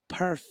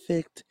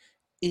perfect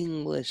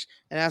English,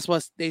 and that's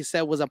what they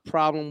said was a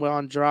problem with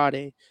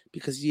Andrade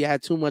because he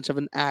had too much of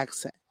an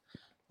accent.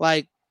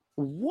 Like,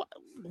 what?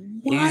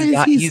 Why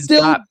is he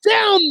still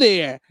down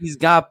there? He's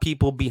got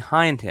people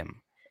behind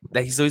him.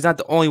 So he's not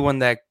the only one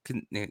that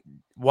can.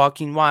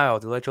 Joaquin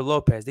Wilde, Electra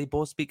Lopez, they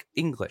both speak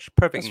English,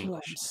 perfect That's English.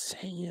 What I'm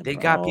saying, they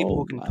got people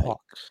who can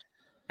talk.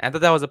 And I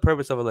thought that was the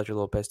purpose of Electra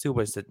Lopez too,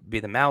 was to be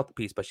the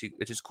mouthpiece. But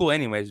which is cool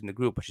anyways in the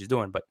group, what she's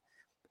doing. But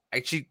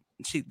they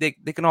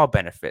can all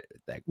benefit.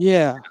 The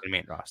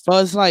main roster.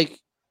 But it's like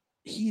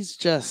he's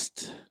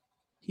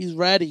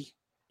ready.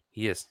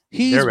 He is.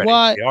 He's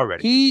what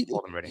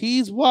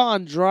he's what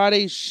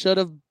Andrade should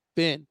have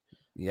been.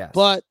 Yes.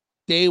 But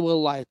they were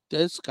like,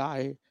 this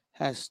guy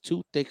has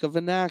too thick of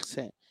an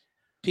accent.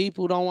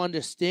 People don't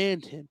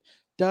understand him.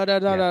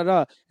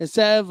 Da.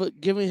 Instead of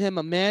giving him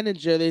a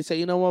manager, they say,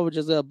 you know what, we're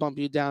just gonna bump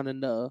you down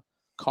in the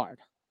card.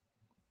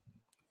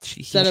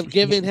 Instead of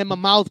giving him a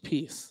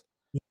mouthpiece.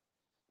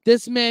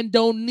 This man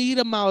don't need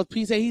a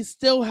mouthpiece, and he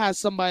still has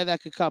somebody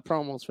that could cut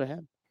promos for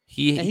him.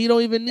 And he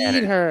don't even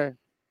need her.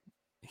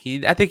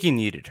 I think he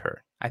needed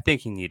her.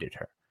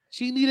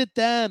 She needed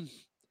them.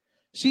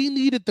 She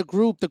needed the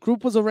group. The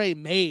group was already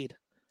made.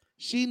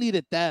 She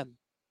needed them.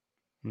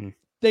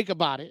 Think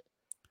about it.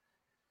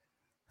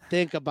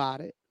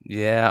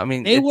 Yeah, I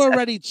mean, they were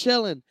already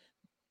chilling.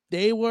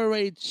 He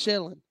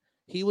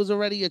was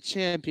already a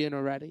champion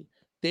already.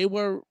 They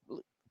were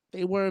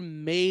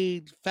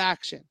made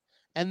faction,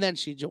 and then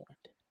she joined.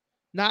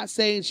 Not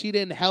saying she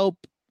didn't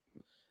help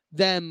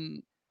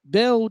them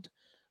build,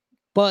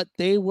 but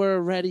they were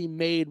already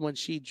made when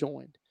she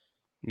joined.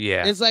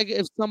 Yeah, it's like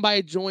if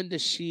somebody joined the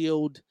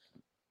Shield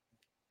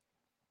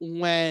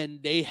when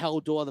they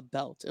held all the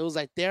belts. It was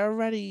like they're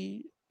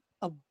already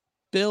a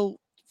built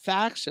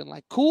faction.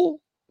 Like cool,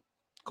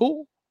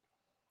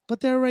 but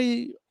they're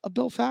already a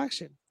built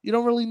faction. You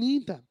don't really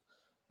need them.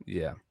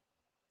 Yeah.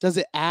 Does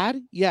it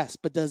add? Yes,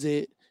 but does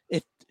it?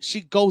 If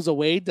she goes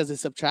away, does it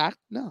subtract?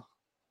 No.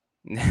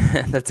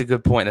 That's a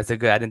good point. I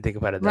didn't think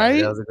about it.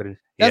 Right? That was a good.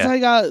 That's how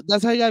you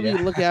got to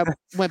be looking at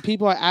when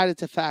people are added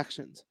to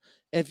factions.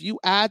 If you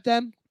add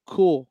them,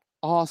 cool,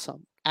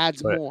 awesome,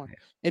 adds more. Yeah.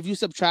 If you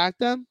subtract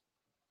them,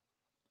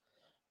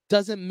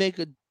 doesn't make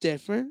a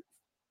difference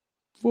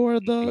for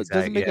the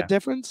doesn't make a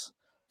difference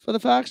for the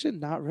faction.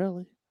 Not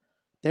really.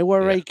 They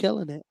were already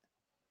killing it.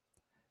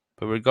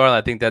 But regardless,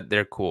 I think that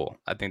they're cool.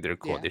 Yeah.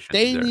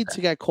 They need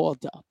to get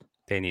called up.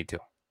 They need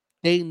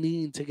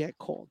to get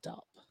called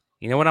up.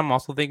 You know what I'm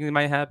also thinking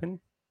might happen?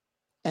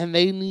 And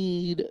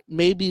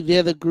maybe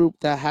they're the group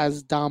that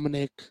has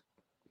Dominic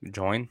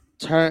join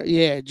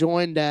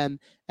them,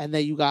 and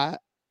then you got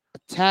a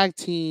tag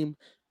team.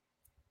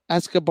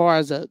 Escobar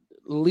is a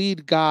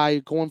lead guy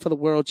going for the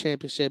world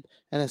championship,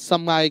 and then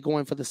somebody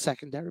going for the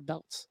secondary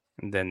belts.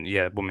 And then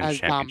women's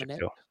championship Dominic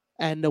too.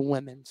 And the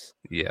women's.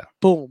 Yeah.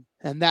 Boom.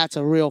 And that's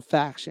a real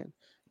faction.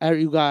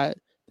 And you got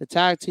the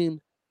tag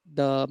team,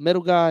 the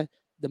middle guy,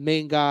 the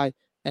main guy,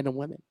 and the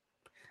women.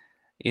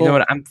 You know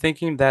what? I'm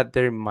thinking that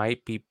they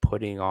might be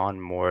putting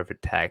on more of a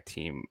tag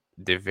team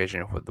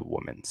division for the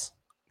women's.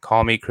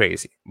 Call me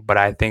crazy, but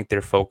I think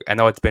they're I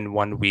know it's been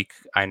 1 week.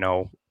 I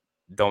know,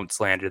 don't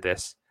slander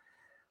this,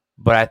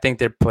 but I think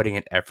they're putting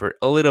an effort,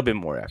 a little bit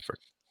more effort.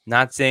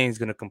 Not saying it's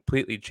going to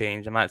completely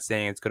change. I'm not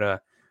saying it's going to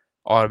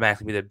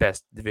automatically be the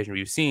best division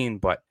we've seen,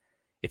 but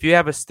if you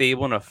have a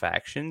stable and a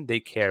faction, they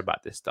care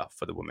about this stuff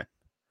for the women.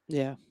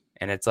 Yeah.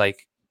 And it's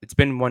like, it's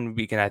been 1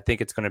 week, and I think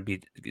it's going to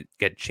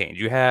get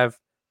changed. You have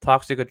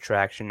Toxic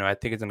Attraction. I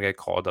think it's going to get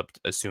called up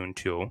soon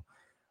too.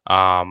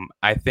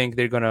 I think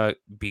they're going to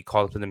be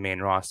called up to the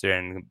main roster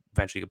and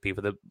eventually compete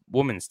for the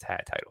women's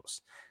tag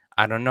titles.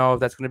 I don't know if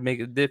that's going to make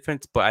a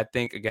difference, but I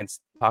think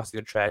against Toxic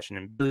Attraction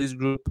and Billy's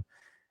group,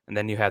 and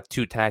then you have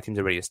 2 tag teams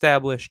already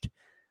established,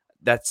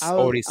 that's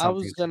already I something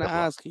was to gonna build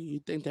on. ask you. You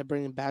think they're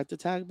bringing back the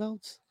tag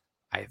belts?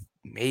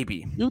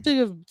 Maybe. You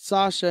think if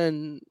Sasha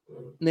and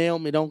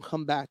Naomi don't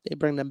come back, they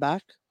bring them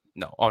back?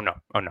 No. Oh no.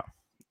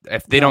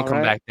 If they No, don't come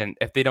right?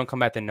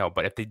 back, then no.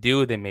 But if they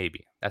do, then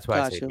maybe. That's why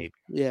I say Gotcha. maybe.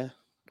 Yeah.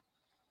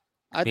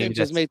 I Maybe think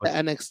just that's make the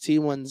what NXT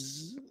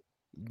ones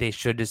they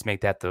should just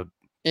make that the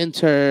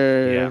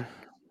inter.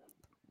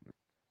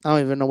 I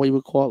don't even know what you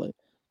would call it.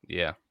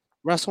 yeah.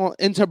 Wrestle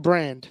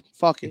interbrand.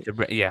 Fuck it.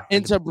 Yeah.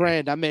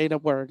 Interbrand. I made a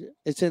word.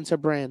 It's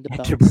interbrand. The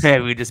belts.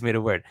 Interbrand. We just made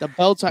a word. The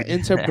belts are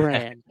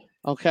interbrand.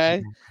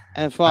 Okay.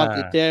 And fuck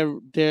it.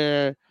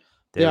 They're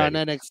on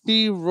ready.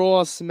 NXT,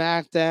 Raw,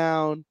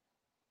 SmackDown.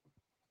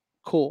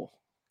 Cool.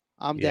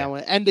 I'm down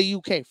with it. And the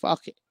UK.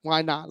 Fuck it.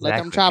 Why not? Let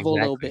them travel a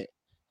little bit.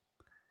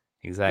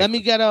 Exactly. Let me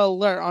get an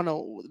alert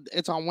on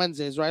it's on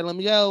Wednesdays, right? Let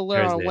me get an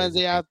alert on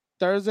Wednesday after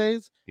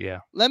Thursdays. Yeah.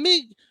 Let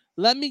me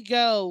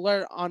get an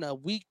alert on a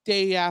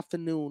weekday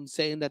afternoon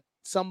saying that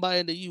somebody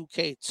in the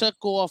UK took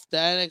off the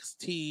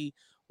NXT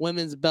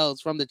women's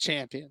belts from the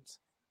champions.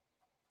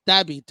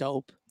 That'd be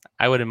dope.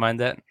 I wouldn't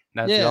mind that.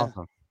 That'd be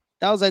awesome.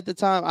 That was at the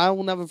time. I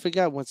will never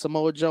forget when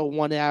Samoa Joe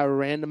won it at a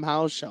random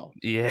house show.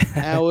 Yeah.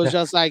 And it was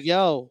just like,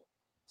 yo,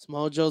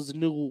 Samoa Joe's the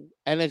new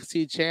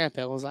NXT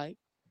champion. I was like,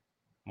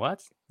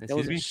 what?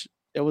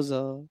 There was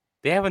a.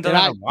 They haven't done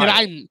that in a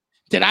while.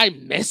 Did I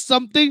miss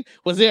something?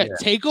 Was there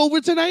a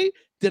takeover tonight?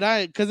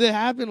 Because it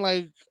happened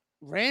like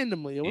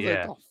randomly. It was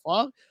like the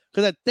fuck.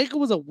 Because I think it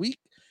was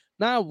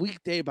not a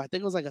weekday, but I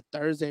think it was like a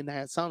Thursday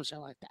night or some shit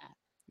like that.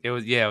 It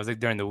was like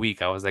during the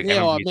week. I was like,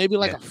 or maybe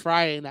like a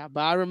Friday night.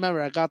 But I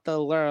remember I got the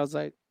alert. I was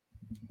like,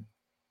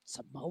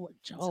 Samoa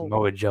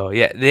Joe.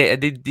 Yeah, they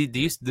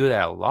used to do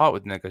that a lot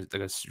with like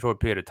a short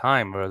period of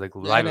time or like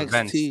live NXT.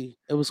 events.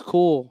 It was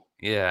cool.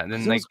 Yeah, and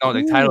then like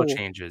the title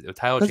changes. The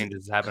title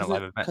changes happen at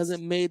live events because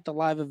it made the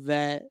live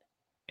event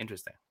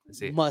interesting.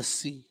 See. Must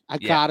see. I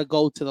gotta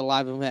go to the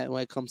live event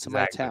when it comes to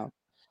my town.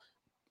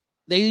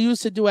 They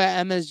used to do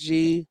at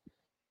MSG.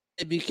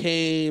 It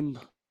became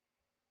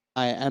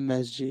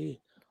MSG.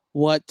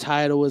 What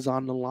title is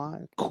on the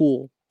line?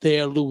 Cool.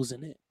 They're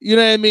losing it. You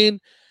know what I mean?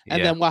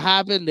 And then what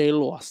happened? They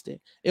lost it.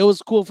 It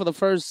was cool for the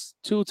first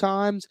 2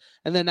 times,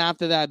 and then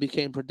after that, it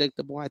became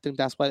predictable. I think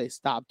that's why they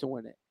stopped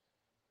doing it.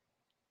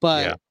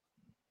 But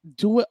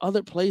do it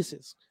other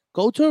places.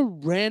 Go to a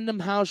random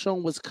house show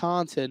in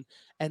Wisconsin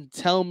and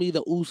tell me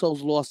the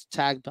Usos lost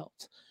tag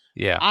belts.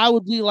 Yeah. I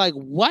would be like,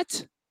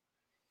 what?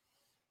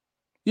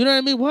 You know what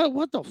I mean?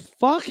 What the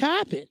fuck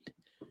happened?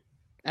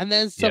 And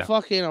then it's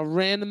fucking a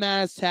random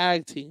ass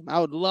tag team. I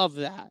would love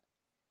that.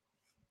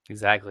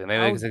 Exactly.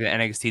 Maybe it's like an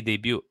NXT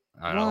debut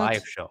on a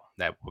live show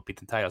that would be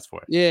the titles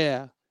for it.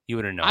 Yeah. You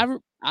wouldn't know.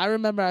 I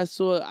remember I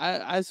saw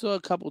a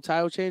couple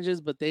title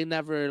changes, but they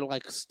never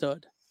like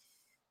stood.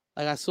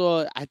 Like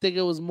I think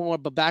it was more,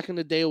 but back in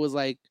the day it was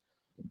like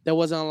there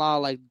wasn't a lot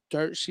of like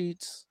dirt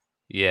sheets.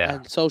 Yeah.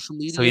 And social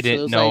media. So you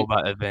didn't know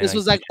about events. This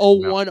was like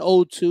 01,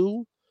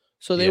 02.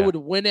 So they would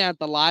win at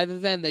the live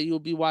event that you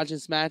would be watching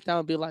SmackDown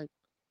and be like,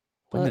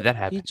 when did that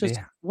happen?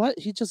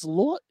 He just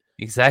lost.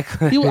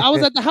 Exactly. I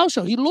was at the house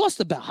show. He lost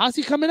the belt. How's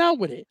he coming out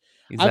with it?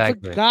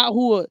 Exactly. I forgot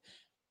who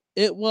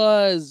it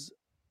was.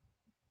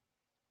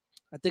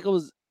 I think it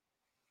was.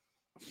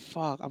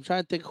 Fuck. I'm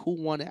trying to think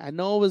who won it. I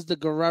know it was the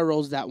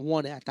Guerreros that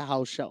won it at the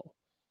house show.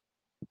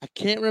 I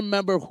can't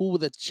remember who were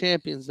the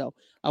champions, though.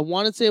 I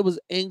want to say it was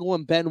Angle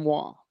and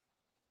Benoit.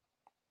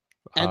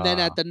 And then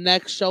at the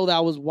next show that I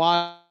was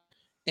watching,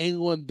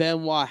 Angle and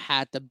Benoit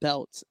had the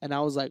belts. And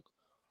I was like,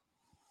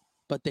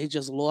 but they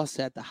just lost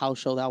at the house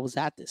show that I was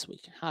at this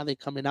week. How are they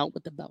coming out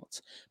with the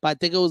belts? But I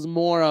think it was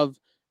more of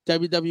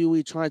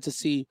WWE trying to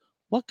see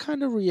what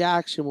kind of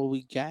reaction will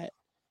we get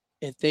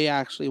if they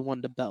actually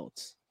won the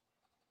belts.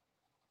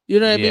 You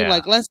know what I mean?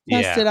 Like, let's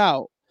test it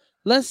out.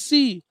 Let's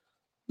see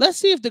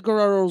if the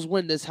Guerreros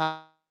win this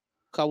house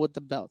with the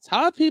belts.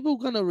 How are people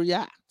gonna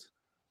react?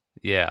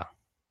 Yeah.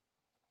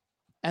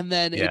 And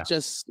then it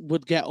just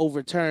would get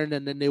overturned,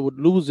 and then they would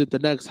lose it the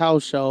next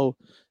house show.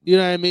 You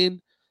know what I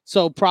mean?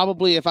 So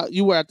probably if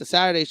you were at the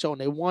Saturday show and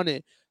they won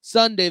it,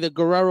 Sunday the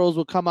Guerreros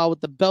would come out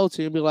with the belts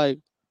and you'd be like,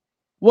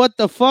 what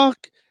the fuck?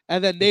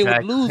 And then they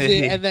would lose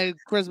it, and then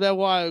Chris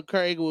Benoit and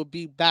Kurt Angle would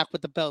be back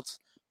with the belts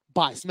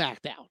by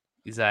SmackDown.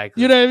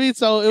 Exactly. You know what I mean?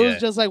 So it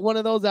was just like one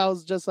of those that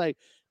was just like,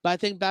 but I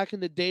think back in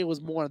the day it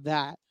was more of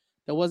that.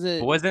 There wasn't.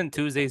 But wasn't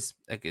Tuesdays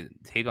like a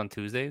take on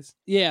Tuesdays?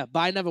 Yeah,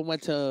 but I never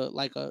went to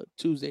like a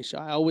Tuesday show.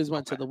 I always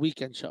went to the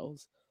weekend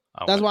shows.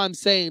 That's why I'm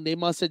saying they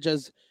must have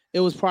just.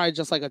 It was probably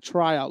just like a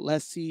tryout.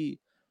 Let's see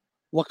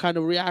what kind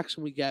of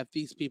reaction we get if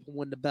these people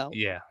win the belt.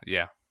 Yeah.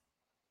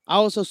 I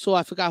also saw.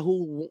 I forgot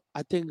who.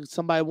 I think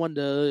somebody won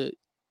the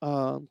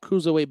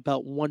cruiserweight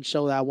belt. One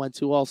show that I went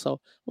to. Also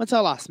went to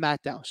a lot of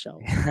SmackDown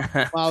shows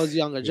when I was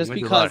younger, just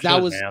because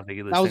that was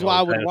what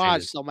I would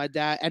watch. So my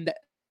dad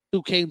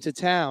who came to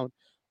town.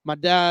 My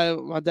dad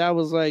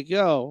was like,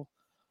 "Yo,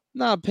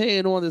 not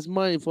paying all this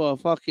money for a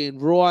fucking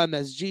Raw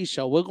MSG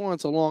show. We're going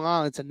to Long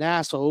Island to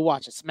Nassau. We're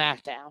watching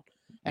SmackDown.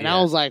 And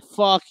I was like,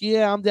 fuck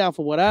yeah, I'm down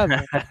for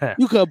whatever.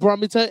 You could have brought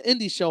me to an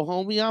indie show,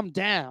 homie. I'm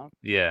down.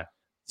 Yeah.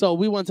 So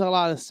we went to a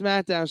lot of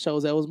SmackDown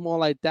shows that was more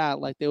like that.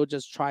 Like they would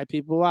just try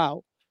people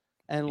out.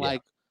 And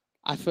like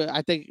I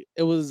think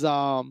it was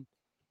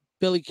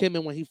Billy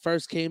Kimmon when he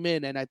first came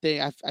in, and I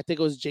think it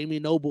was Jamie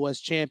Noble as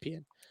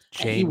champion.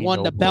 And he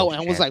won the belt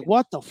and was like,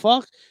 what the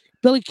fuck?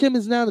 Billy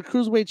Kimmon's now the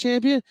Cruiserweight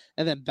champion.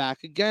 And then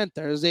back again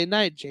Thursday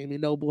night, Jamie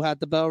Noble had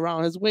the belt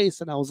around his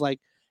waist. And I was like,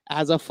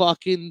 as a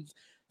fucking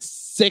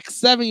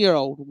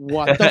 6-7-year-old,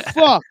 what the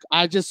fuck?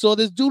 I just saw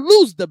this dude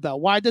lose the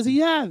belt. Why does he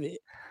have it?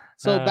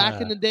 So back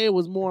in the day, it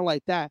was more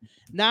like that.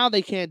 Now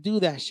they can't do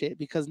that shit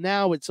because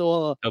now it's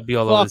all fucking, he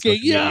lost the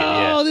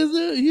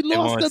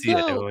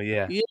belt.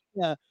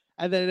 Yeah.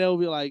 And then they'll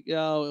be like,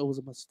 yo, it was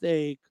a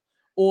mistake.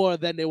 Or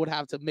then they would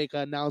have to make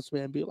an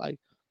announcement and be like,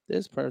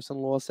 this person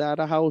lost at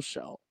a house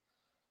show.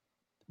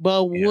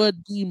 But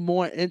would be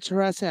more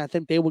interesting. I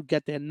think they would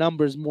get their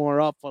numbers more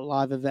up for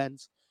live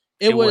events.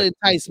 It would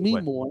entice me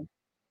more.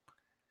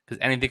 Because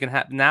anything can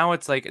happen. Now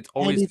it's like, it's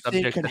always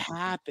anything could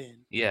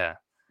happen. Yeah.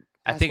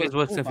 I think it's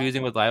what's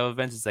confusing with live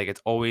events is like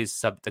it's always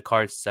the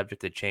card's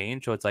subject to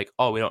change. So it's like,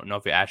 oh, we don't know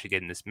if you're actually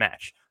getting this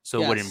match.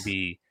 So it wouldn't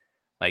be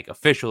like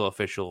official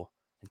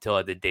until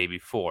like the day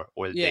before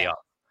or the day off.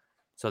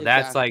 So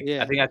that's like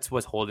I think that's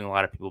what's holding a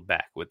lot of people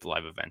back with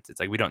live events.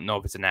 It's like we don't know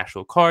if it's an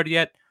actual card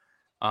yet.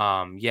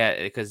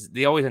 Because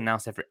they always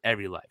announce that for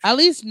every live. At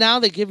least now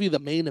they give you the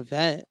main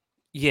event.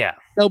 Yeah.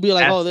 They'll be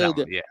like,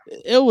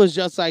 it was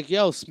just like,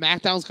 yo,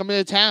 SmackDown's coming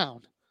to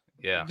town.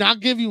 Yeah.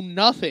 Not give you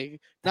nothing.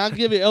 Not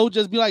give it. It'll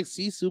just be like,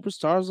 see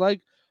superstars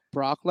like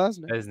Brock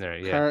Lesnar,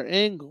 Kurt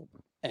Angle,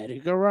 Eddie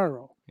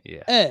Guerrero,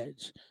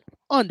 Edge,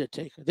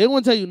 Undertaker. They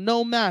won't tell you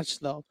no match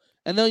though.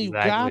 And then you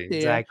got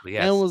there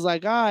and was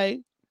like, all right,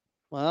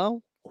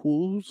 well,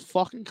 who's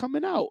fucking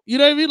coming out? You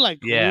know what I mean? Like,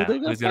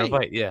 who's gonna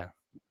fight? Yeah.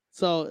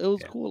 So it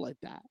was cool like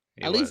that.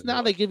 At least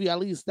now they give you at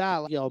least that.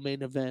 Like, yo,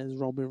 main event is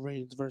Roman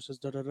Reigns versus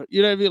da-da-da.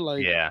 You know what I mean?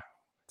 Like,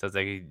 so it's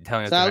like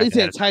telling us. So at least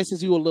it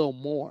entices you a little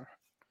more.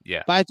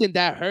 Yeah. But I think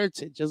that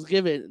hurts it. Just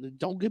give it.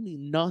 Don't give me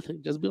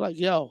nothing. Just be like,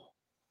 yo,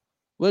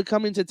 we're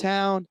coming to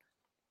town.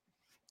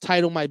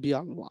 Title might be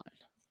on the line.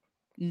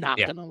 Not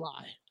gonna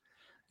lie.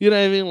 You know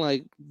what I mean?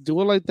 Like,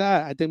 do it like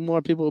that. I think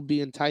more people would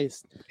be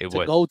enticed to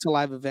go to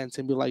live events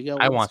and be like, yo,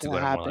 I want to go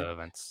to more live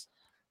events.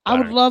 I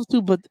would love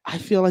to, but I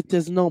feel like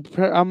there's no.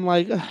 I'm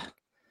like,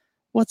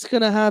 what's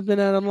gonna happen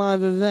at a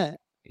live event?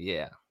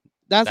 Yeah.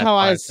 That's how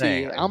I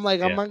see it. I'm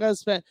like, I'm not gonna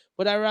spend.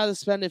 Would I rather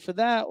spend it for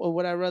that, or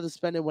would I rather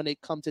spend it when they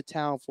come to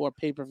town for a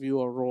pay-per-view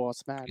or Raw or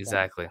SmackDown?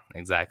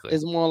 Exactly.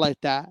 It's more like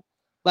that.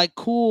 Like,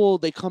 cool.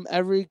 They come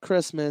every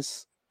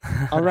Christmas.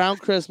 Around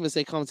Christmas,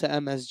 they come to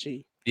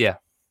MSG. Yeah.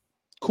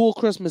 Cool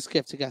Christmas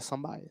gift to get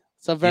somebody.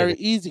 It's a very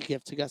easy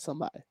gift to get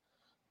somebody.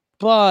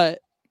 But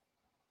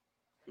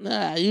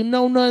you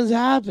know nothing's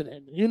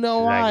happening. You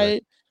know, I'm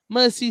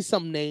gonna see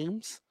some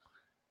names,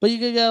 but you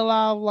can get a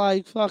lot of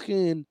like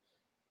fucking.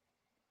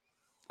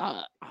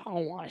 I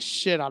don't want to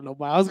shit on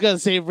nobody. I was gonna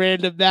say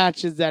random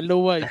matches that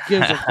nobody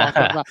gives a fuck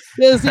about.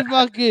 There's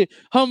fucking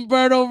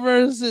Humberto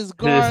versus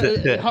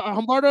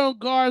Humberto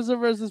Garza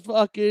versus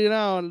fucking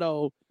I don't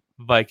know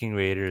Viking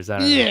Raiders. I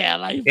don't know.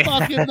 Like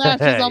fucking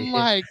matches. I'm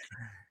like,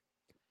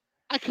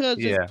 I could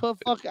just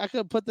I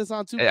could put this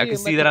on 2K. I can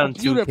see that on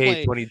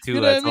 2K22. You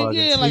know what I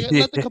mean? Like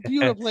let the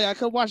computer play. I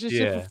could watch this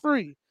shit for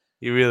free.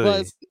 You really?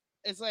 But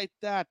it's like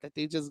that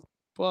they just.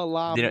 Put a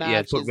lot of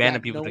matches put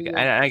random people together.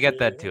 I get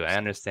that too. I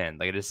understand.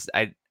 Like,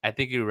 I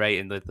think you're right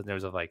in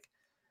terms of like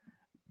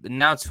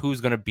announce who's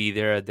gonna be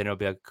there. Then it'll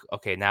be like,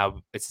 okay, now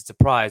it's a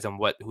surprise on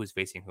who's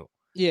facing who.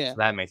 Yeah, so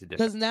that makes it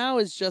different. Because now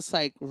it's just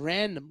like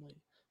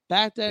randomly.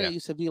 Back then it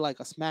used to be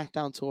like a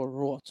SmackDown tour,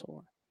 Raw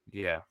tour.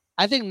 Yeah,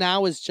 I think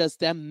now it's just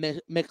them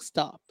mixed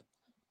up.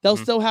 They'll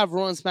still have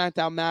Raw and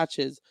SmackDown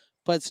matches,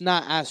 but it's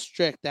not as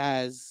strict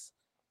as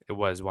it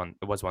was once.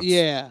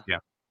 Yeah.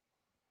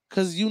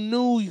 Because you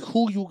knew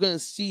who you were going to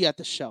see at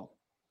the show.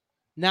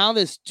 Now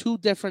there's 2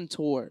 different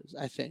tours,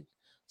 I think.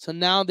 So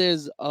now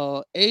there's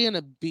a A and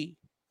a B.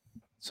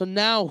 So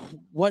now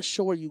what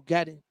show are you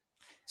getting?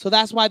 So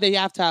that's why they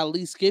have to at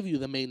least give you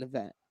the main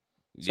event.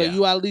 So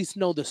you at least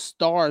know the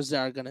stars that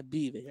are going to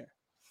be there.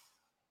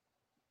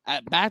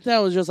 Back then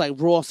it was just like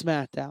Raw,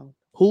 SmackDown.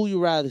 Who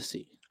you rather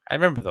see? I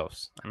remember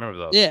those.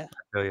 Yeah.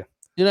 I feel you.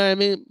 You know what I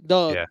mean?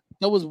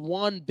 There was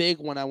one big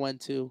one I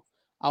went to.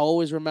 I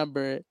always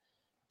remember it.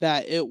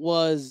 That it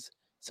was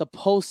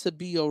supposed to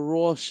be a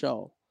Raw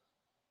show.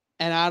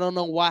 And I don't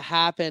know what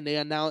happened. They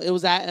announced, it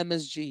was at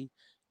MSG.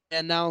 They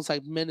announced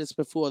like minutes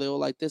before. They were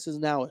like, this is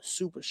now a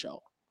super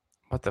show.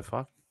 What the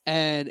fuck?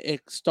 And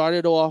it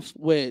started off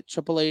with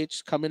Triple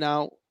H coming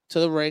out to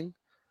the ring,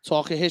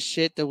 talking his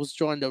shit that was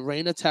during the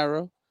Reign of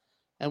Terror.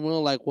 And we were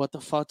like, what the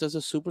fuck does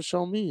a super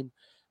show mean?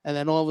 And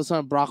then all of a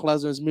sudden, Brock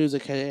Lesnar's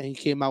music hit, and he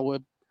came out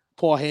with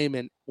Paul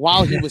Heyman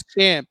while he was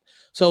champ.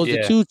 So it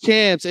was the 2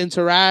 champs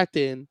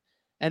interacting.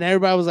 And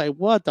everybody was like,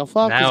 what the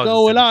fuck is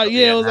going on?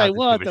 Yeah, it was like,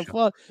 what the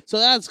fuck? So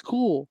that's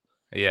cool.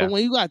 Yeah. But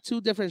when you got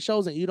 2 different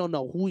shows and you don't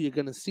know who you're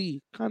gonna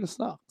see, kind of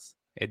sucks.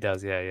 It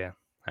does. Yeah.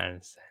 I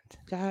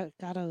understand.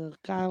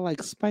 Gotta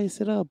like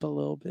spice it up a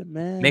little bit,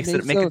 man. Make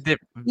it different. Put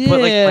like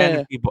random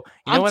Yeah. people.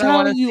 You know what I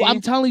want to see? I'm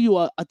telling you,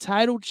 a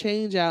title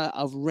change out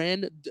of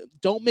random.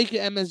 Don't make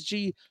it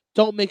MSG.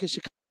 Don't make it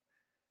Chicago.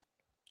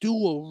 Do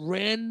a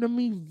random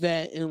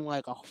event in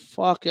like a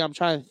fucking. I'm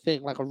trying to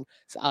think like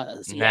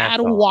a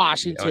Seattle,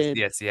 Washington,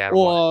 Yeah, Seattle,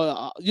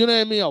 or you know what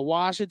I mean, a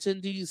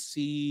Washington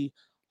D.C.,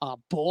 a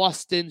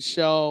Boston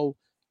show.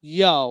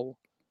 Yo,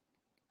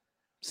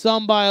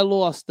 somebody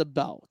lost the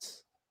belt.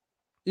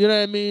 You know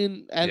what I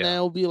mean? And then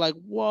it'll be like,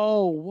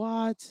 whoa,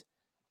 what?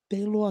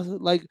 They lost.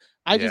 Like,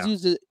 I just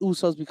use the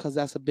Usos because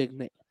that's a big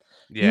name.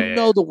 Yeah.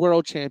 The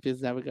world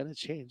champion's never going to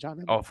change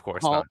on Oh, of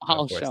course not.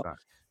 House show.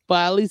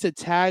 But at least a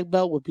tag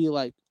belt would be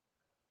like,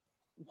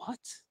 what?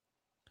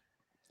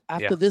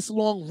 After this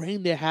long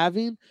reign they're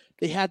having,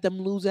 they had them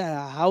lose at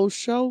a house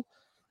show.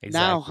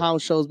 Exactly. Now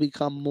house shows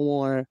become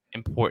more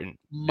important,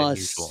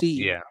 must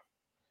see. Yeah.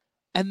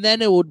 And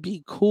then it would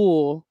be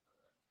cool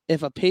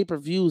if a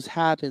pay-per-views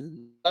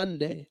happen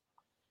Sunday,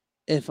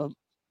 if a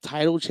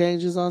title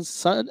changes on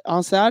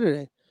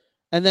Saturday,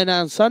 and then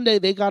on Sunday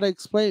they gotta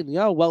explain,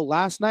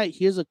 last night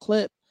here's a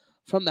clip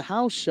from the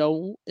house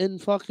show in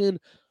fucking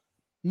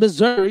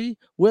Missouri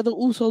where the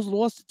Usos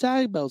lost the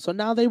tag belt, so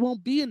now they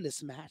won't be in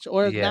this match,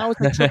 or now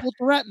it's a triple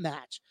threat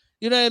match.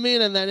 You know what I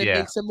mean? And then it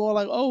makes it more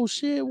like, oh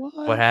shit,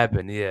 what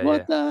happened? Yeah,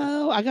 what the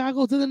hell? I gotta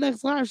go to the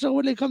next live show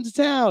when they come to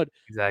town.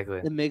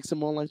 Exactly. It makes it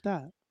more like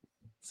that.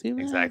 See,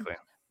 man? Exactly.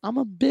 I'm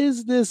a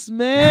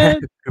businessman.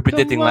 You're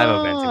predicting live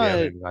events. Yeah,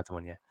 maybe not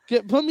one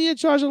yet. Put me in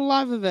charge of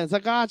live events. I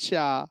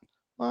gotcha.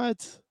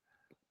 What?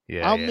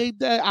 Yeah. Make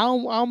that.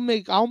 I'll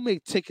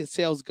make ticket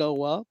sales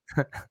go up.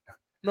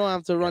 Don't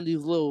have to run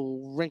these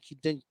little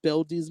rinky-dink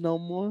buildings no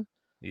more.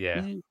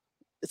 Yeah.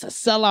 It's a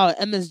sellout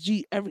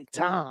MSG every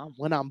time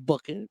when I'm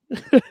booking.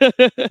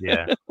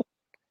 Yeah.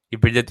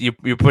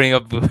 You're putting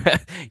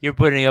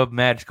up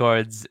match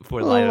cards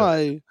for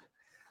live.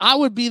 I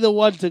would be the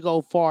one to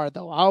go far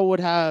though. I would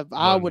have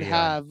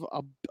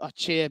a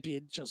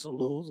champion just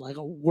lose, like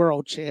a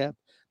world champ.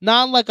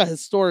 Not like a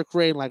historic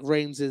reign like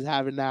Reigns is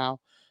having now.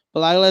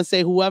 But like let's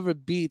say whoever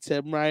beats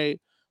him, right?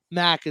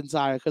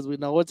 McIntyre, because we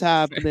know what's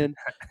happening.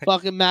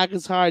 Fucking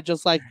McIntyre,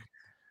 just like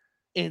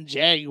in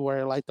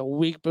January, like the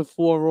week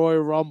before Royal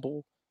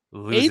Rumble.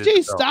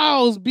 AJ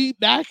Styles beat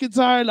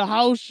McIntyre in the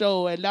house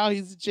show and now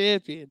he's the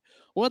champion.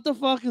 What the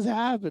fuck is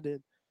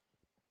happening?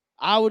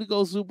 I would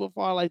go super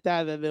far like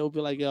that, and they'll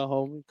be like, "Yo,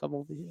 homie, come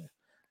over here.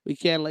 We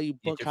can't let you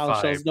book house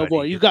shows no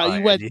more. You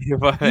went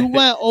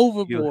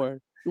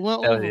overboard. You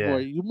went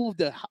overboard. You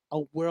moved a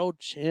world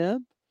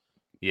champ.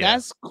 Yeah.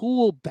 That's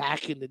cool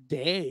back in the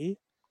day.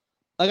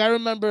 Like I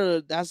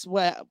remember, that's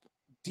what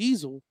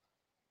Diesel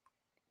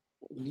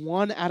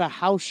won at a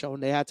house show,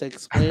 and they had to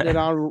explain it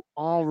on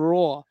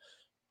Raw.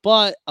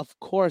 But of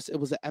course, it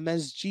was an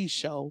MSG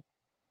show.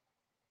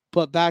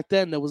 But back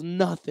then, there was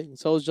nothing,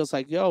 so it was just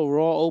like, "Yo,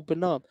 Raw,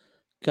 open up."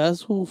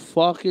 Guess who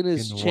fucking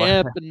is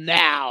champ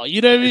now?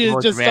 You know what I mean?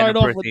 It's just start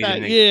off with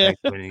that. Yeah.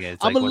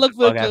 I'm going to look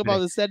for the clip.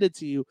 I'll send it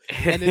to you.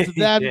 And it's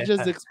them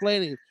just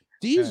explaining.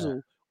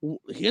 Diesel,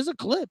 here's a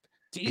clip.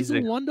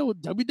 Diesel won the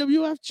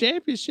WWF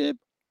Championship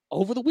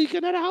over the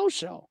weekend at a house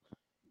show.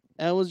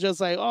 And it was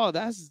just like, oh,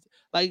 that's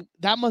like,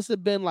 that must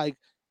have been like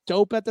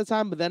dope at the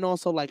time. But then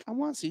also like, I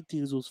want to see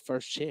Diesel's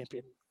first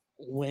champion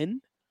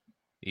win.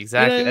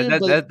 Exactly. You know I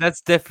mean? That's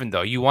different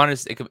though. You want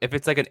to if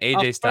it's like an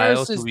AJ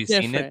Styles who we've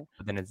seen it,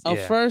 but then it's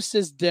first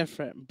is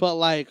different. But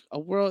like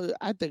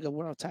I think a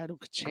world title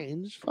could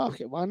change. Fuck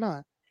it, why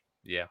not?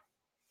 Yeah.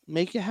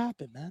 Make it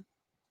happen, man.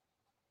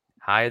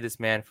 Hire this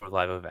man for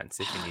live events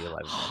if you need a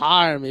live event.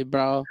 Hire me,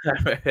 bro.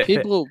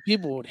 people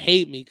would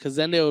hate me because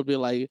then they would be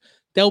like,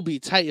 they'll be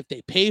tight if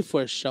they pay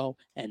for a show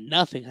and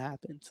nothing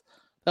happens.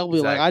 They'll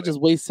be like, I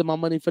just wasted my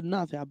money for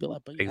nothing. I'll be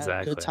like, but you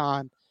had a good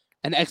time.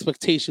 And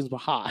expectations were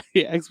high.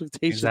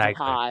 Expectations were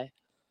high.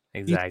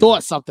 Exactly. You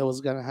thought something was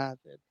going to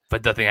happen.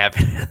 But nothing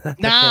happened.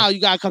 Now you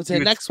got to come to the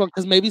next one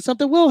because maybe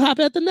something will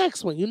happen at the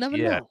next one. You never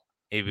know.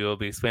 Maybe it'll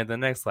be explained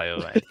in the next live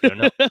event. You don't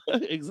know.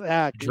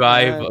 Exactly.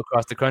 Drive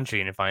across the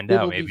country and find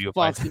out. Maybe you'll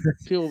find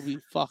people will be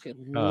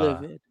fucking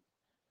livid.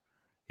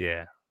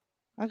 Yeah.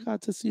 I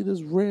got to see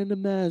this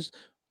random ass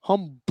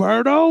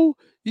Humberto.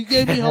 You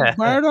gave me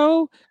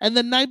Humberto, and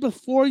the night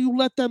before you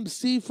let them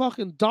see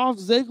fucking Dolph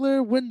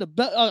Ziggler win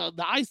the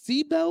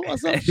IC belt or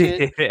some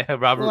shit. Yeah,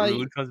 Robert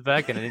Roode comes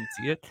back and I didn't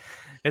see it.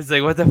 It's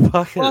like, what the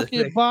fuck?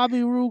 Fucking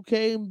Bobby Roode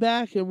came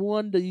back and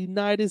won the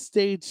United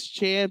States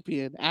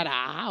champion at a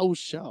house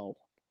show.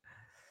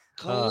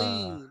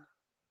 Clean.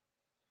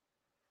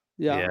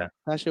 Yeah,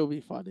 that shit would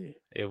be funny.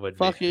 It would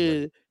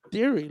fucking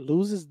Theory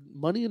loses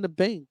money in the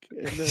bank.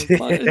 And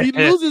he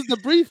loses the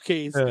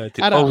briefcase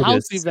at a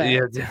house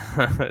event.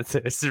 Yeah,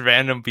 it's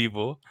random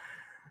people.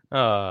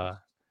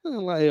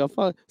 Like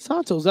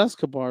Santos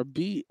Escobar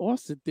beat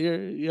Austin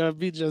Theory. You know,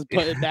 be just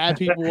putting bad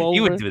people over.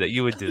 You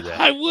would do that.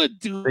 I would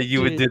do that.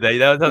 You would do that.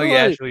 That was something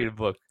actually in the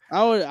book.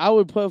 I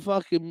would put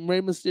fucking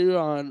Rey Mysterio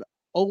on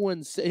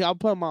Owens. I'll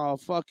put my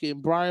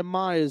fucking Brian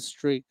Myers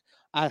streak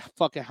at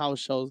fucking house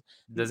shows.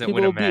 Doesn't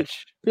win a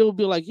match. People will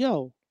be like,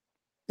 "Yo,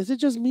 is it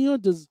just me or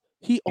does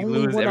he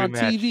only win on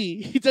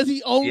TV? Does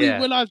he only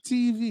win on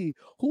TV?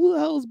 Who the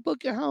hell is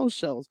booking house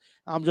shows?"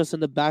 I'm just in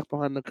the back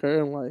behind the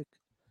curtain, like,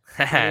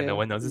 no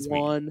one knows it's me.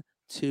 1,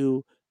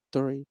 2,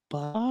 3.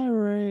 Bye,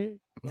 Ray.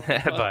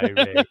 Bye,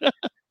 Ray.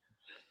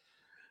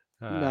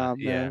 Nah,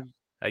 man.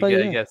 I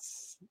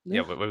guess.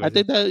 Yeah. I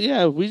think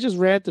that we just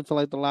ranted for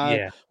like the last.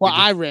 Yeah. Well,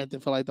 I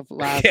ranted for like the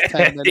last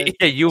 10 minutes.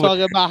 You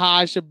talking about how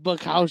I should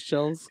book house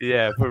shows.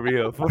 Yeah, for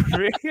real.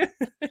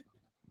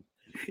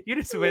 You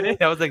just went in.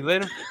 I was like,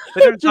 let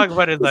him talk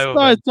about his life.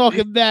 Start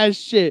talking bad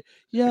shit.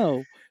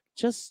 Yo,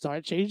 just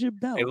start changing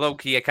belts. Hey, low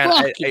key,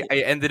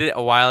 I ended it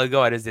a while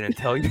ago. I just didn't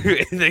tell you.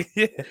 I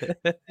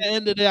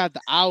ended it at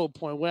the hour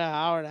point. We're an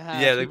hour and a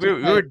half. Yeah, like we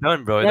were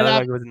done, bro. Right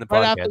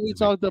after we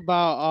talked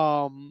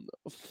about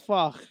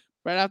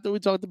right after we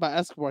talked about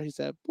Escobar, he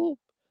said, "Boop."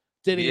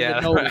 Didn't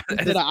even know. He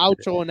did an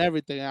outro and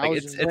everything. And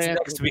it's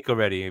next week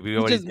already. We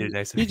already did it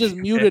next week. He just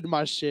muted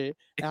my shit.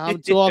 And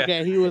I'm talking.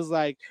 And he was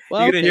like,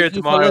 "Well, you're gonna hear it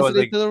tomorrow."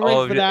 Like, to the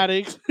Ring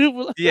Fanatics.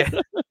 Yeah.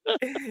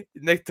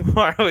 Next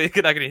tomorrow, you're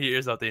not gonna hear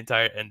yourself the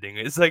entire ending.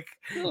 It's like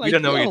we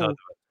don't know what you're talking about.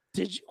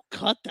 Did you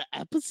cut the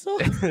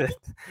episode?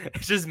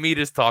 It's just me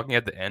just talking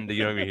at the end.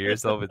 You don't even hear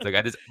yourself. It's like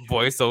I just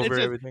voice over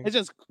everything.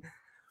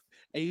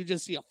 And you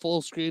just see a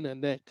full screen of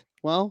Nick.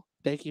 Well,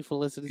 thank you for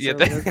listening to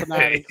Ring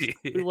Fanatics.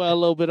 We went a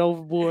little bit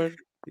overboard.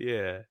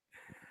 Yeah.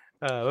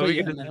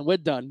 We're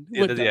done.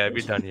 We're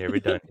done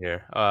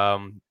here.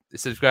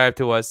 Subscribe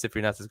to us if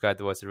you're not subscribed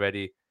to us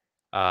already.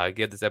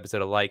 Give this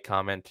episode a like,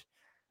 comment.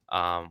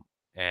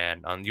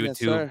 And on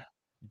YouTube,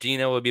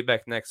 Gina will be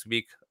back next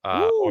week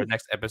or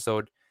next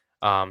episode.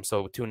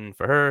 So tune in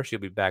for her. She'll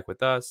be back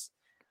with us.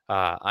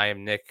 I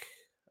am Nick,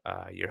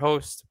 your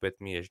host. With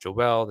me is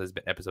Joel. This has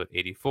been episode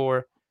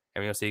 84.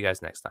 And we'll see you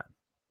guys next time.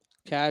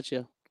 Catch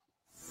you.